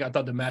stink. I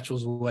thought the match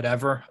was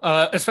whatever,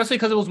 especially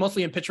because it was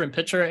mostly in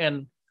picture-in-picture,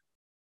 and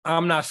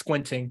I'm not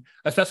squinting,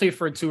 especially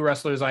for 2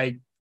 wrestlers I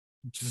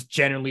just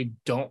generally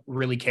don't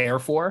really care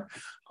for.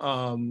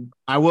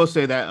 I will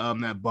say that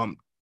that bump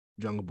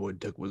Jungle Boy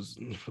took was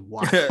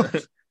wild.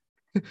 That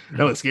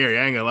was scary.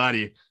 I ain't gonna lie to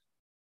you.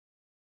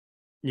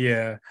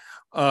 Yeah.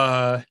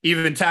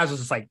 Even Taz was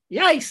just like,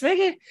 yikes,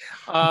 nigga.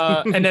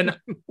 And then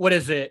what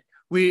is it?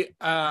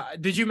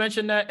 Did you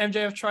mention that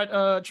MJF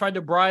tried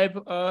to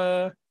bribe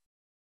oh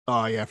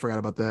yeah, I forgot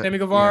about that. Sammy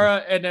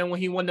Guevara, and then when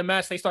he won the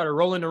match, they started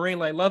rolling the ring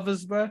like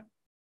lovers, bro.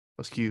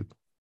 That's cute.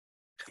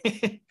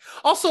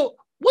 Also,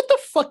 what the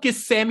fuck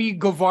is Sammy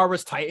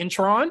Guevara's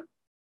Titantron?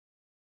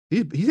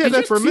 He's had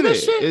that for a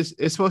minute.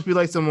 It's supposed to be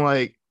like some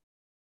like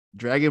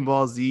Dragon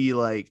Ball Z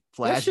like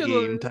Flash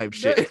game type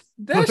shit.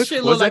 That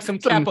shit looks like some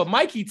Kappa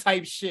Mikey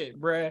type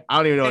shit, bruh. I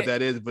don't even know what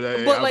that is, but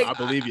I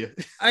believe you.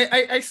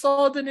 I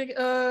saw the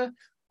nigga.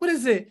 What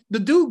is it? The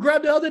dude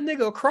grabbed the other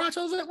nigga crotch.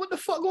 I was like, what the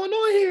fuck going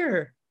on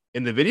here?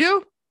 In the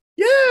video?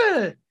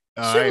 Yeah.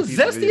 Shit was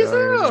zesty as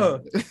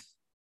hell.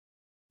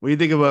 What do you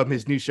think about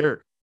his new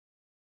shirt?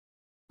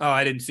 Oh,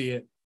 I didn't see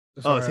it.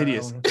 It's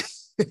hideous.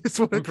 It's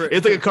like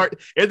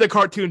it's a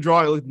cartoon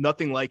drawing. It looks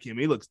nothing like him.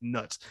 He looks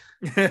nuts.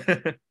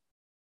 Let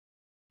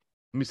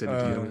me send it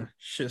to you.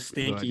 Shit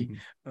stinky.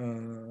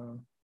 All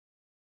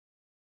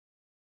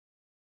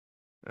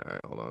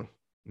right, hold on.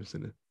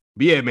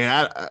 But yeah,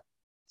 man, I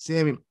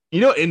Sammy,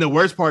 and the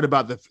worst part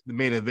about the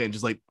main event,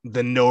 just like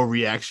the no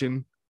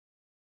reaction.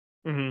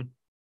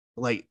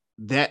 Like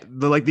that,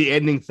 the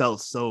ending felt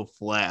so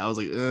flat. I was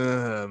like,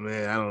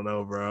 man, I don't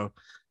know, bro.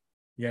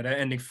 Yeah, that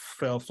ending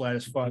fell flat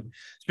as fuck.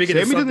 Sammy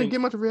doesn't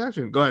get much of a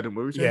reaction. Go ahead. What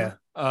were you saying?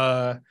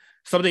 Yeah.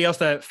 Something else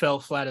that fell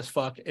flat as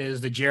fuck is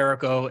the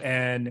Jericho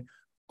and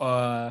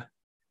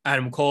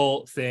Adam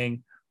Cole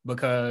thing,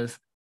 because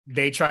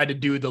they tried to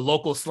do the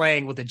local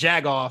slang with the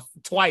jag-off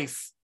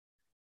twice,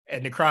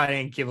 and the crowd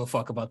ain't give a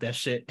fuck about that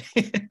shit.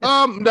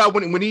 No,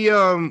 when he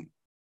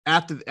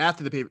after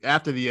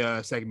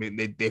the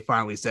segment, they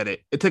finally said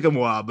it. It took them a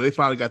while, but they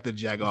finally got the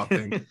jag-off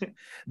thing.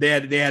 they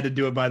had to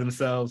do it by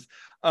themselves.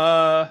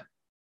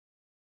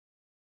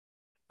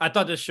 I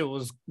thought this shit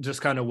was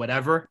just kind of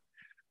whatever.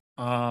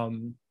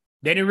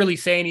 They didn't really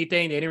say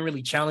anything. They didn't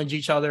really challenge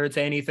each other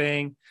to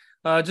anything.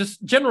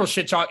 Just general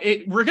shit talk.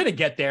 We're gonna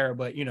get there,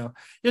 but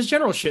just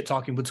general shit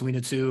talking between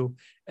the two,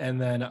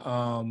 and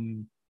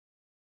then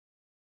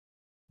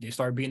they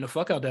start beating the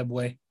fuck out that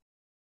boy,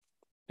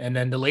 and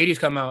then the ladies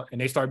come out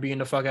and they start beating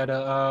the fuck out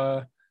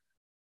of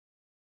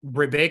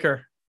Britt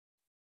Baker.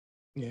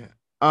 Yeah.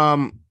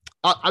 I'll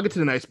get to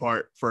the nice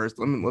part first.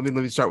 Let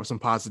me start with some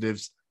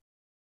positives.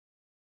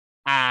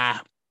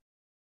 I'll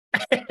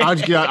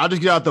just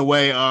get out the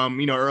way.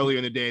 Earlier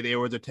in the day there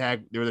was a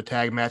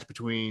tag match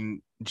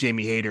between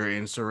Jamie Hayter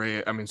and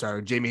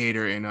Jamie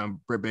Hayter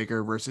and Britt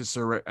Baker versus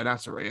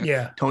Saraya.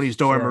 Yeah, Toni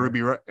Storm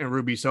and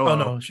Ruby Soho. Oh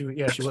no, she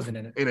wasn't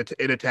in it.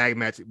 in a tag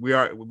match. We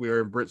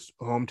were in Britt's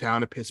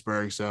hometown of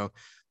Pittsburgh, so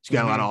she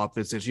got a lot of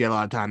offense and she had a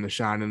lot of time to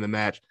shine in the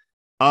match.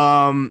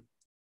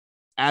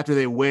 After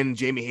they win,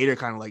 Jamie Hayter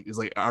kind of is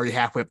already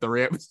halfway up the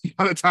ramp.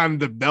 By the time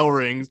the bell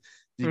rings,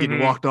 she's getting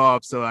walked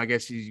off. So I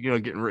guess she's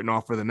getting written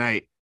off for the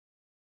night.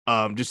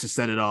 Just to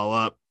set it all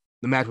up.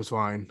 The match was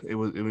fine. It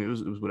was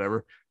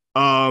whatever.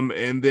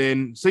 And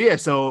then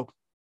so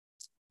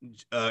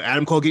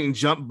Adam Cole getting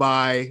jumped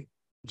by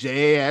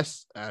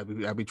JAS. I'll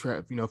be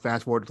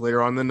fast forward to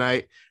later on in the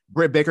night.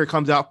 Britt Baker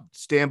comes out,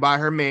 stand by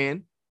her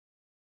man,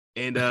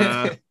 and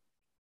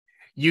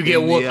you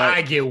get whooped,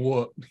 I get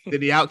whooped. Then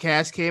the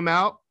Outcast came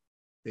out.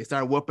 They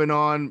started whooping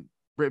on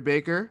Britt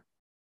Baker.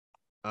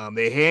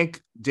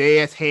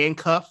 JAS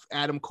handcuff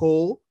Adam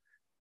Cole,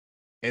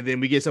 and then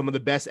we get some of the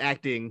best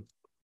acting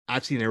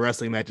I've seen in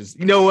wrestling matches.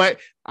 You know what?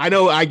 I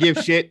know I give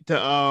shit to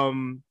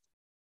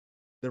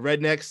the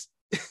Rednecks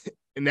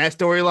in that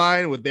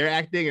storyline with their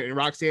acting and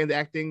Roxanne's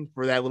acting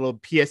for that little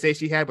PSA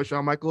she had with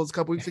Shawn Michaels a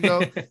couple weeks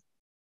ago.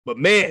 But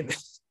man,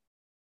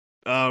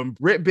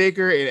 Britt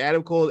Baker and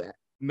Adam Cole's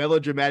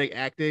melodramatic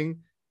acting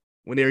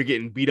when they were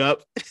getting beat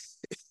up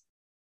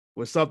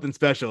was something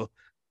special.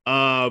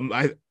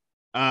 I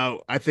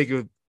think it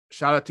was,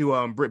 shout out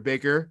to Britt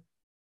Baker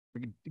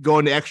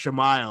going the extra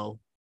mile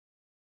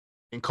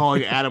and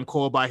calling Adam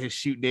Cole by his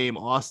shoot name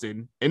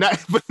Austin. And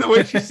but the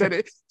way she said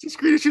it, she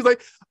screamed, she was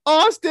like,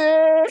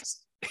 Austin.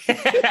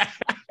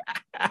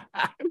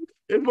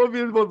 It's one of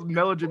the most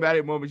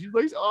melodramatic moments. She's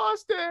like,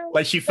 Austin.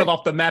 Like she fell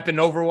off the map in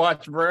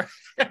Overwatch, bro.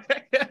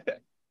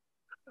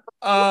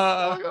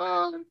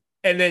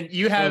 And then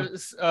you have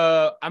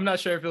I'm not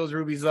sure if it was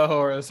Ruby Soho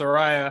or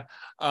Soraya,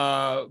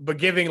 but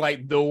giving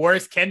like the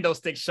worst kendo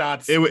stick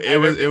shots. It was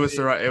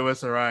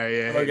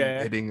Soraya, yeah, okay.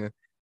 hitting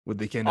with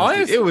the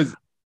kendo stick. It was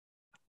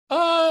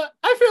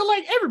I feel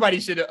like everybody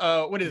should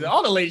what is it?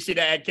 All the ladies should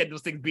have had kendo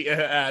sticks beat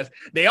her ass.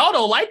 They all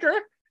don't like her.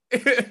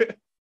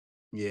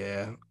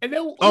 Yeah. And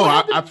then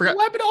I forgot.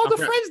 What happened to all the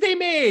friends they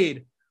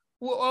made?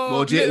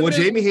 Well,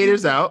 Jamie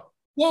Hayter's out.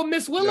 Well,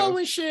 Miss Willow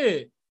and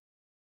shit.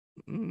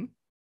 Mm-hmm.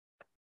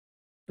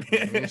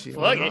 She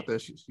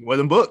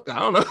wasn't booked. I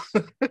don't know.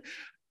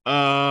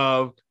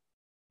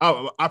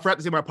 I forgot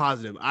to say my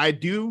positive. I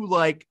do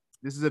like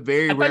this is a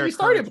very rare. You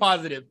started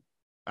positive.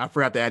 I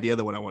forgot to add the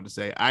other one I wanted to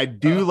say. I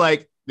do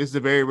like this is a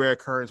very rare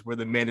occurrence where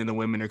the men and the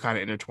women are kind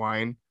of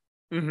intertwined,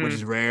 which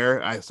is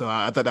rare. I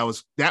thought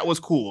that was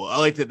cool. I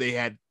like that they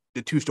had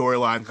the two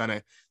storylines kind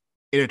of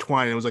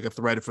intertwined. It was like a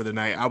thread for the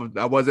night.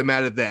 I wasn't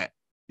mad at that.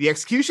 The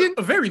execution,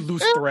 a very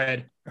loose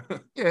thread.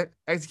 Yeah,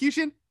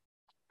 execution.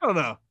 I don't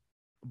know.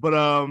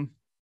 But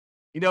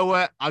you know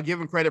what? I'll give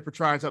him credit for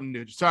trying something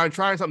new. Just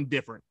trying something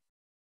different.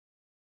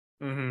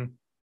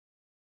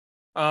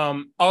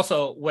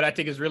 Also, what I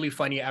think is really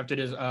funny after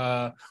this,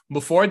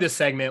 before this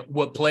segment,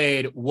 what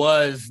played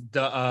was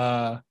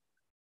the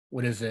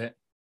what is it?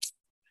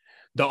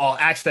 The All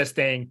Access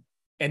thing.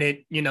 And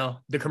it,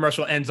 the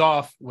commercial ends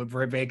off with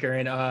Britt Baker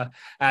and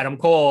Adam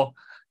Cole.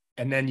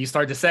 And then you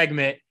start the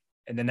segment,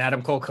 and then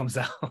Adam Cole comes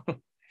out.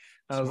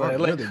 I was like,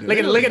 look at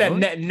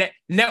that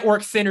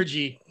network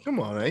synergy. Come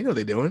on, man. You know what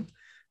they're doing.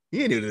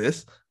 You ain't new to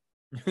this.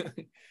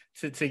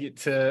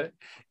 to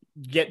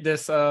get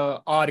this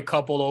odd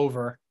couple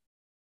over.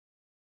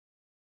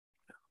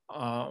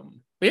 But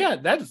yeah,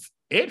 that's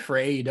it for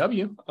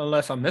AEW,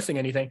 unless I'm missing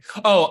anything.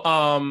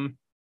 The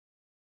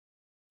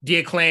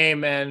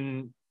Acclaim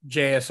and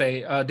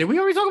JSA. Did we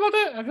already talk about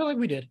that? I feel like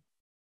we did.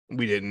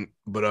 We didn't,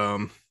 but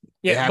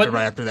it happened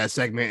right after that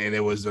segment, and it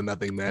was a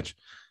nothing match.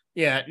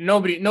 Yeah,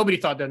 nobody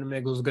thought that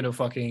Nigga was gonna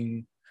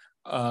fucking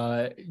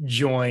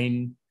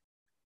join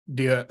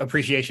the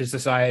Appreciation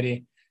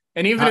Society.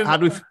 And even how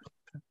do we?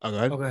 Oh, go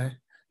ahead. Okay.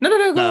 No,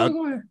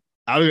 go ahead.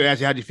 I was gonna ask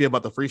you, how do you feel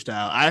about the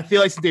freestyle? I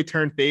feel like since they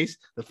turned face,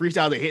 the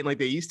freestyle they hitting like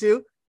they used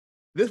to.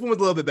 This one was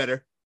a little bit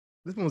better.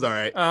 This one was all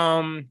right.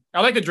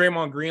 I like the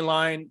Draymond Green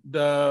line,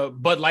 the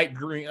Bud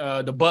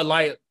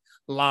Light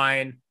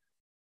line.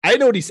 I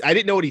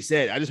didn't know what he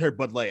said. I just heard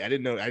Bud Light. I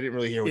didn't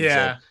really hear what he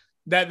said.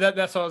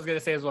 That's what I was gonna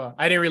say as well.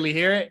 I didn't really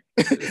hear it.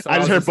 So I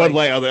just heard Bud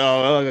Light. I was like,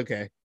 oh,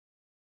 okay.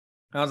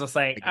 I was just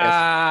like,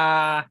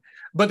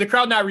 but the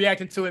crowd not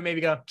reacting to it,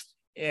 maybe go,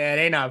 yeah,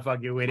 they not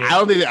fucking with it.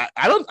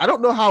 I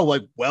don't know how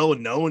like well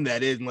known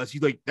that is, unless you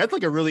like that's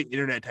like a really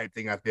internet type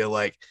thing. I feel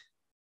like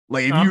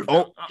if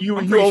you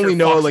only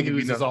know like if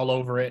you know all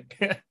over it.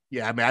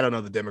 Yeah, I mean I don't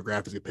know the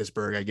demographics of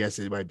Pittsburgh. I guess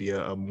it might be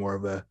a more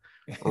of a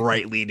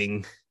right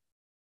leaning.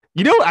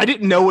 I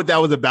didn't know what that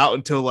was about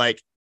until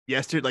like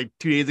yesterday, like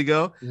 2 days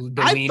ago.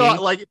 I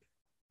thought like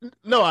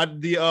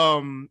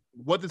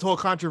what this whole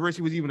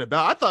controversy was even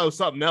about. I thought it was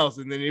something else,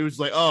 and then it was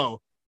like, oh,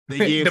 they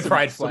gave the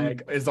pride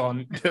flag is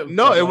on.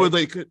 No, it was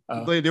like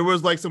there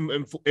was like some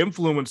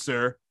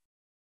influencer,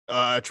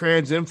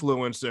 trans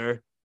influencer,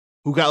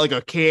 who got like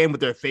a can with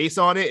their face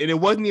on it, and it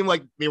wasn't even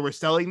like they were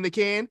selling the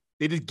can.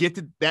 They just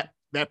gifted that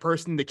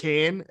person the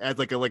can as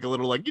like a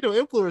little like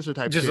influencer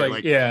type. Just shit.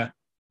 like yeah.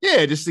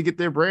 Yeah, just to get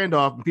their brand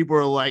off. And people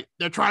are like,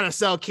 they're trying to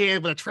sell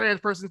cans with a trans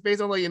person's face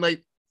on,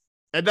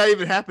 and not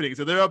even happening.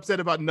 So they're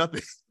upset about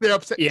nothing. They're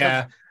upset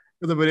because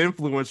of an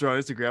influencer on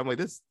Instagram. I'm like,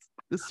 this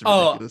is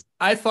ridiculous.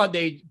 I thought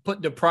they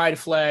put the pride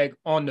flag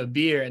on the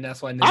beer, and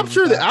that's why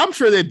I'm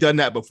sure they've done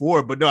that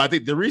before. But no, I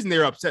think the reason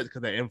they're upset is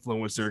because that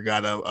influencer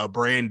got a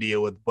brand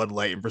deal with Bud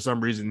Light, and for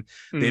some reason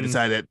they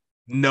decided that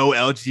no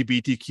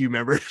LGBTQ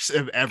members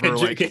have ever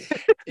drank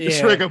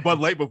a Bud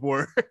Light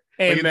before.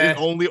 Hey, man.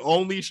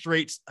 Only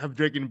straights have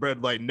drinking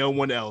Bud Light. No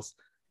one else.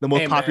 The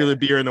most popular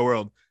beer in the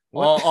world.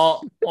 What?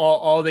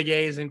 All the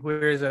gays and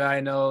queers that I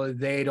know,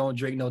 they don't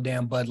drink no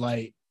damn Bud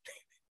Light.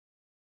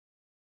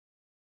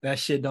 That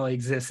shit don't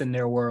exist in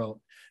their world.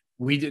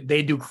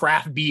 They do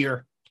craft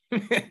beer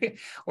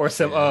or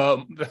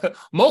some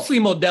mostly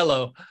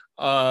Modelo,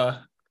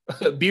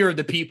 beer of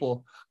the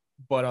people.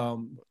 But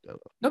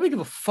nobody give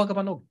a fuck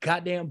about no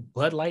goddamn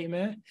Bud Light,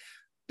 man.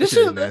 This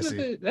shit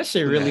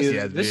really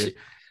is.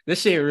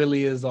 This shit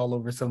really is all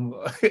over some.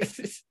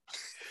 That's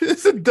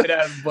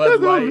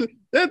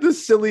the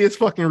silliest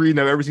fucking reason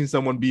I've ever seen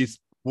someone be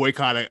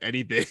boycotting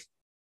anything.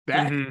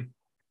 That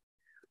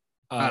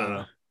I don't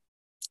know.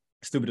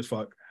 Stupid as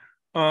fuck.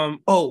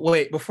 Oh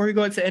wait, before we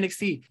go into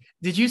NXT,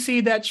 did you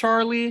see that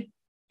Charlie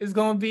is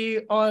gonna be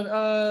on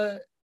on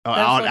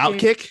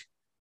Outkick?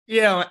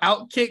 Yeah, on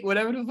Outkick,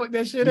 whatever the fuck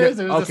that shit is.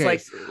 It was just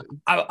like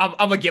I'm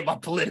gonna get my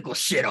political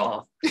shit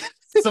off.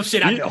 Some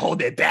shit I've been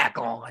holding back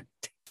on.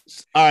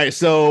 All right,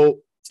 so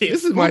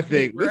this is my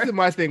thing. This is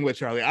my thing with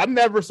Charlie. I'm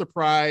never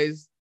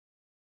surprised,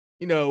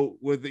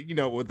 with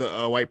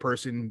a white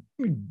person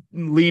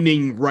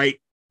leaning right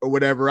or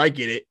whatever. I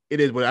get it. It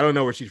is what I don't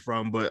know where she's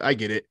from, but I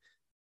get it.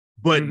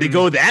 But to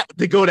go to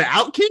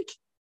Outkick,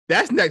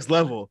 that's next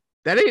level.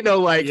 That ain't no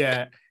like.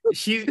 Yeah,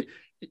 she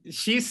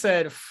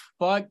said,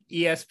 "Fuck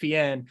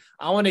ESPN.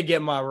 I want to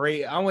get my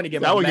rate. I want to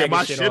get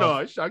my shit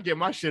off. I'll get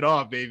my shit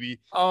off, baby."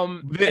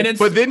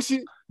 But then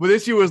she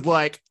was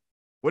like,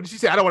 "What did she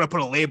say? I don't want to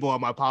put a label on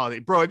my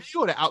politics, bro. If you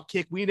go to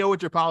Outkick, we know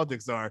what your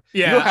politics are.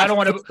 Yeah, I don't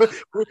want to.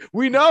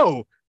 We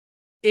know.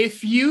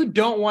 If you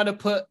don't want to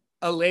put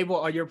a label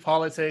on your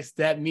politics,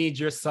 that means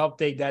you're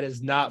something that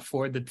is not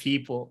for the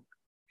people."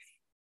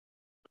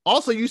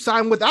 Also, you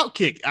sign with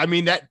Outkick. I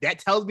mean, that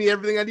tells me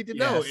everything I need to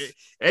know.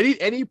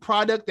 Any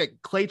product that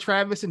Clay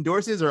Travis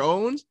endorses or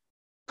owns,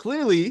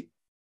 clearly,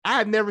 I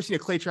have never seen a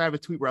Clay Travis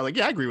tweet where I'm like,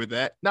 yeah, I agree with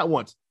that. Not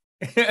once.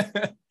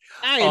 That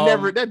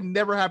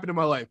never happened in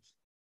my life.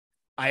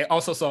 I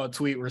also saw a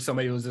tweet where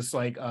somebody was just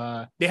like,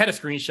 they had a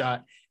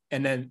screenshot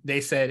and then they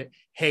said,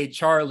 "Hey,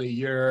 Charlie,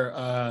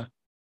 your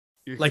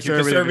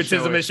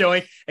conservatism is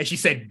showing." And she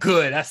said,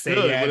 "Good." I said,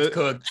 "Yeah, it's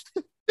cooked."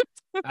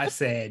 I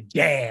said,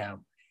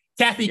 "Damn.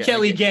 Kathy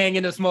Kelly gang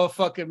in this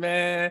motherfucker,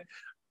 man."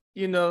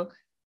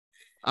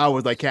 I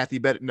was like, Kathy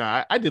better.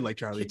 No, I did like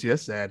Charlie too.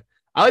 That's sad.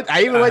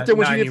 I even liked her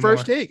when she did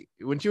First Take.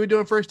 When she was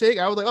doing First Take,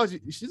 I was like, oh,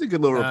 she's a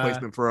good little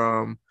replacement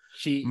for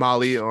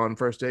Molly on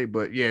First Take.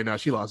 But yeah, no,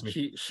 she lost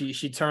me.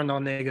 She turned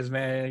on niggas,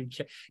 man.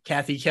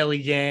 Kathy Kelly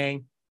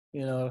gang.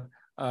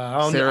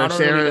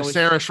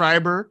 Sarah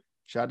Schreiber.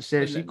 Shout out to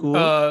Sarah. She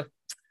cool.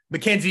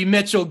 Mackenzie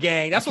Mitchell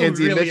gang. That's what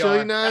we really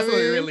are. That's what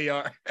we really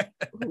are.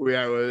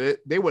 Yeah,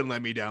 they wouldn't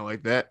let me down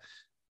like that.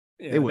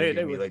 Yeah, they wouldn't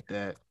leave me like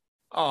that.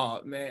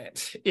 Oh man,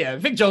 yeah.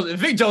 Vic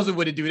Joseph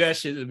wouldn't do that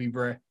shit to me,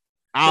 bro.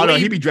 I don't know.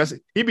 He'd be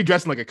dressing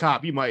like a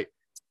cop. He might.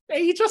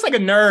 Hey, he dressed like a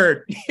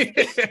nerd. He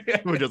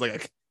was just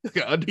like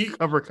an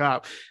undercover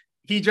cop.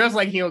 He dressed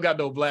like he don't got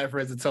no black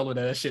friends to tell him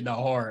that shit not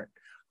hard.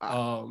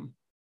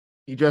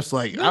 He dressed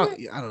like I don't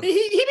know. He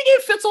be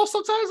getting fits off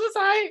sometimes. That's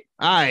all right.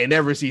 I ain't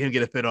never seen him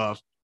get a fit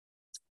off.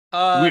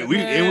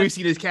 We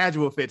see his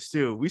casual fits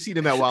too. We see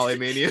them at Wale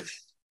Mania.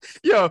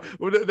 Yo,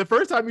 the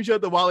first time you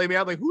showed the Wale Mania,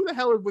 I'm like, who the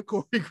hell is with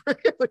Corey Gray?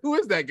 Like, who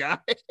is that guy?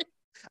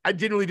 I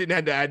genuinely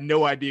I had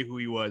no idea who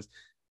he was.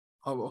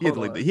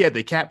 He had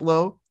the cap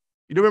low.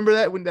 You remember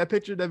that when that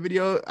picture, that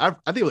video? I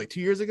think like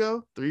 3 years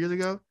ago,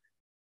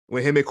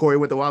 when him and Corey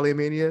went to Wale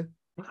Mania.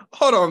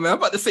 Hold on, man. I'm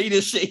about to say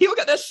this shit. He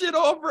got that shit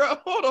off, bro.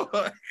 Hold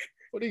on.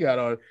 What do you got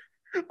on?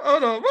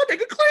 Hold on, my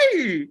nigga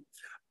clean.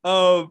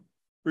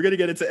 We're gonna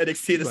get into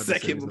NXT in a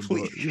second, but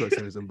please. You gonna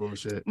send me some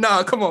bullshit?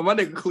 Nah, come on, my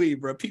nigga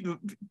clean, bro. People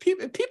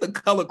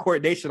color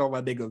coordination on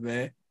my nigga,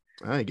 man.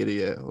 I ain't get it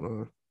yet. Hold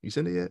on, you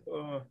send it yet?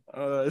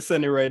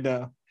 Send it right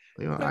now.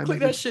 Click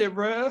that shit,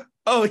 bro.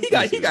 Oh, he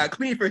got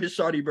clean for his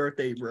shawty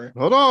birthday, bro.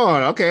 Hold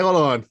on, okay, hold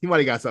on. He might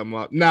have got something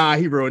up. Nah,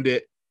 he ruined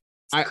it.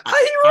 I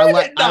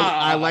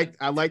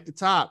like the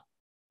top,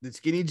 the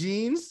skinny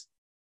jeans.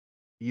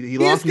 He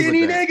lost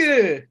me with that.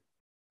 Nigga.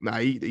 Nah,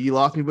 he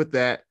lost me with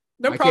that.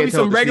 They're probably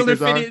some regular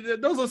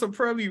fitted. Those are some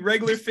probably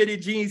regular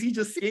fitted jeans. He's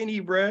just skinny,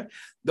 bro.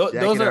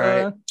 Those are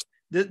right.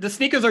 The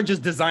sneakers are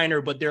just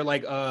designer, but they're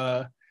like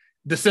the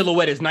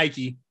silhouette is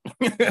Nike.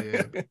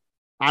 Yeah.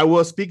 I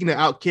will. Speaking of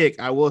Outkick,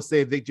 I will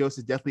say Vic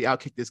Joseph definitely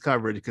outkicked this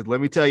coverage because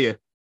let me tell you,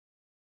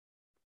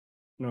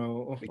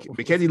 no,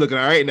 Mackenzie looking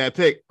all right in that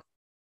pic.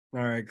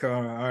 All right, come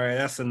on. All right,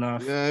 that's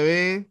enough. You know what I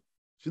mean?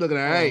 She's looking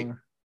all right.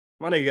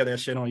 My nigga got that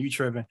shit on. You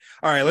tripping?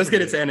 All right, let's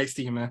get into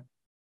NXT, man.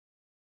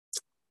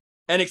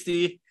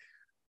 NXT.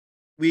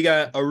 We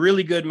got a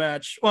really good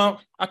match. Well,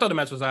 I thought the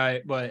match was all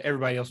right, but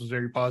everybody else was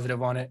very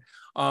positive on it.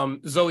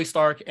 Zoe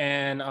Stark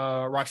and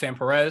Roxanne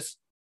Perez.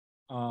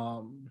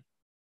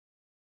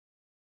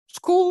 It's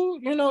cool,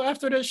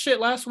 after that shit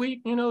last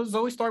week,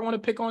 Zoe Stark want to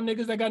pick on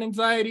niggas that got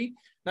anxiety.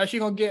 Now she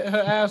gonna get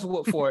her ass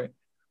whooped for it.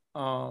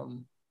 I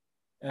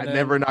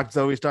never knocked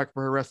Zoe Stark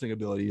for her wrestling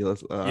ability. I want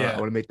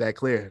to make that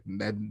clear.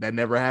 That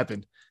never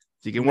happened.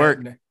 She can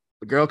work.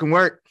 The girl can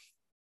work.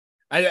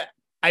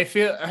 I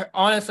feel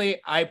honestly,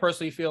 I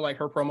personally feel like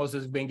her promos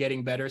has been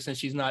getting better since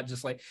she's not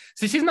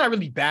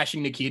really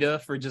bashing Nikita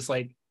for just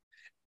like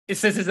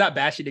since it's not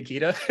bashing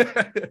Nikita.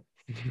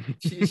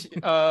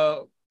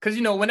 Because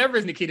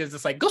whenever Nikita's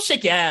just like, go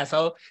shake your ass,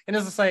 ho, and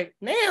it's just like,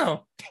 damn,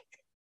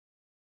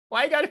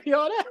 why you gotta be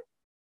all that?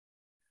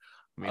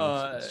 I mean,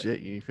 it's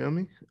shit. You feel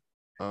me?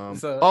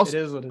 So also,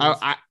 it is what it is.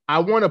 I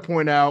want to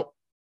point out.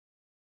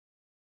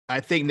 I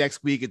think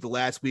next week is the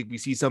last week we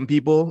see some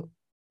people,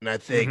 and I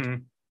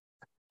think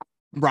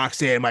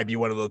Roxanne might be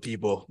one of those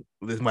people.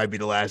 This might be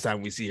the last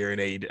time we see her in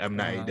AEW. I'm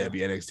not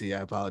AEW, NXT.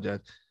 I apologize.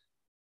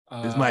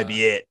 This might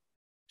be it.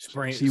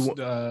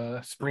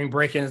 Spring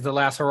break-in is the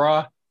last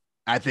hurrah.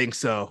 I think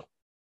so.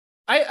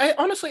 I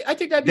honestly, I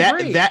think that'd be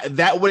great.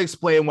 That would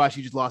explain why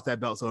she just lost that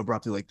belt so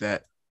abruptly like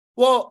that.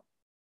 Well,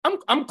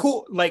 I'm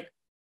cool. Like,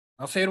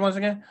 I'll say it once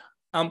again.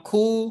 I'm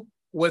cool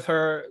with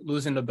her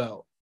losing the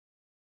belt.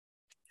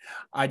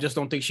 I just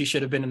don't think she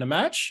should have been in the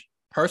match,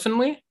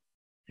 personally.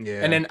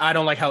 Yeah. And then I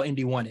don't like how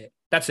Indy won it.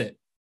 That's it.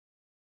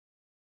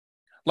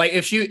 Like,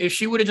 if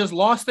she would have just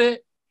lost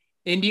it,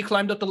 Indy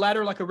climbed up the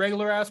ladder like a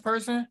regular ass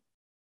person,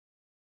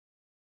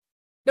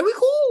 then we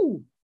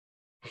cool.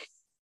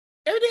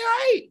 Everything all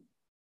right.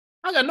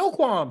 I got no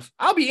qualms.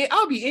 I'll be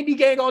Indy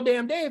gang all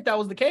damn day if that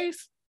was the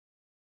case.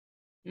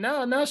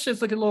 No,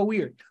 shit's looking a little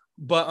weird.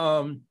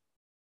 But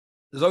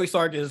Zoe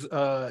Stark is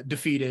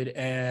defeated,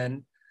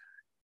 and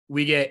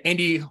we get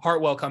Indy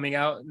Hartwell coming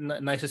out.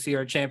 Nice to see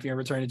our champion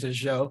returning to the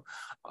show.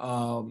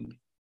 And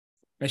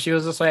she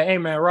was just like, hey,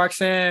 man,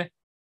 Roxanne,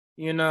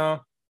 you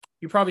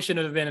probably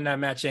shouldn't have been in that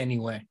match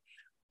anyway.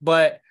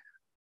 But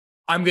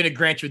I'm going to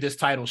grant you this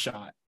title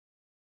shot.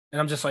 And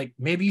I'm just like,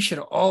 maybe you should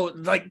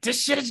have,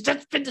 this shit has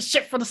just been the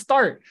shit from the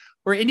start.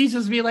 Or it needs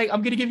to be like,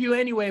 I'm going to give you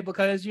anyway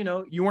because,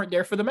 you weren't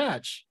there for the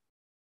match.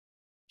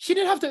 She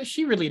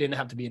really didn't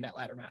have to be in that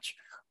ladder match.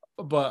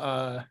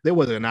 But they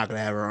wasn't not going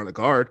to have her on the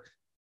card.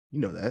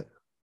 You know that.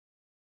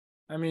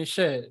 I mean,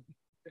 shit.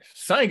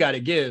 Something got to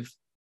give.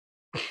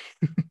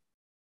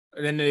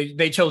 And then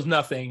they chose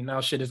nothing.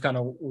 Now shit is kind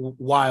of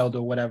wild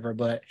or whatever,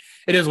 but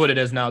it is what it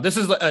is now. This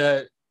is,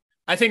 I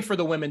think for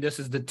the women, this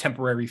is the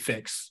temporary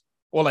fix.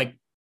 Or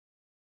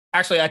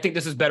actually, I think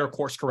this is better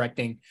course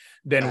correcting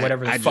than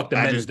whatever the fuck the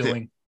men's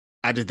doing.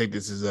 I just think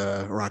this is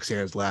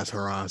Roxanne's last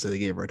hurrah, so they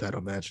gave her a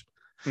title match.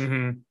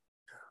 Mm-hmm.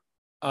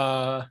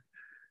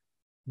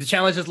 The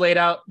challenge is laid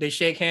out. They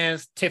shake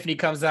hands. Tiffany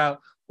comes out.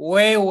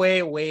 Wait,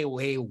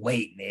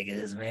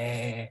 niggas,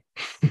 man.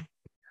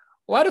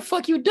 Why the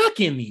fuck you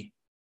ducking me?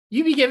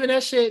 You be giving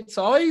that shit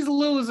to all these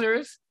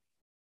losers,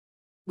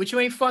 but you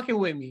ain't fucking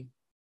with me.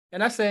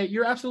 And I said,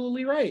 you're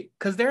absolutely right,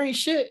 because there ain't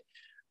shit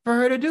for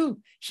her to do.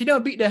 She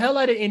done beat the hell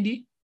out of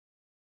Indy.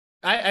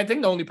 I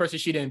think the only person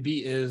she didn't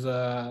beat is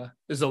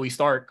Zoe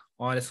Stark,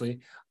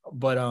 honestly.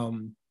 But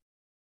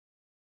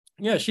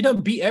yeah, she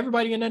done beat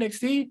everybody in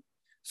NXT,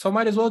 so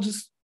might as well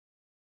just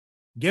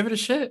give it a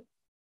shit.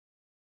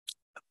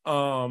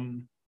 Or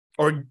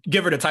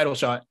give her the title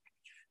shot.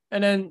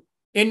 And then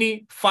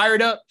Indy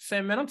fired up,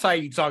 saying, man, I'm tired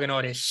of you talking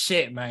all this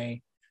shit, man.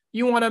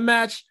 You want a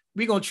match?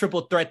 We gonna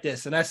triple threat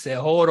this. And I said,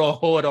 hold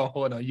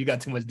on. You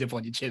got too much dip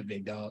on your chip,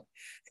 big dog.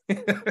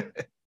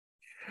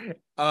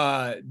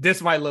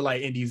 This might look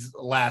like Indy's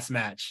last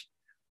match.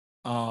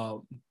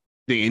 The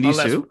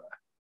Indies too?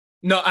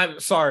 No,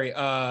 I'm sorry.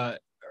 Her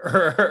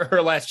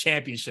last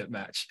championship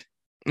match.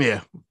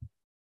 Yeah.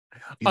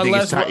 You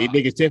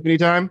think it's Tiffany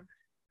time?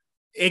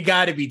 It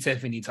got to be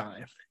Tiffany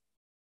time.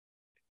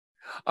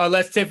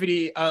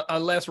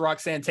 Unless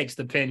Roxanne takes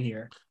the pin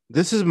here.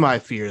 This is my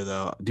fear,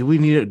 though. Do we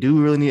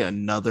really need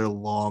another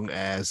long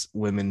ass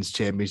women's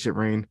championship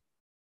reign?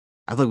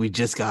 I thought we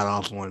just got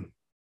off one.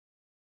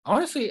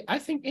 Honestly, I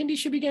think Indy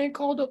should be getting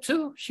called up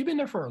too. She's been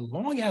there for a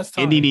long ass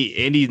time.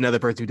 Indy's another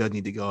person who does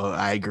need to go.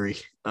 I agree.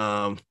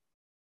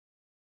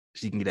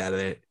 She can get out of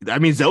there. I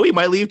mean, Zoe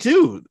might leave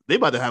too. They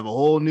about to have a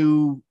whole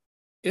new.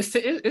 It's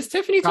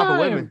Tiffany time. Of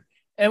women.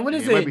 And what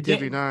is it? Might be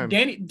Tiffany time.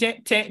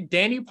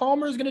 Danny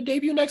Palmer is going to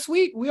debut next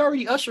week. We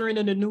already ushering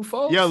in the new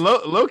folks. Yeah,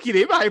 low-key,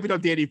 they might hyping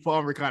up Danny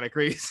Palmer kind of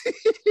crazy.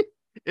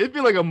 It's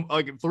been like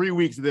 3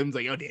 weeks of them. It's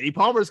like, yo, Danny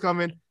Palmer's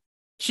coming.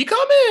 She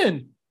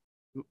coming.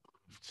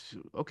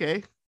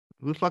 Okay.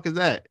 Who the fuck is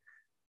that?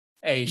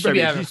 Hey, she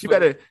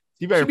better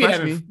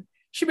impress me.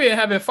 She be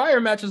having fire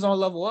matches on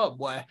Level Up,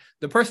 boy.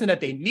 The person that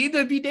they need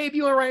to be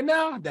debuting right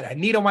now, that I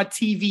need on my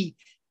TV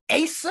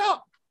ASAP.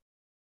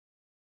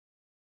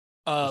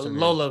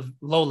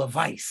 Lola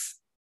Vice.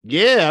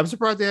 Yeah, I'm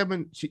surprised they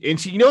haven't.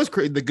 She knows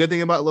the good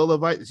thing about Lola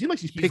Vice. It seems like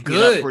she's picking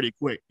it up pretty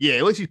quick. Yeah,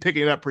 it looks like she's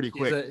picking it up pretty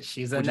quick.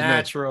 She's a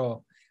natural.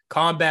 Nice.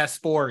 Combat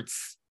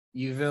sports.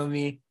 You feel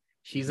me?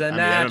 She's a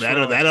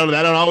natural. That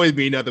don't always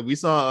mean nothing. We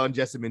saw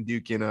Jessamine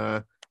Duke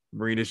and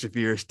Marina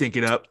Shafir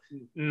stinking up.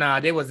 Nah,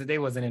 they wasn't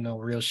in no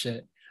real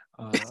shit.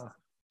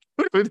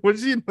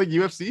 Was she in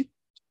UFC?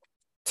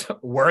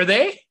 Were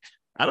they?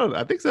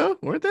 I think so.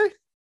 Weren't they?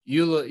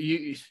 You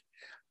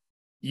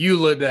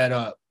look that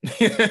up.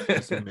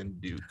 Jessamine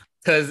Duke.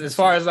 Because as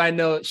far as I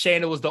know,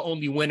 Shayna was the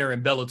only winner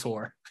in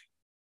Bellator.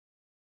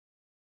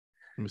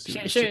 Let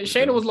me see.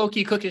 Shayna was low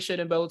key cooking shit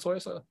in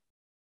Bellator, so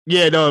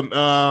yeah,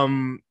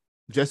 no.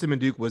 Jessamine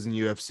Duke was in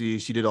UFC.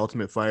 She did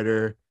Ultimate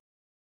Fighter.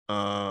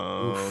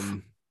 Let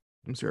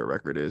me see what her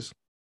record is.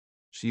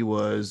 She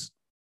was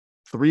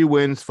 3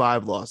 wins,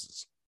 5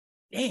 losses.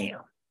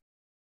 Damn.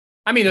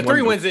 I mean, the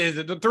three wins is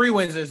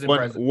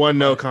impressive. One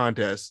no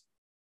contest.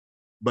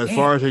 But damn. as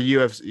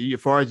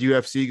far as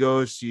UFC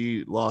goes,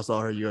 she lost all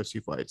her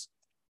UFC fights.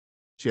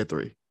 She had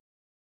 3.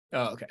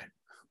 Oh, okay.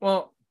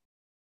 Well,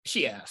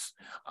 she asked.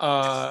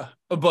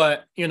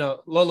 But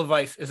Lola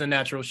Vice is a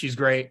natural. She's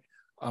great.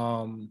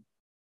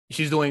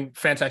 She's doing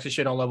fantastic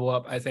shit on Level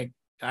Up. I think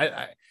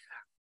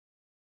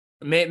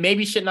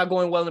maybe shit not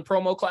going well in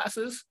promo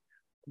classes,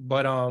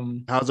 but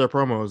how's her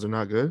promos? They're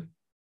not good.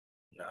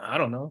 I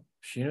don't know.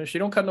 She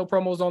don't cut no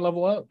promos on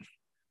Level Up.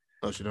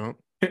 Oh, she don't.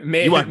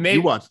 You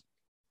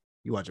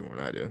watch it more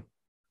than I do.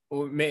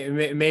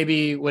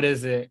 Maybe what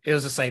is it? It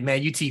was just like,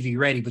 man, you TV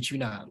ready, but you're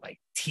not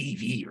like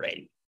TV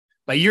ready.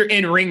 Like you're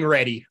in ring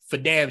ready for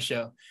damn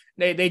show.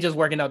 They just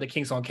working out the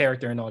kinks on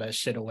character and all that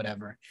shit or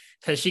whatever.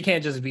 Because she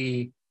can't just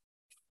be.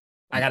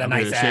 I got a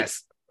nice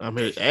ass. I'm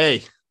here.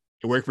 Hey,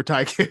 it worked for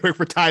Ty. It worked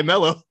for Ty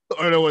Mello.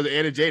 Or no, it was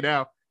Anna Jay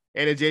now.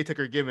 Anna Jay took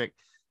her gimmick.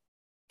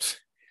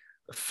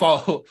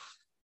 I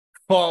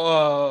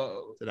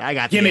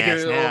got gimmick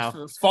the ass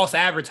now. False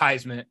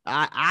advertisement.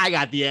 I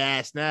got the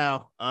ass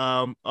now.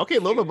 Okay,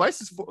 Lola Vice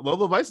is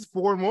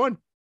 4-1.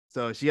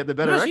 So she had the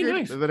better record.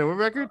 Nice. The better win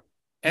record.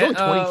 She's only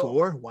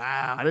 24.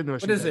 Wow, I didn't know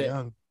she was that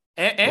young.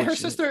 And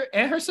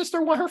her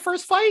sister won her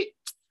first fight.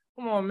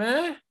 Come on,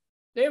 man.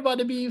 They about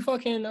to be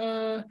fucking.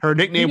 Her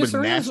nickname was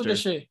Master.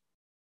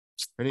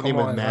 Her nickname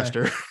was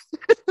Master.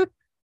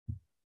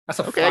 That's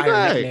a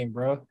fire nickname,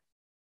 bro.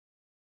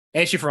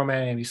 And she from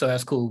Miami, so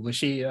that's cool. But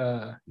she,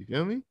 you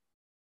feel me?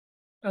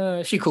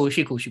 She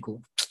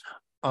cool.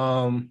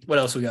 What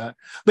else we got?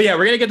 But yeah,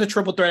 we're gonna get the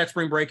triple threat at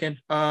Spring Breaking.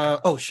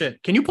 Oh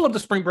shit! Can you pull up the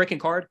Spring Breaking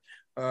card?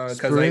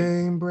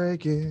 Spring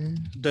Breaking.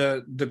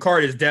 The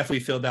card is definitely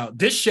filled out.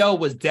 This show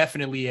was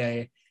definitely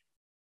a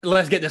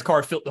let's get this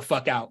card filled the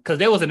fuck out because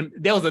there was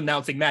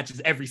announcing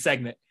matches every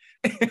segment.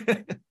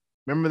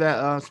 Remember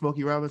that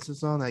Smokey Robinson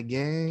song, that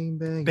gang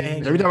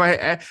bang? Every time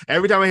I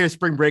hear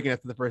Spring Breaking,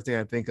 that's the first thing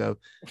I think of.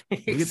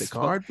 Can we get the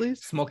card,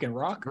 please? Smoking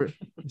Rock.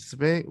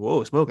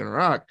 Whoa, Smoking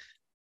Rock.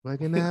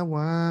 Smoking that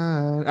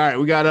wine. All right,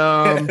 we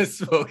got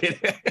smoking.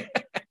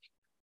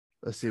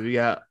 Let's see, we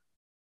got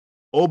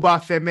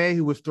Obafemi,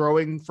 who was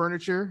throwing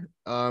furniture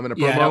in a promo.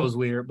 Yeah, that was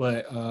weird,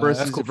 but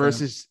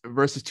versus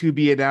to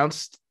be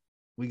announced.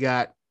 We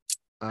got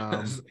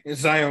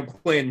Zion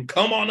Quinn.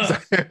 Come on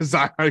up.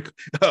 Zion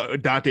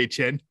Dante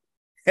Chen.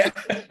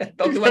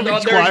 Don't do my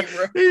dirty,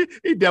 bro.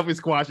 He definitely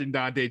squashing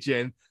Dante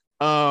Chen.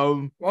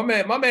 My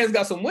man's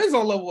got some wins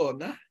on Level Up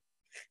now.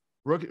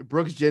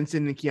 Brooks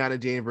Jensen and Kiana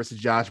Jane versus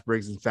Josh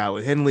Briggs and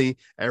Fallon Henley.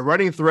 A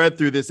running thread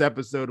through this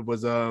episode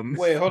was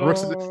Wait, hold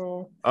Brooks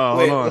on.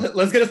 Hold on.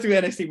 Let's get us through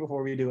NXT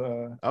before we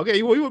do Okay,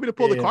 you want me to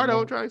pull the card out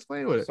and try to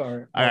explain with it?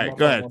 Sorry. All right,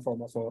 go ahead.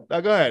 My fault.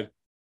 No, go ahead.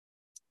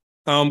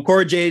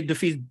 Cora Jade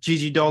defeats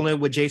Gigi Dolan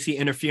with JC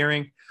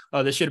interfering.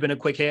 This should have been a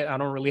quick hit. I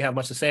don't really have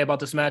much to say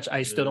about this match.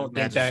 I still don't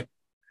think that.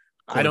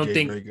 I don't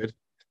think very good.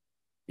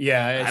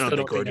 Yeah, I don't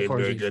think Cora Jade's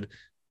very good.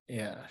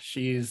 Yeah,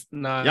 she's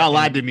not. Y'all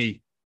lied to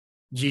me.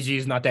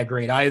 Gigi's not that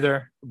great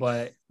either,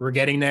 but we're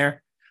getting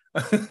there.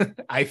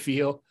 I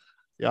feel.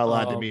 Y'all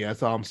lied to me.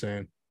 That's all I'm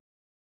saying.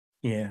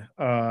 Yeah.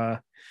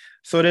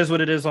 So it is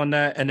what it is on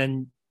that, and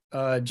then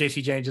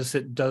JC Jane just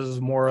does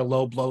more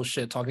low blow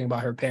shit, talking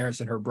about her parents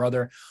and her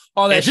brother.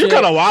 All that shit. She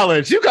kind of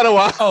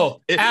wild.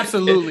 Oh,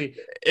 absolutely.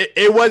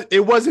 It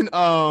wasn't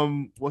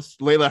what's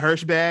Layla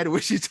Hirsch bad?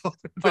 Where she told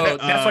her that,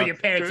 that's why your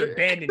parents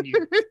abandoned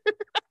you.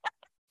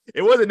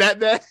 It wasn't that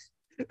bad,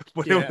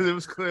 but it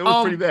was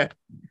pretty bad.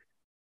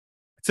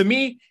 To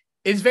me,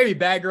 it's very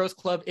Bad Girls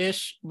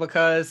Club-ish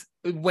because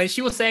when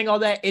she was saying all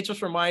that, it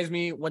just reminds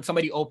me when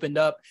somebody opened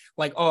up,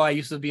 like, oh, I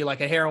used to be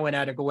like a heroin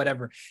addict or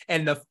whatever.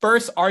 And the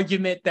first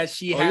argument that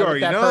she had with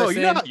that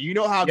person. You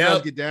know how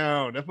girls get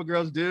down. That's what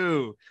girls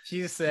do.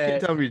 She said,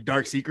 tell me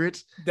dark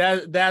secrets.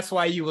 That's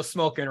why you were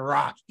smoking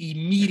rock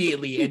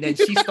immediately. And then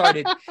she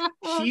started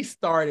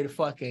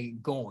fucking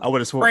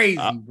going crazy,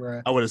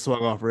 bro. I would have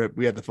swung off rip.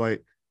 We had to fight.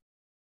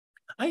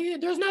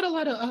 There's not a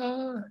lot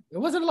of there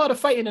wasn't a lot of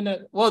fighting in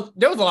that. Well,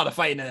 there was a lot of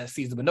fighting in that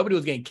season, but nobody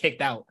was getting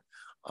kicked out.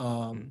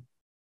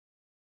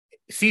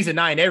 Season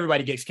 9,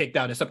 everybody gets kicked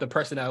out except the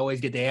person that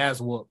always get their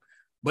ass whooped,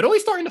 but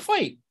always starting to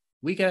fight.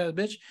 Weak ass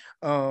bitch.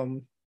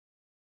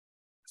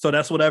 So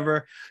that's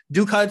whatever.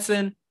 Duke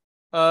Hudson.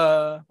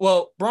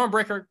 Braun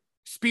Breaker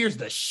spears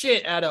the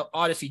shit out of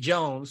Odyssey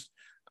Jones.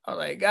 I'm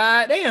like,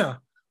 God damn.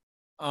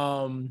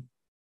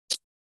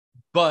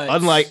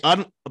 But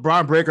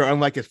Braun Breaker,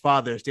 unlike his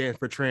father, stands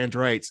for trans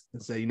rights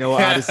and say, you know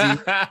what, Odyssey,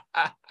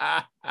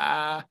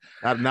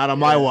 not on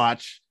my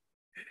watch.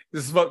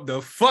 This smoked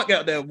the fuck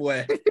out that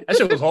boy. That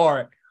shit was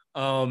hard.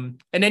 And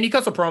then he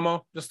cuts a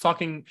promo, just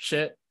talking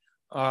shit.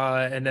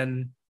 And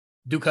then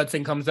Duke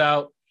Hudson comes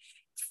out,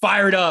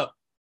 fired up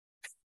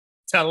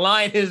to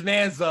line his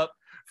mans up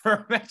for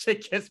a match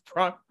against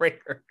Braun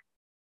Breaker.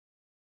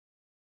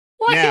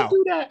 Why he Now,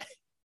 do that?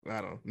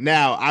 I don't know.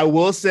 Now, I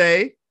will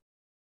say,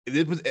 if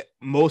this was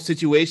most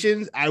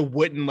situations, I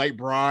wouldn't like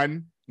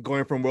Braun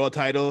going from world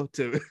title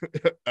to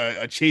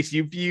a Chase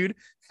U feud.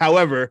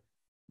 However,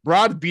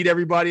 Braun beat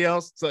everybody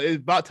else, so it's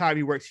about time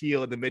he works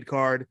heel in the mid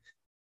card.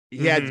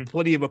 He had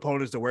plenty of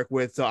opponents to work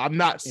with, so I'm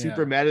not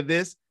super mad at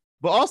this.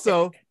 But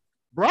also,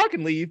 Braun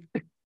can leave.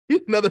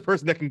 He's another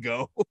person that can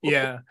go.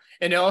 Yeah,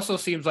 and it also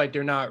seems like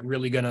they're not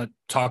really gonna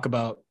talk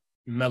about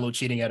Melo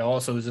cheating at all.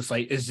 So it's just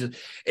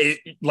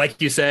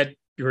like you said,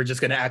 you were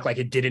just gonna act like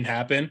it didn't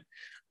happen.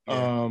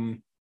 Yeah.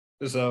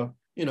 So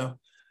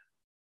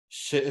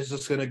shit is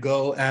just gonna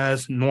go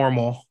as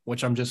normal,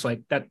 which I'm just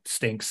like, that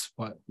stinks,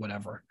 but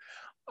whatever.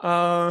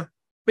 But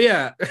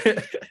yeah,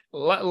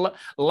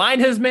 line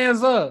his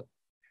man's up.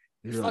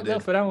 He's fucked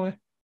up for that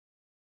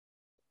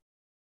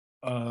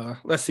one.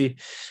 Let's see.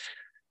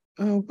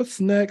 What's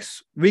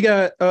next? We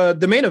got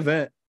the main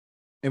event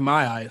in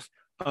my eyes.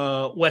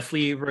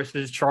 Wesley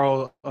versus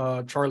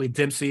Charlie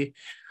Dempsey.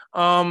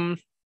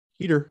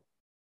 Heater.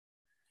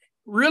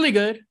 Really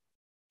good.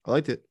 I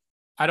liked it.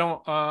 I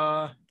don't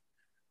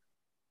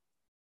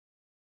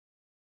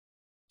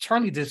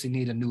Charlie Dempsey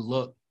need a new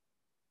look.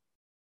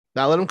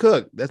 Now let him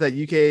cook. That's that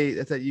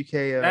UK.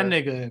 That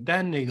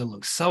nigga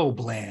looks so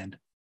bland.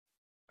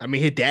 I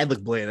mean, his dad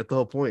looked bland. That's the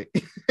whole point.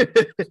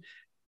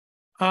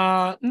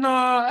 No,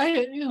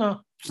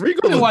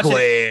 Rico looked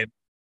bland.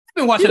 I've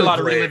been watching a lot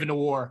of Reliving the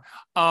War.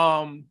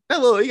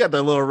 He got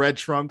the little red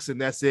trunks and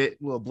that's it.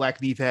 Little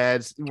black knee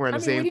pads. Wearing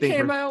the same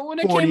thing for when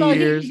it 40 came out,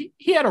 years.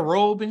 He had a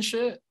robe and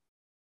shit.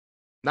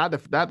 Not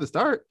the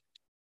start.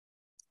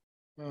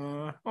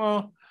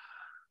 Well,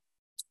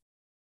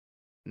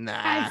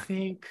 nah. I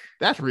think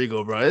that's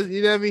Rigo, bro.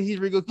 You know what I mean? He's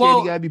Rigo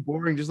kid. He gotta be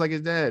boring just like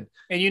his dad.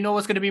 And you know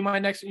what's gonna be my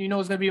next? You know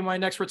what's gonna be my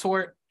next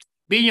retort?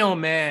 Be your own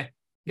man.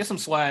 Get some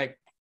swag.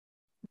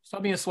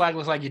 Stop being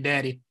swagless like your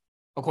daddy,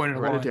 according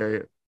to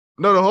Hereditary.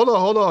 No, hold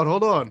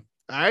on.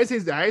 I ain't say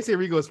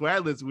Rigo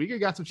swagless. We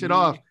got some shit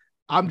off.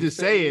 I'm just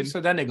saying.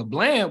 So that nigga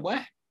bland,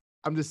 what?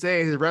 I'm just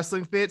saying his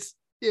wrestling fits.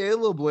 Yeah, a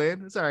little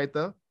bland. It's all right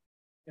though.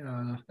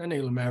 That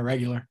nigga look mad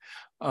regular.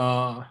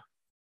 And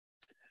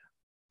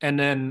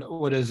then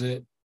what is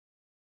it?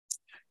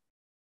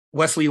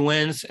 Wesley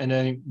wins, and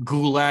then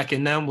Gulak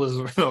and them was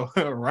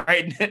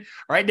right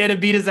there to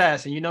beat his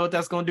ass. And you know what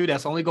that's gonna do?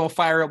 That's only gonna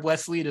fire up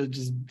Wesley to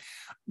just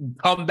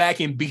come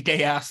back and beat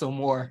their ass some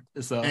more.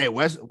 So hey,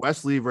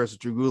 Wesley versus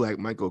Drew Gulak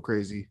might go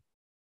crazy.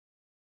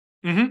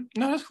 No,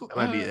 that's cool.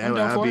 That'd be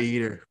a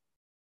heater.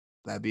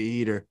 That'd be a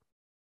heater.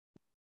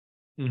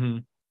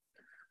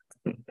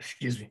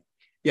 Excuse me.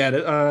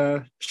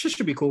 Yeah,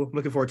 should be cool.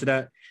 Looking forward to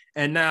that.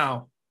 And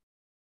now,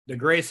 the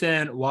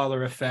Grayson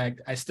Waller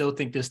effect. I still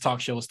think this talk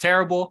show is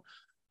terrible.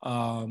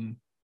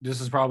 This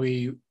is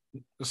probably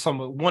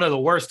one of the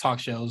worst talk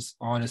shows,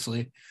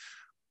 honestly.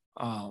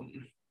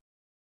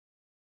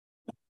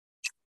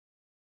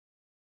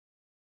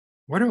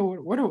 Where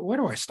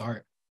do I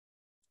start?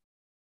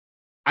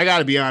 I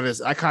gotta be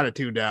honest. I kind of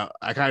tuned out.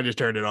 I kind of just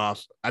turned it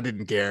off. I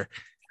didn't care.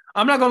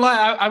 I'm not gonna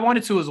lie. I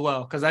wanted to as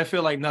well because I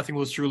feel like nothing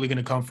was truly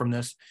gonna come from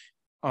this.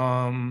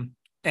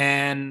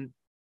 And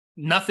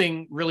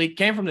nothing really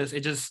came from this.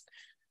 It just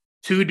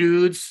two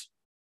dudes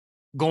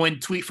going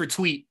tweet for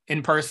tweet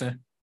in person.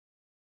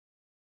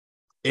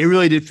 It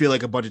really did feel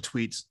like a bunch of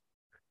tweets.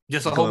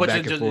 Just a whole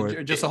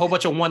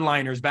bunch of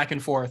one-liners back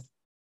and forth.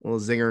 Little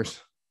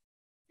zingers.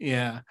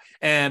 Yeah.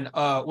 And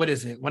what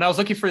is it? When I was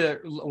looking for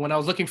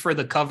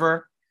the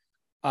cover,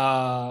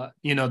 that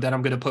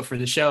I'm gonna put for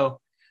the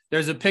show,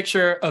 there's a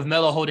picture of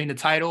Melo holding the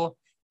title,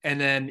 and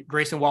then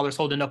Grayson Waller's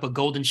holding up a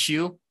golden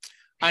shoe.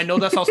 I know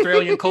that's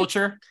Australian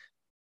culture.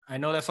 I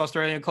know that's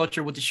Australian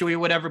culture with the shoe or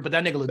whatever, but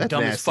that nigga look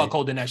dumb as fuck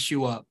holding that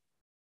shoe up.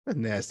 That's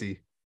nasty.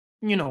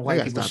 You know,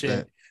 white people shit.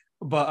 That.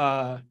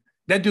 But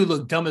that dude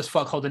looked dumb as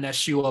fuck holding that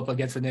shoe up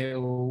against a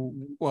nigga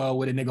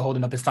with a nigga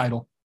holding up his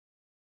title.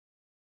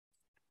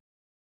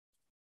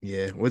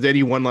 Yeah. Was there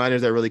any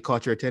one-liners that really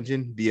caught your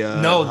attention?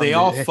 No, they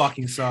all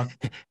fucking suck.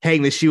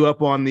 Hang the shoe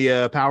up on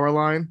the power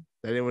line.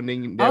 That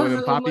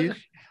didn't pop you?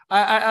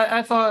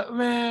 I thought,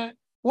 man,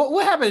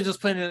 what happened to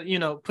just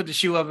put the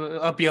shoe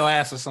up your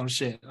ass or some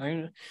shit?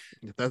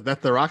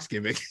 That's the Rock's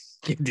gimmick.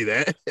 Can't do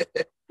that.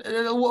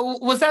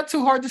 Was that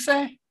too hard to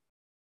say?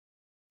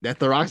 That's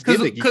the Rock's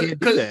gimmick. You can't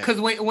do that. Because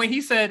when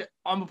he said,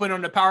 I'm going to put it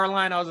on the power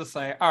line, I was just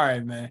like, all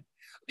right, man.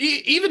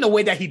 Even the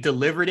way that he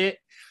delivered it,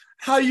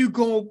 how you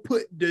going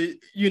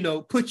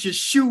to put your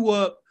shoe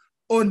up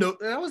on the...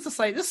 I was just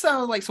like, this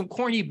sounds like some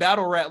corny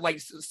battle rap, like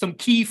some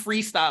key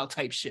freestyle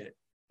type shit.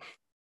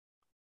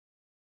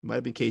 Might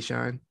have been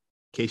K-Shine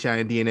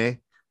and DNA.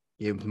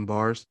 Gave him some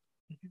bars.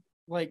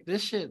 Like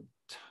this shit.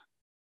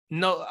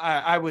 No,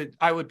 I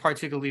would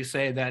particularly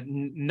say that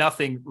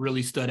nothing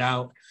really stood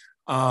out.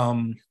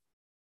 I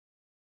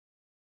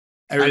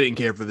didn't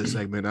care for this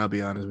segment. I'll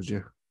be honest with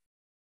you.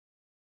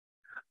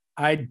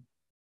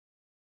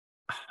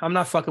 I'm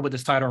not fucking with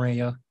this title reign,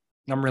 yo.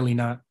 I'm really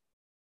not.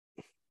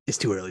 It's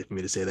too early for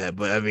me to say that,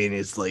 but I mean,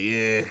 it's like,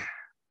 yeah.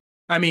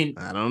 I mean,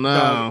 I don't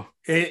know.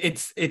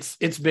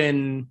 It's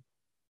been,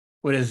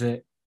 what is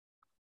it?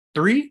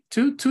 3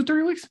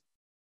 weeks.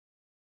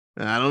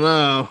 I don't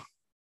know.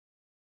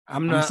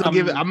 I'm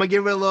gonna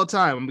give it a little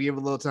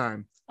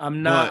time.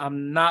 I'm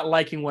not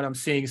liking what I'm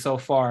seeing so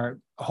far.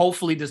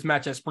 Hopefully this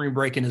match at Spring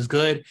Breaking is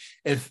good.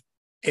 If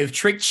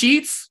Trick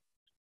cheats,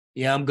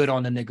 yeah, I'm good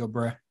on the nigga,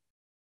 bro.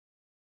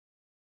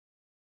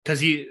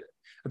 Because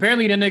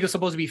apparently the nigga's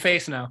supposed to be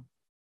face now.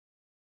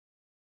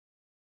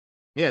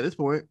 Yeah, at this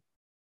point.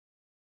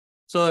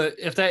 So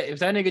if that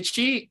nigga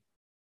cheat,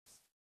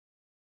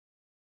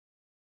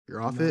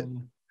 you're off it.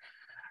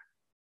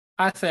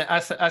 I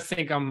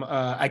think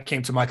I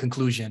came to my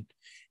conclusion.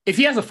 If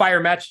he has a fire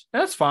match,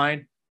 that's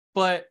fine.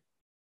 But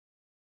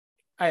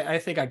I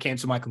think I came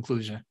to my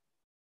conclusion.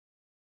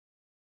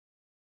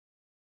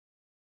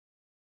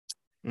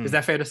 Is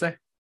that fair to say?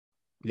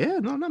 Yeah,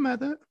 no, I'm not mad at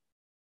that.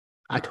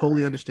 I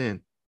totally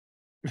understand.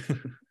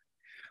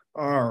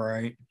 All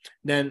right.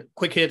 Then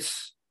quick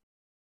hits.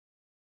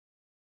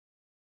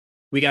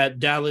 We got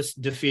Dallas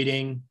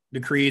defeating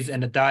the Creeds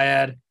and the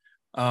Dyad.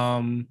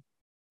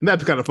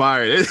 That's kind of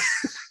fire.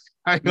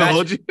 I ain't gonna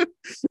hold you.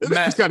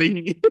 That's kind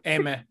of hey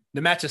man,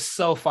 the match is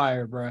so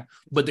fire, bro.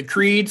 But the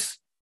Creeds,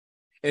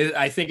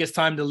 I think it's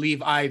time to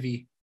leave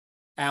Ivy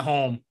at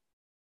home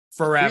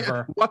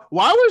forever.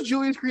 Why was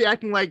Julius Creed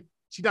acting like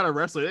she's not a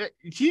wrestler?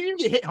 She didn't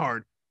get hit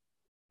hard.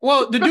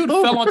 Well, the dude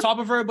fell on top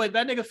of her, but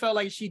that nigga felt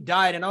like she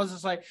died, and I was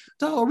just like,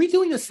 "Duh, are we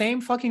doing the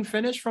same fucking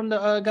finish from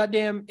the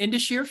goddamn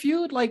Indus-Sher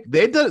feud?" Like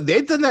they've done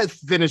that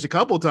finish a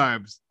couple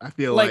times. I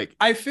feel like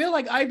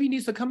Ivy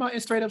needs to come out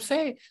and straight up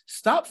say,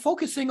 "Stop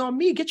focusing on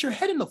me. Get your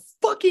head in the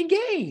fucking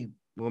game."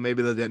 Well,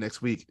 maybe they'll do that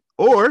next week,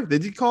 or they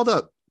get called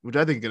up, which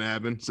I think is gonna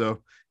happen.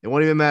 So it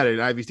won't even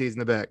matter. Ivy stays in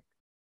the back.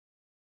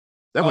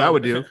 That's what I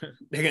would do.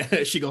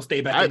 She gonna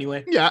stay back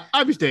anyway. Yeah,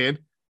 Ivy staying.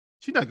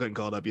 She's not getting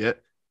called up yet.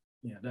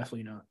 Yeah,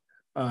 definitely not.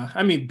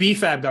 I mean,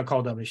 B-Fab got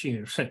called up and she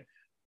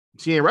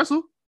ain't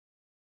wrestle.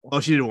 Oh,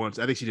 she did it once.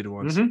 I think she did it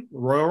once.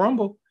 Royal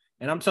Rumble.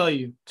 And I'm telling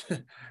you,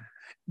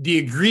 the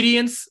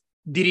ingredients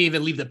didn't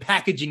even leave the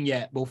packaging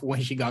yet before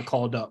when she got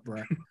called up,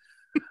 bro.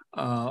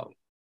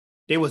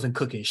 They wasn't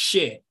cooking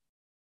shit.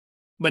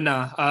 But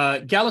nah,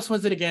 Gallus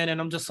wins it again, and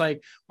I'm just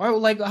like, all right,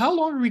 like, how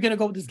long are we gonna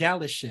go with this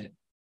Gallus shit?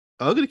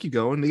 I'm gonna keep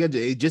going.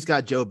 They just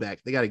got Joe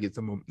back. They gotta get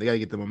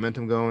the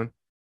momentum going.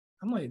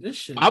 I'm like, this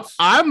shit.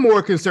 I'm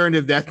more concerned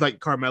if that's like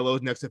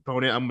Carmelo's next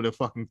opponent. I'm gonna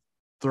fucking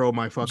throw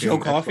my fucking Joe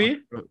Coffey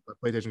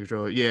PlayStation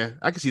controller. Yeah,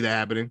 I can see that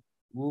happening.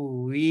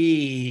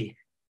 Ooh-wee.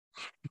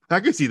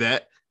 I can see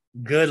that.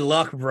 Good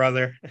luck,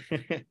 brother.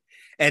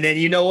 And then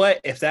you know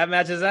what? If that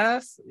matches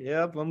ass,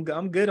 yep, I'm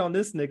good on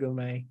this nigga,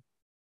 man.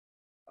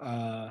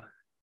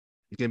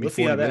 It's gonna be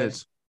 40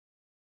 minutes.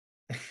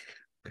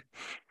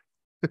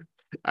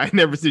 I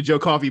never see Joe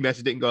Coffey match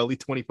that didn't go at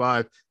least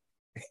 25.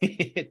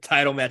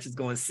 Title match is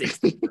going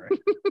 60.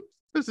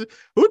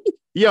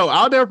 Yo,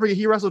 I'll never forget.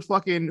 He wrestled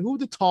who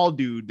the tall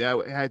dude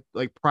that had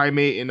like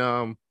Primate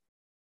and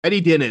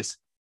Eddie Dennis.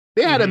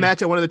 They had a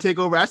match at one of the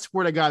takeover. I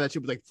swear to God, that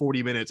shit was like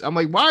 40 minutes. I'm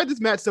like, why is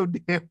this match so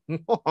damn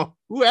long?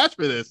 Who asked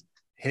for this?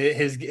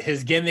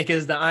 His gimmick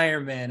is the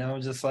Iron Man.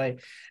 I'm just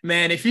like,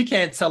 man, if you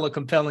can't tell a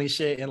compelling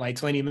shit in like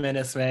 20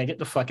 minutes, man, get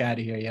the fuck out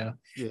of here, yo.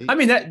 Yeah, I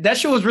mean, that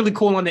shit was really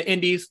cool on the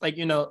indies. Like,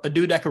 you know, a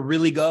dude that could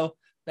really go.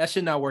 That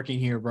shit not working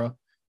here, bro.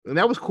 And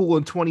that was cool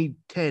in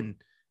 2010.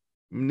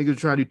 Niggas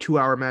trying to do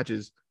 2-hour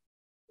matches.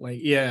 Like,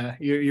 yeah,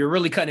 you're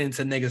really cutting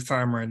into niggas'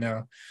 time right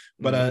now.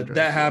 But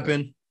that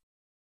happened.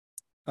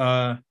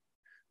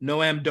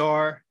 Noam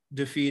Dar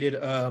defeated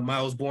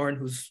Miles Bourne,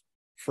 who's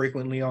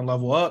frequently on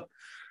Level Up.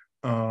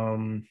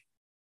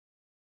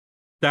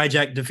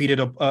 Dijak defeated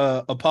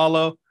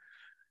Apollo.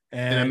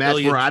 And in a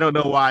match where I don't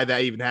know why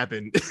that even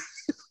happened.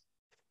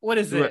 What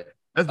is it?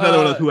 That's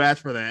another one who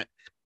asked for that.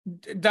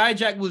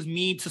 Dijak was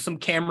mean to some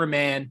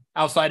cameraman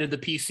outside of the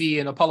PC,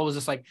 and Apollo was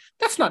just like,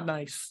 that's not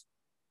nice.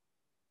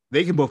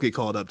 They can both get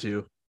called up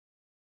too.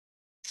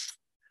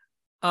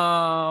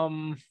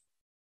 There's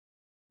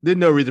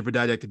no reason for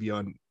Dijak to be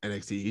on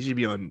NXT. He should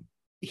be on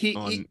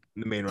the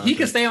main roster. He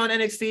can stay on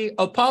NXT.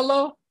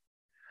 Apollo,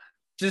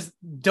 just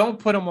don't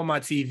put him on my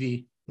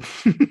TV.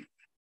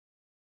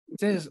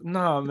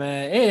 No,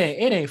 man,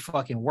 it ain't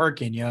fucking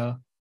working, yo.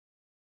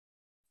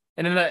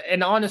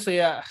 And honestly,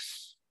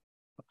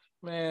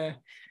 man,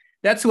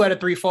 that 2 out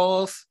of 3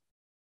 falls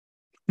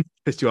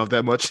pissed you off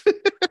that much.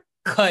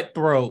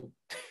 Cutthroat.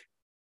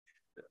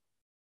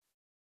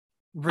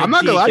 Ridiculous. I'm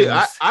not gonna lie to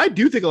you. I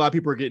do think a lot of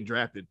people are getting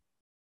drafted.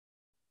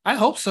 I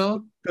hope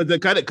so.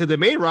 Because the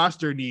main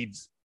roster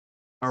needs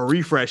a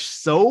refresh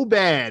so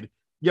bad.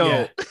 Yo,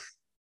 yeah.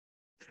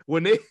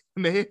 when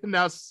they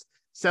announced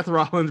Seth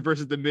Rollins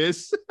versus The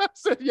Miz, I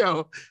said,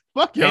 yo,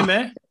 fuck y'all.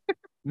 Hey,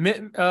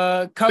 man.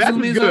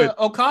 Kazumi's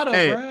Okada,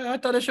 hey, bro. I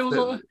thought that shit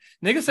was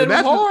nigga said it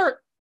was hard.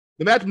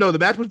 The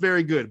match was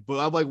very good. But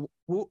I'm like,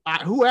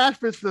 who asked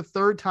for this for the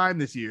 3rd time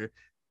this year?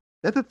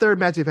 That's the 3rd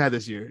match they've had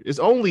this year. It's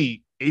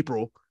only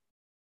April.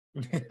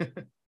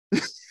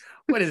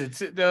 What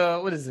is it?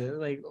 What is it?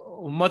 Like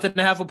a month and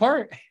a half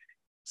apart?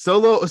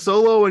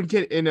 Solo and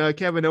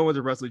Kevin Owens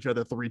have wrestled each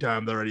other 3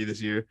 times already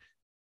this year.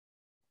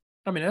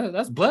 I mean,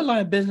 that's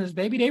bloodline business,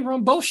 baby. They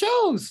run both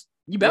shows.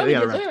 You Yeah, better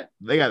get that.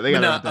 they got to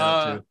wrap that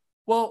up too.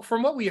 Well,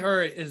 from what we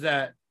heard is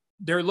that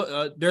there's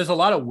a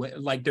lot of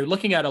like they're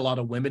looking at a lot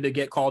of women to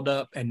get called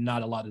up and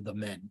not a lot of the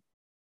men.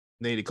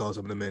 They need to call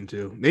some of the men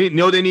too. They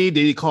know they need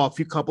to call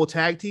a couple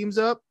tag teams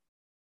up.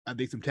 I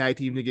think some tag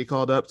teams to get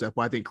called up. So that's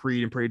why I think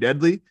Creed and Pretty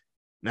Deadly.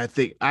 And I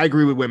think I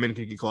agree with women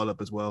can get called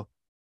up as well.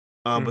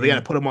 But they got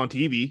to put them on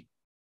TV.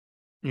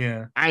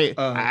 Yeah,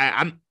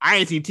 I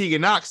ain't seen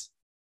Tegan Knox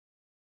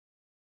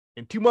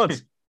in 2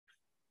 months.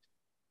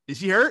 Is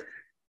she hurt?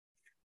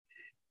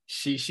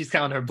 She's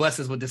counting her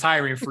blessings with this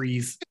hiring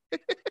freeze.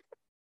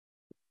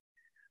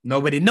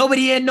 Nobody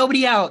in,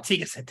 nobody out.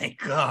 Tegan said, "Thank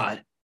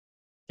God."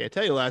 Can't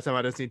tell you last time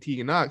I done seen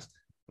Tegan Knox.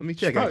 Let me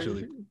check.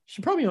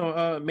 She's probably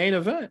on main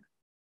event.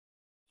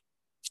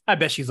 I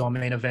bet she's on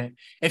main event.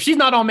 If she's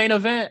not on main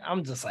event,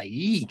 I'm just like,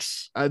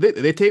 yeesh.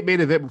 They taped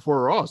main event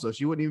before Raw, so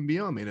she wouldn't even be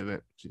on main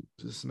event. She's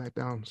a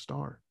SmackDown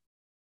star.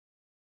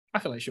 I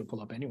feel like she'll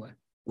pull up anyway.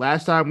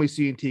 Last time we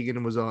seen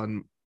Tegan was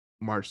on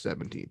March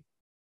 17th,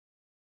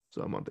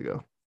 so a month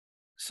ago.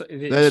 So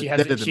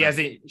she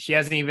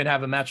hasn't even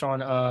have a match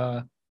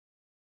on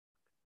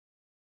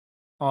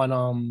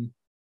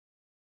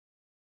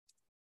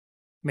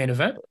main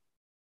event.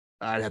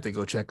 I'd have to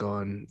go check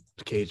on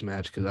the cage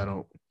match because I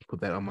don't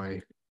put that on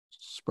my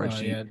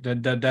spreadsheet.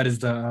 That is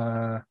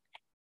the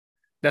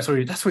that's where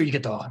you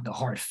get the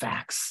hard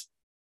facts.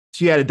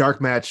 She had a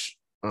dark match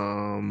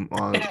on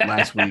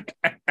last week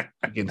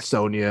against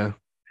Sonya,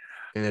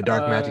 and a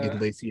dark match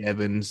against Lacey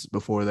Evans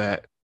before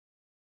that,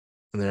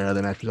 and there are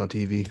other matches on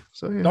TV.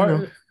 So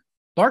yeah,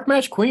 dark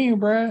match queen,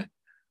 bruh.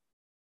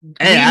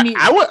 Hey,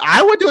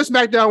 I went to a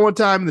SmackDown one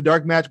time. And the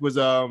dark match was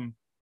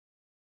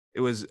it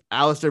was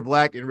Aleister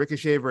Black and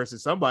Ricochet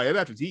versus somebody. That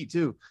match was heat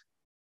too.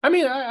 I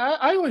mean,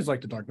 I always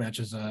like the dark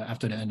matches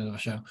after the end of the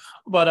show.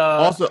 But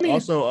also,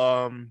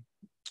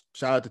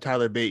 shout out to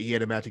Tyler Bate. He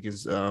had a match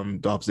against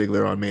Dolph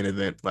Ziggler on main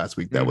event last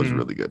week. That was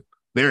really good.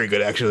 Very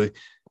good, actually.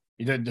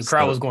 The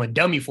crowd was going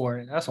dummy for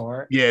it. That's all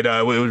right. Yeah,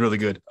 no, it was really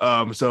good.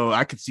 So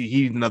I could see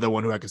he's another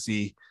one who I could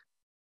see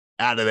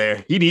out of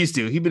there. He needs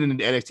to. He's been in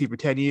NXT for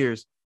 10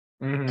 years,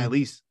 at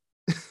least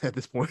at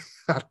this point.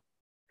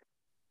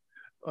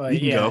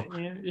 Yeah.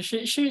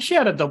 She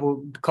had a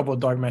couple of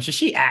dark matches.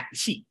 She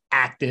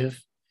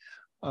active.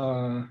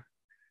 But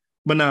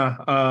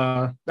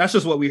nah, that's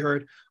just what we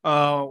heard.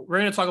 We're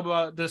gonna talk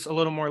about this a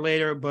little more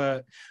later,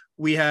 but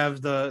we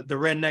have the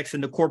rednecks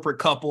and the corporate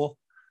couple.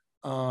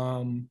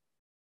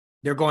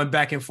 They're going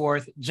back and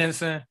forth.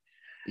 Jensen.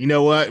 You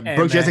know what?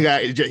 Brooke Jensen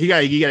got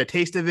a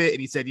taste of it,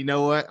 and he said, "You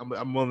know what?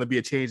 I'm willing to be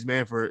a changed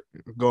man for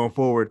going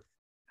forward."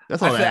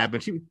 That's all that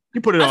happened. She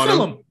put it on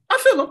him. I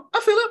feel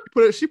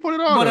him. She put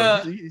it on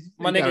him.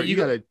 My nigga, you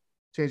gotta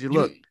change your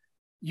look.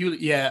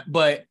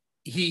 But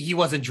he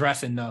wasn't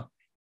dressing though.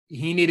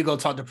 He need to go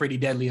talk to Pretty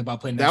Deadly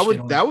about putting that shit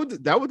on.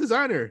 That would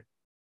designer.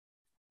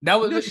 That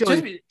was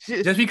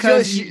just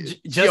because she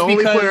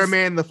only put her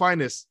man the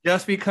finest.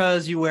 Just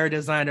because you wear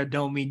designer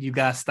don't mean you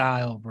got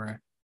style, bro.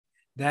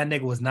 That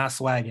nigga was not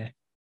swagging.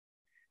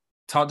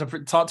 Talk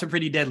to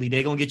Pretty Deadly.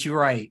 They gonna get you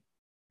right.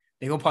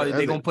 They gonna put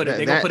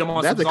him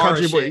on some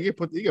country boy. You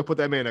can put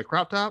that man in a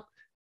crop top.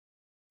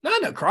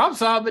 Not in a crop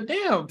top, but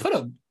damn, put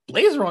a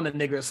blazer on the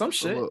nigga or some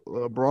shit.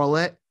 A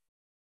bralette.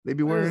 They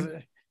be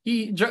wearing.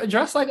 He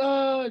dressed like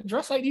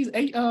these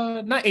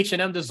not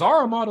H&M, the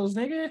Zara models,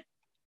 nigga.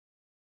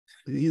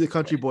 He's a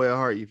country boy at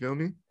heart. You feel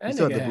me? He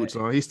still had the boots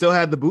on. He still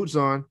had the boots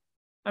on.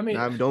 I mean,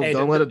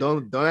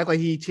 don't act like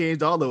he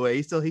changed all the way.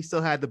 He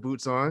still had the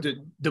boots on.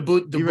 The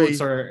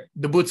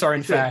boots are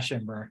in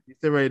fashion, bro. He's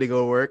still ready to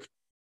go to work.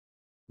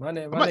 I'm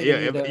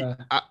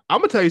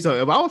gonna tell you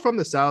something. If I was from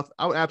the South,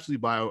 I would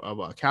absolutely buy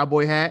a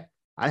cowboy hat.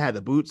 I had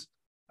the boots.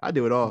 I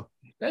do it all.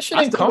 That shit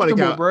ain't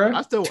comfortable, bro.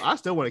 I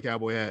still want a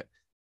cowboy hat.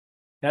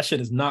 That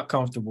shit is not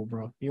comfortable,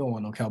 bro. You don't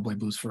want no cowboy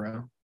boots for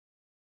real.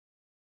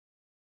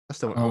 I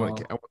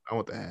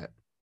want the hat.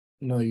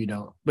 No, you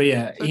don't. But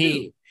yeah,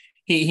 he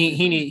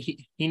need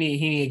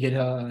to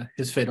get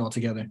his fit all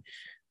together.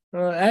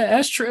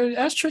 Ask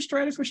Trish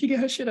Stratus where she get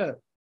her shit up.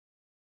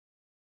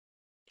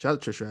 Shout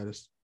out to Trish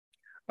Stratus.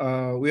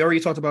 We already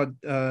talked about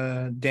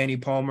Danny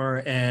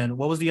Palmer and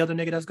what was the other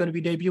nigga that's going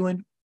to be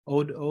debuting?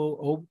 Oba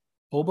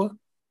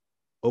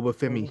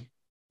Femi.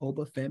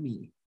 Oba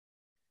Femi.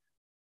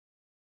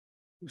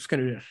 I'm just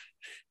gonna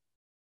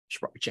should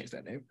probably change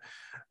that name.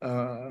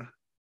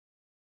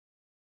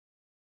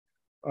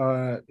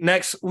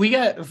 Next, we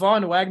got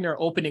Von Wagner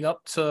opening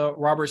up to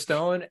Robert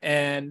Stone,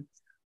 and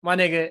my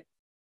nigga,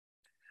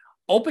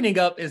 opening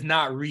up is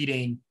not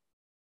reading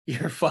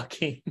your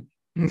fucking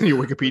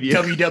your Wikipedia,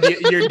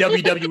 your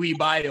WWE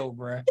bio,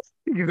 bro.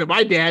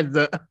 My dad's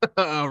a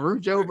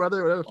Rujo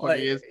brother, whatever the fuck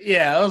he is.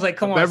 Yeah, I was like,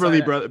 come on,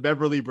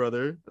 Beverly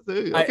brother.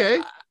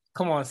 Okay.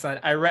 Come on, son.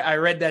 I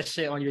read that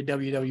shit on your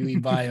WWE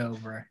bio,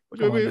 bro. What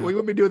you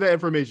want me to do with that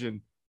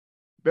information?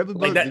 Beverly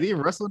brother, did he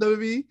even wrestle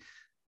WWE?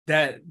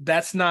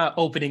 That's not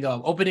opening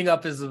up. Opening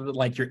up is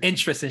like your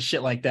interest and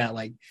shit like that.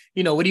 Like,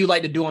 what do you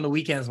like to do on the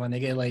weekends, my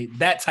nigga? Like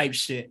that type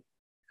shit.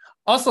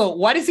 Also,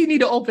 why does he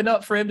need to open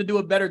up for him to do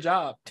a better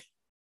job?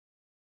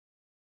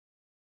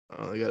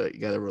 You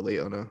gotta relate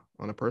on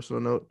a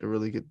personal note to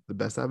really get the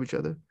best out of each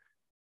other.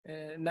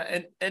 And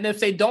if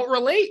they don't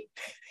relate,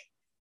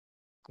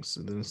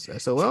 so then it's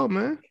SOL,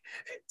 man.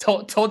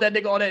 told that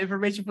nigga all that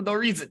information for no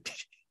reason.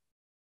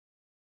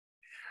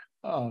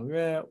 Oh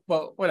man,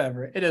 but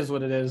whatever. It is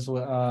what it is.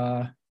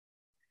 Them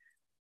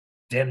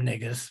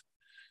niggas.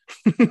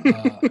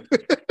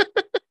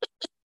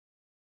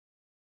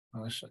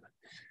 Oh shit.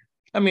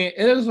 I mean,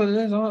 it is what it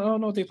is. I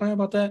don't know what they plan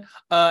about that.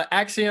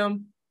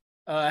 Axiom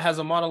has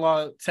a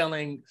monologue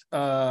telling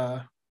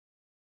telling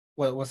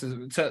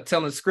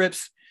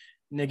Scripps,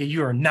 nigga,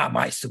 you are not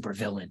my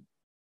supervillain.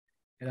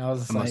 And I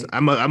was like, I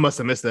must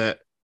have missed that.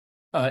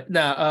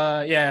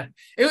 Yeah.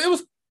 It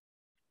was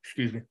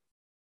excuse me.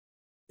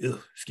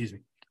 Excuse me.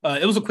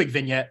 It was a quick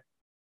vignette.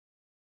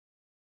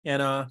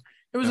 And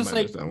it was just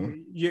like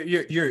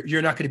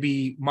you're not gonna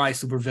be my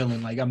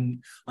supervillain. Like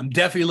I'm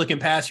definitely looking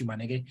past you, my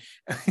nigga.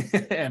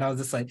 And I was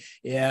just like,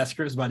 yeah,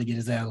 Scripps about to get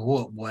his ass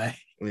whooped, boy.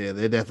 Yeah,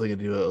 they're definitely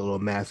gonna do a little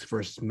mask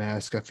versus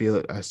mask. I feel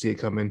it. I see it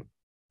coming.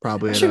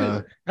 Probably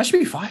that should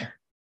be fire.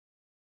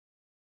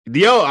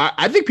 Yo,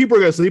 I think people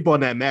are gonna sleep on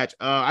that match.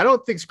 I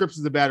don't think Scripps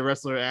is a bad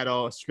wrestler at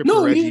all. Scripps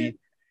or Reggie.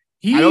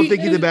 I don't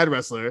think he's a bad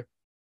wrestler.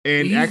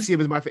 And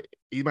Axiom is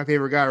he's my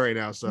favorite guy right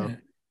now. So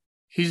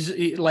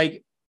he's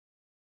like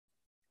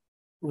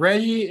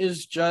Reggie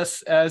is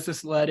just as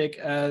athletic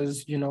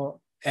as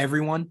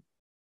everyone.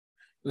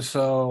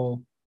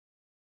 So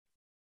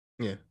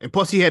yeah, and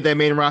plus he had that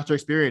main roster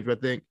experience. But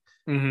I think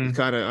he's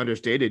kind of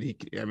understated. He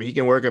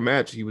can work a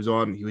match. He was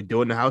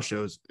doing the house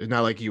shows. It's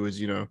not like he was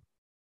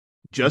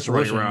just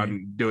running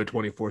around doing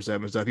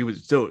 24/7 stuff. He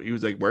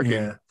was like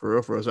working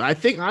for real. So I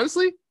think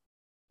honestly,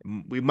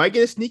 we might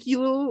get a sneaky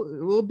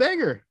little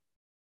banger.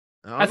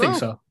 I think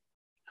so.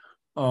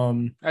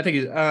 I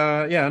think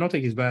I don't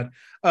think he's bad.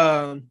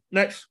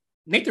 Next,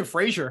 Nathan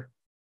Frazier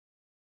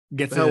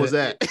gets. What the hell was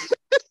that?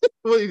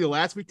 What did you do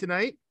last week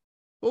tonight?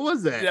 What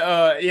was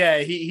that? Yeah,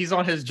 he's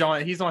on his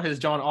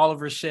John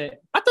Oliver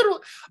shit. I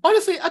thought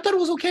it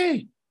was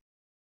okay.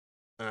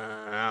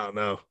 I don't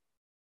know.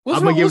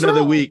 I'm gonna give it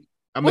another week.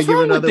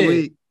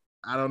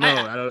 I don't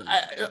know.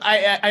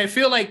 I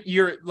feel like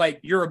you're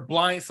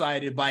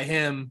blindsided by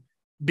him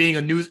being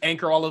a news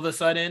anchor all of a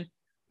sudden.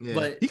 Yeah.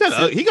 But he got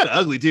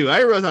ugly too. I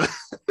didn't realize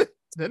that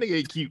nigga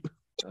ain't cute.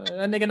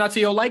 That nigga not to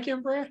your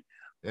liking, bro.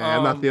 Yeah,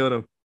 I'm not feeling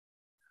him.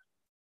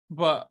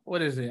 But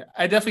what is it?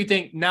 I definitely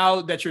think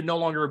now that you're no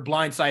longer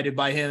blindsided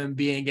by him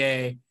being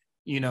a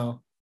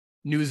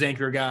news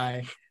anchor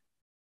guy,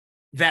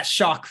 that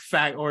shock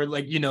fact or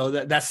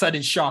that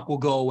sudden shock will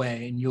go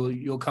away and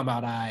you'll come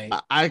out.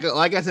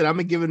 Like I said, I'm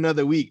gonna give it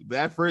another week. But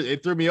at first,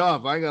 it threw me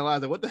off. I ain't gonna lie.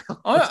 Like, what the hell?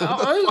 What the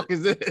fuck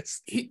is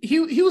this? He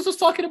was just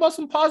talking about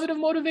some positive,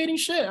 motivating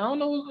shit. I don't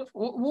know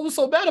what was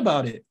so bad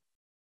about it.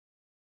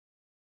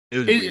 It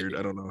was weird.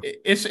 I don't know.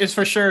 It's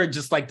for sure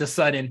just like the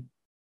sudden.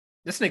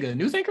 This nigga a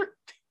news anchor.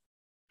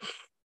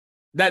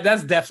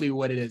 That's definitely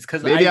what it is.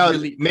 Because maybe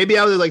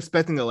I was like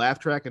expecting a laugh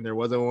track and there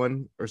wasn't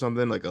one or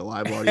something like a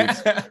live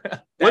audience.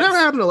 Whatever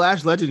happened to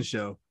Lash Legends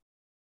show?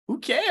 Who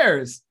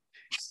cares?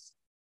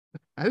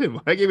 I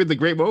gave it the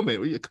great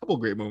moment. A couple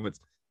great moments.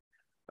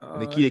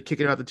 Nikita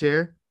kicking out the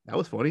chair. That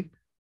was funny.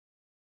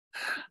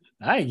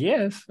 I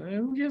guess.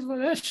 Who cares about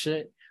that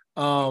shit?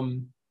 But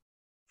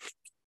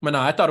no,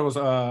 I thought it was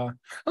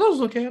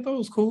okay. I thought it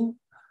was cool.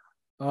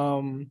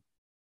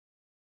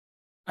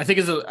 I think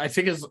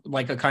it's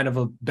like a kind of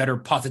a better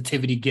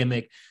positivity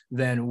gimmick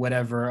than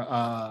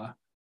whatever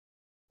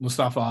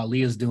Mustafa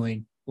Ali is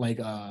doing. Like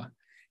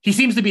he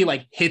seems to be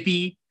like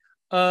hippie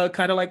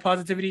kind of like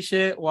positivity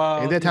shit.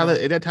 While is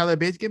that Tyler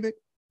Bates gimmick?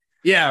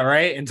 Yeah,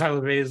 right. And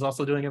Tyler Bates is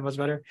also doing it much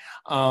better.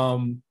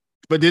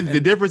 But the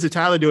difference is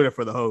Tyler doing it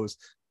for the hose.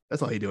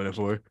 That's all he's doing it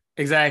for.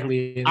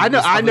 Exactly. I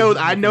know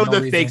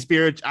the fake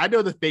spirit. I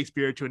know the fake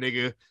spiritual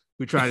nigga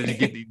who trying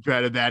to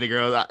try to batty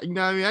girls. You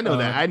know what I mean? I know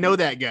that. I know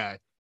that guy.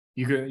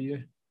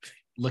 You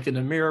look in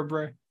the mirror,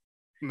 bro.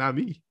 Not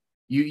me.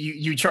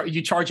 You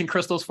charging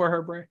crystals for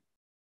her, bro?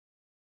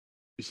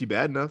 Is she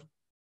bad enough?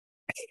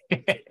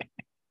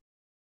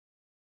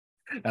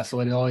 That's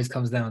what it always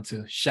comes down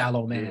to.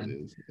 Shallow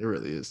man. It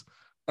really is.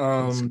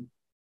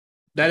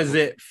 That is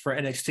it for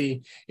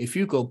NXT. If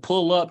you go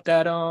pull up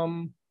that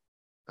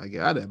I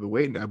got it. I've been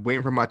waiting. I'm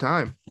waiting for my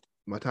time.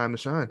 My time to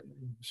shine.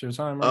 It's your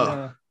time right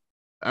now.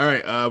 All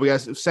right. We got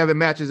 7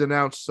 matches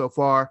announced so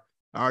far.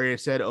 I already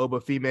said Oba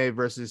Fime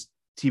versus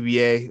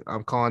TBA.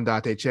 I'm calling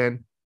Dante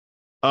Chen.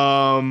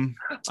 I'm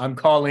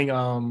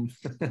calling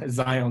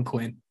Zion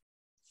Quinn.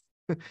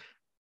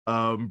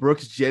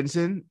 Brooks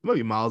Jensen,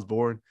 maybe Miles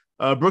Bourne.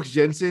 Brooks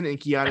Jensen and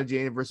Kiana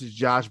James versus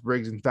Josh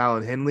Briggs and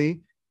Fallon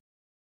Henley.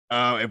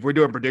 If we're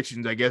doing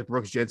predictions, I guess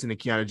Brooks Jensen and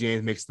Kiana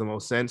James makes the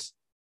most sense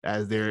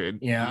as they're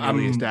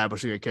really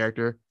establishing a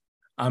character.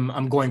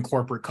 I'm going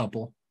corporate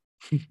couple.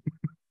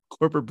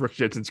 Corporate Brooks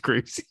Jensen's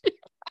crazy.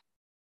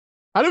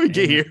 How did we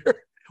get here?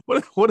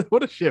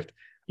 What a shift.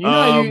 You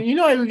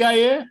know how we got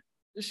here.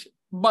 This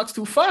buck's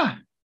too far.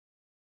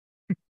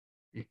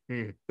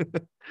 the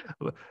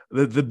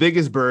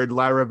biggest bird,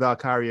 Lyra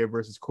Valkyria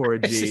versus Cora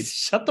Jade.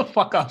 Shut the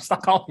fuck up.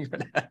 Stop calling me for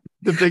that.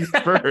 The biggest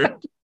bird.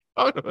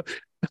 Oh,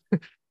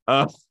 no.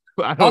 I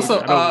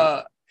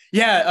Also,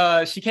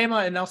 yeah, she came out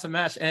and announced a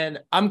match, and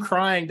I'm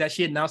crying that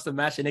she announced the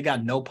match and it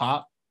got no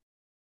pop.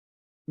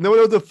 No one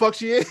knows what the fuck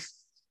she is.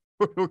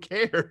 Who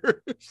cares?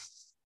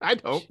 I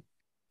don't.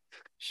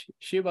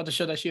 She about to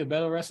show that she a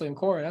better wrestler than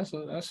Cora.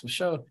 That's for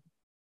sure.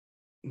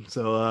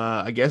 So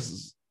I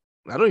guess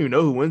I don't even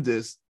know who wins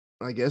this.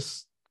 I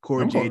guess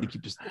Cora Jade to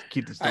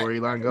keep the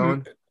storyline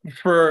going.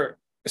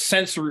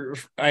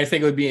 I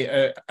think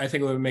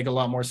it would make a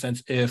lot more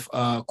sense if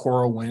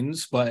Cora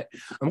wins, but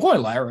I'm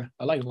going Lyra.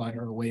 I like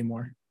Lyra way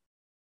more.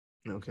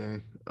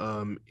 Okay.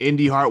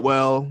 Indy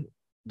Hartwell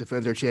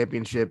defends her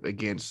championship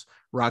against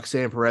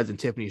Roxanne Perez and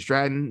Tiffany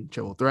Stratton,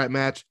 triple threat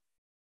match.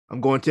 I'm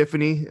going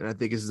Tiffany, and I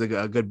think this is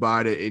a good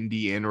bye to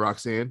Indy and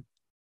Roxanne.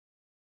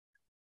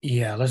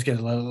 Yeah, let's get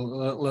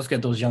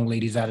those young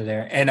ladies out of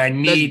there. And I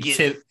need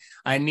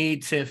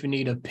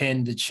Tiffany to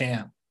pin the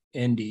champ,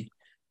 Indy.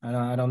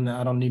 I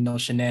don't need no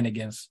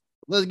shenanigans.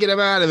 Let's get them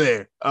out of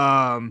there.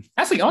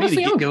 Actually,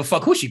 honestly, I don't give a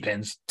fuck who she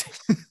pins.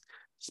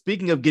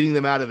 Speaking of getting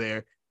them out of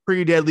there,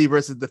 Pretty Deadly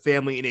versus the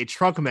Family in a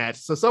trunk match.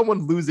 So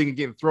someone losing and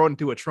getting thrown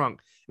into a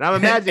trunk. And I'm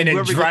imagining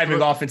and then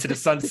driving off into the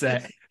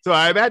sunset. So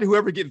I imagine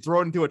whoever getting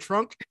thrown into a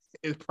trunk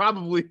is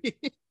probably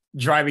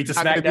driving to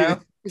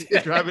SmackDown.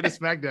 Driving to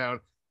SmackDown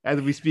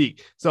as we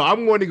speak. So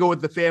I'm going to go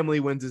with the Family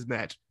wins this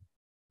match.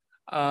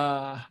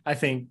 I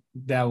think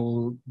that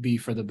will be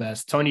for the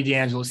best. Tony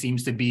D'Angelo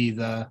seems to be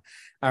the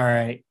all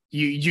right.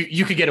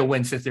 You could get a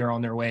win if they're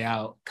on their way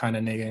out kind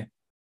of nigga.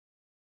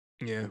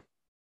 Yeah.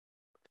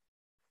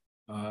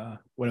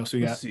 What else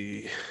we got? Let's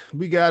see.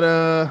 We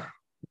got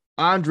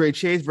Andre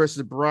Chase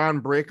versus Braun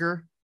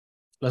Breaker.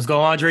 Let's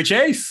go, Andre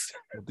Chase.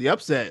 The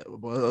upset. A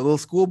little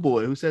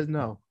schoolboy. Who says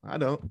no? I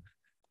don't.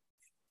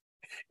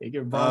 They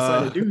get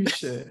Braun to do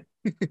shit.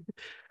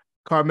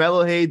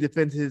 Carmelo Hayes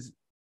defends his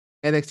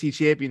NXT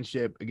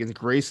championship against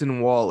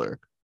Grayson Waller.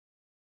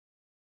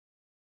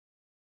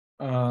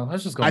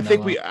 Let's just go. I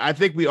think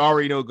we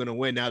already know going to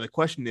win. Now the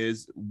question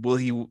is, will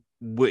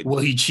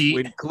he cheat?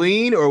 Win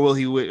clean or will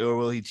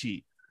he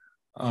cheat?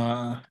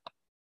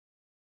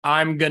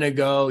 I'm gonna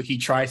go. He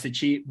tries to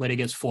cheat, but it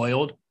gets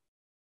foiled.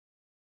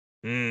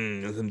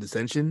 Some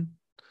dissension.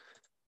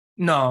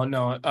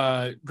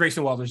 No.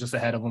 Grayson Waller's just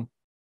ahead of him.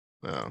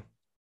 Oh,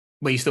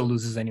 but he still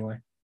loses anyway.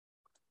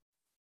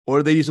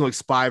 Or they do some like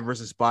spy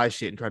versus spy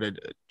shit and try to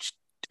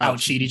out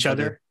cheat each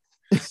other.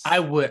 I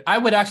would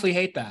actually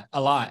hate that a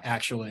lot.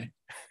 Actually,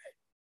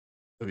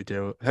 that'd be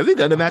terrible. Have they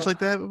done a match like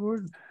that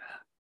before?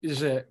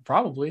 Is it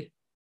probably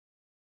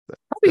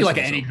like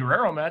an Eddie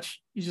Guerrero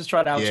match? You just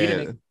try to out cheat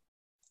it.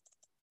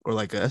 Or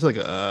that's like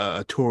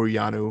a Toru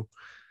Yano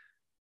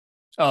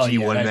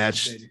G1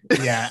 match.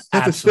 Yeah,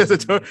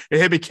 absolutely.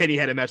 Him and Kenny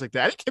had a match like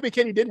that. I think him and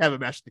Kenny did have a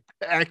match like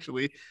that,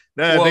 actually.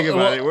 Now that I think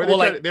about it,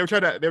 they were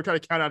trying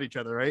to count out each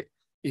other, right?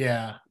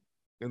 Yeah,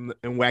 in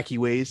wacky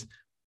ways.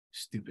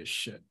 Stupid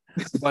shit.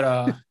 But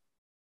I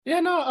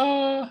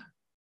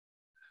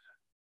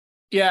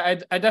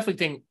definitely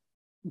think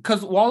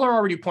because Waller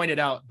already pointed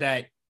out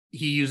that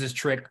he uses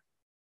trick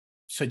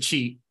to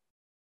cheat,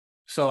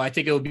 so I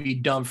think it would be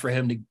dumb for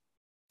him to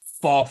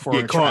fall for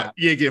a trap.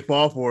 Yeah,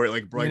 fall for it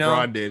like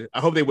Braun did.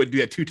 I hope they wouldn't do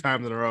that 2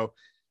 times in a row.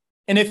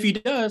 And if he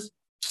does,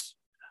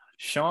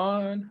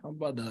 Sean, I'm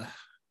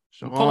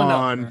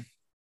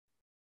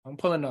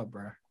pulling up,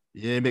 bro.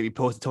 Yeah, maybe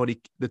post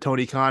the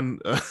Tony Khan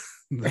photo.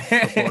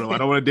 I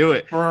don't want to do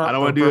it. I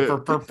don't want to do it.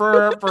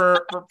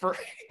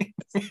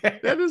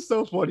 That is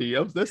so funny.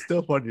 That's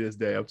still funny to this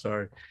day. I'm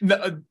sorry.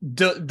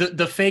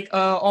 The fake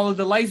all of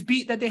the lights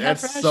beat that they had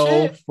for that so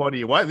shit.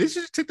 Funny. Why they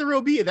should just take the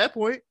real beat at that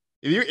point?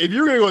 If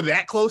you're gonna go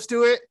that close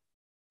to it,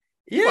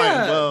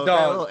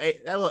 that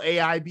little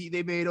AI beat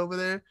they made over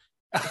there.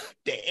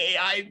 The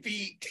AI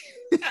beat.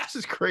 That's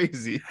just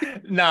crazy.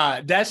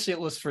 Nah, that shit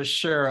was for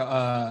sure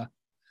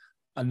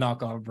a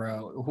knockoff,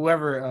 bro.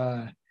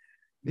 Whoever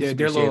their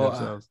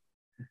little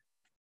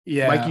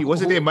Mikey,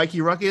 what's his name?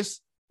 Mikey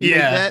Ruckus?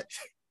 That's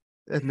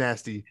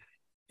nasty.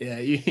 Yeah,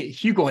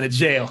 you going to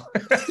jail.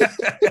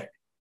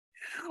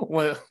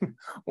 Well,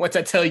 once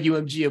I tell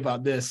UMG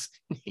about this,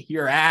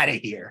 you're out of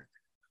here.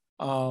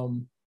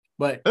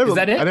 But is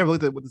that it? I never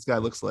looked at what this guy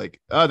looks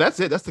like. That's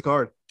it. That's the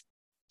card.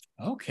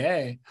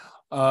 Okay.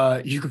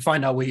 You can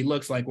find out what he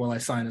looks like while I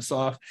sign us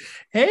off.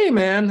 Hey,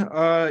 man,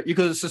 you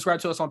can subscribe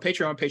to us on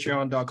Patreon,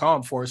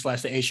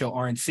 patreon.com/the A Show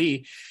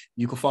RNC.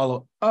 You can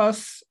follow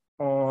us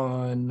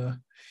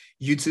on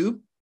YouTube,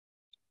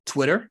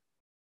 Twitter,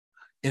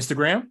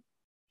 Instagram,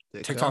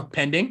 TikTok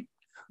pending.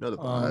 No, the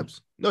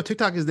vibes. No,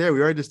 TikTok is there.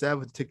 We already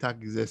established TikTok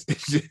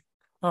exists.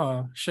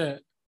 Oh,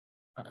 shit.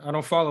 I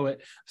don't follow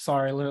it.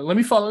 Sorry. Let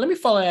me follow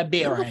that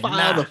bit right now.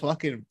 Follow the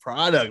fucking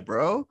product,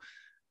 bro.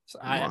 So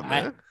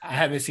I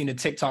haven't seen a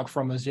TikTok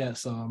from us yet,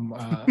 so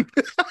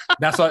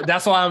that's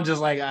why I'm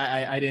just like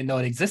I didn't know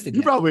it existed.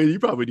 You probably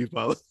do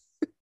follow.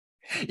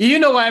 You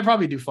know why I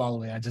probably do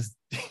follow it. I just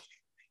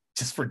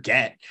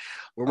forget.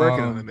 We're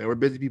working on it, man. We're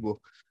busy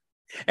people.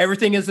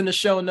 Everything is in the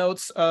show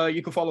notes.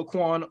 You can follow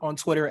Quan on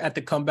Twitter at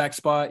the Comeback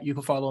Spot. You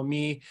can follow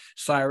me,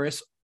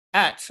 Cyrus,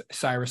 at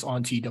Cyrus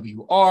on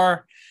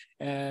TWR.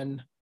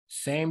 And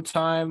same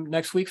time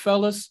next week,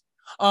 fellas.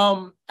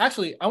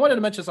 Actually, I wanted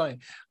to mention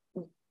something.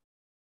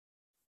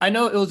 I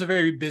know it was a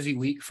very busy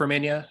week for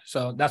Mania,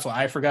 so that's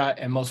why I forgot,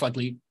 and most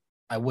likely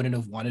I wouldn't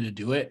have wanted to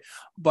do it.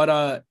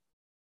 But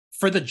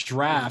for the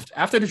draft,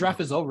 after the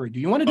draft is over, do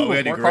you want to do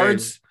report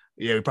cards?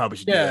 Yeah, we probably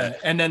should do that.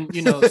 And then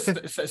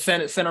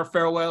send our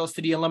farewells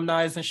to the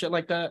alumni and shit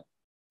like that.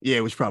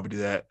 Yeah, we should probably do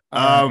that.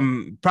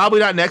 Probably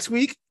not next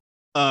week.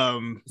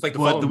 It's like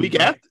the week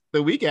after.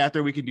 The week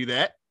after we can do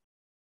that.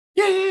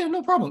 Yeah,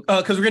 no problem.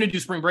 Because we're gonna do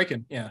spring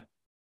breaking. Yeah.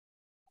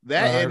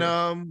 That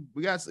and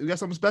we got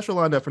something special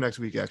lined up for next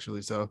week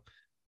actually. So.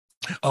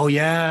 Oh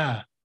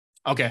yeah.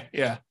 Okay.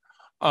 Yeah.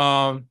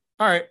 All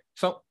right.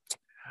 So.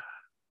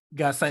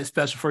 Got something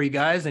special for you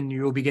guys, and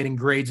you'll be getting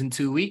grades in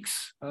 2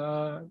 weeks.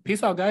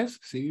 Peace out, guys.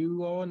 See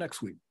you all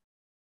next week.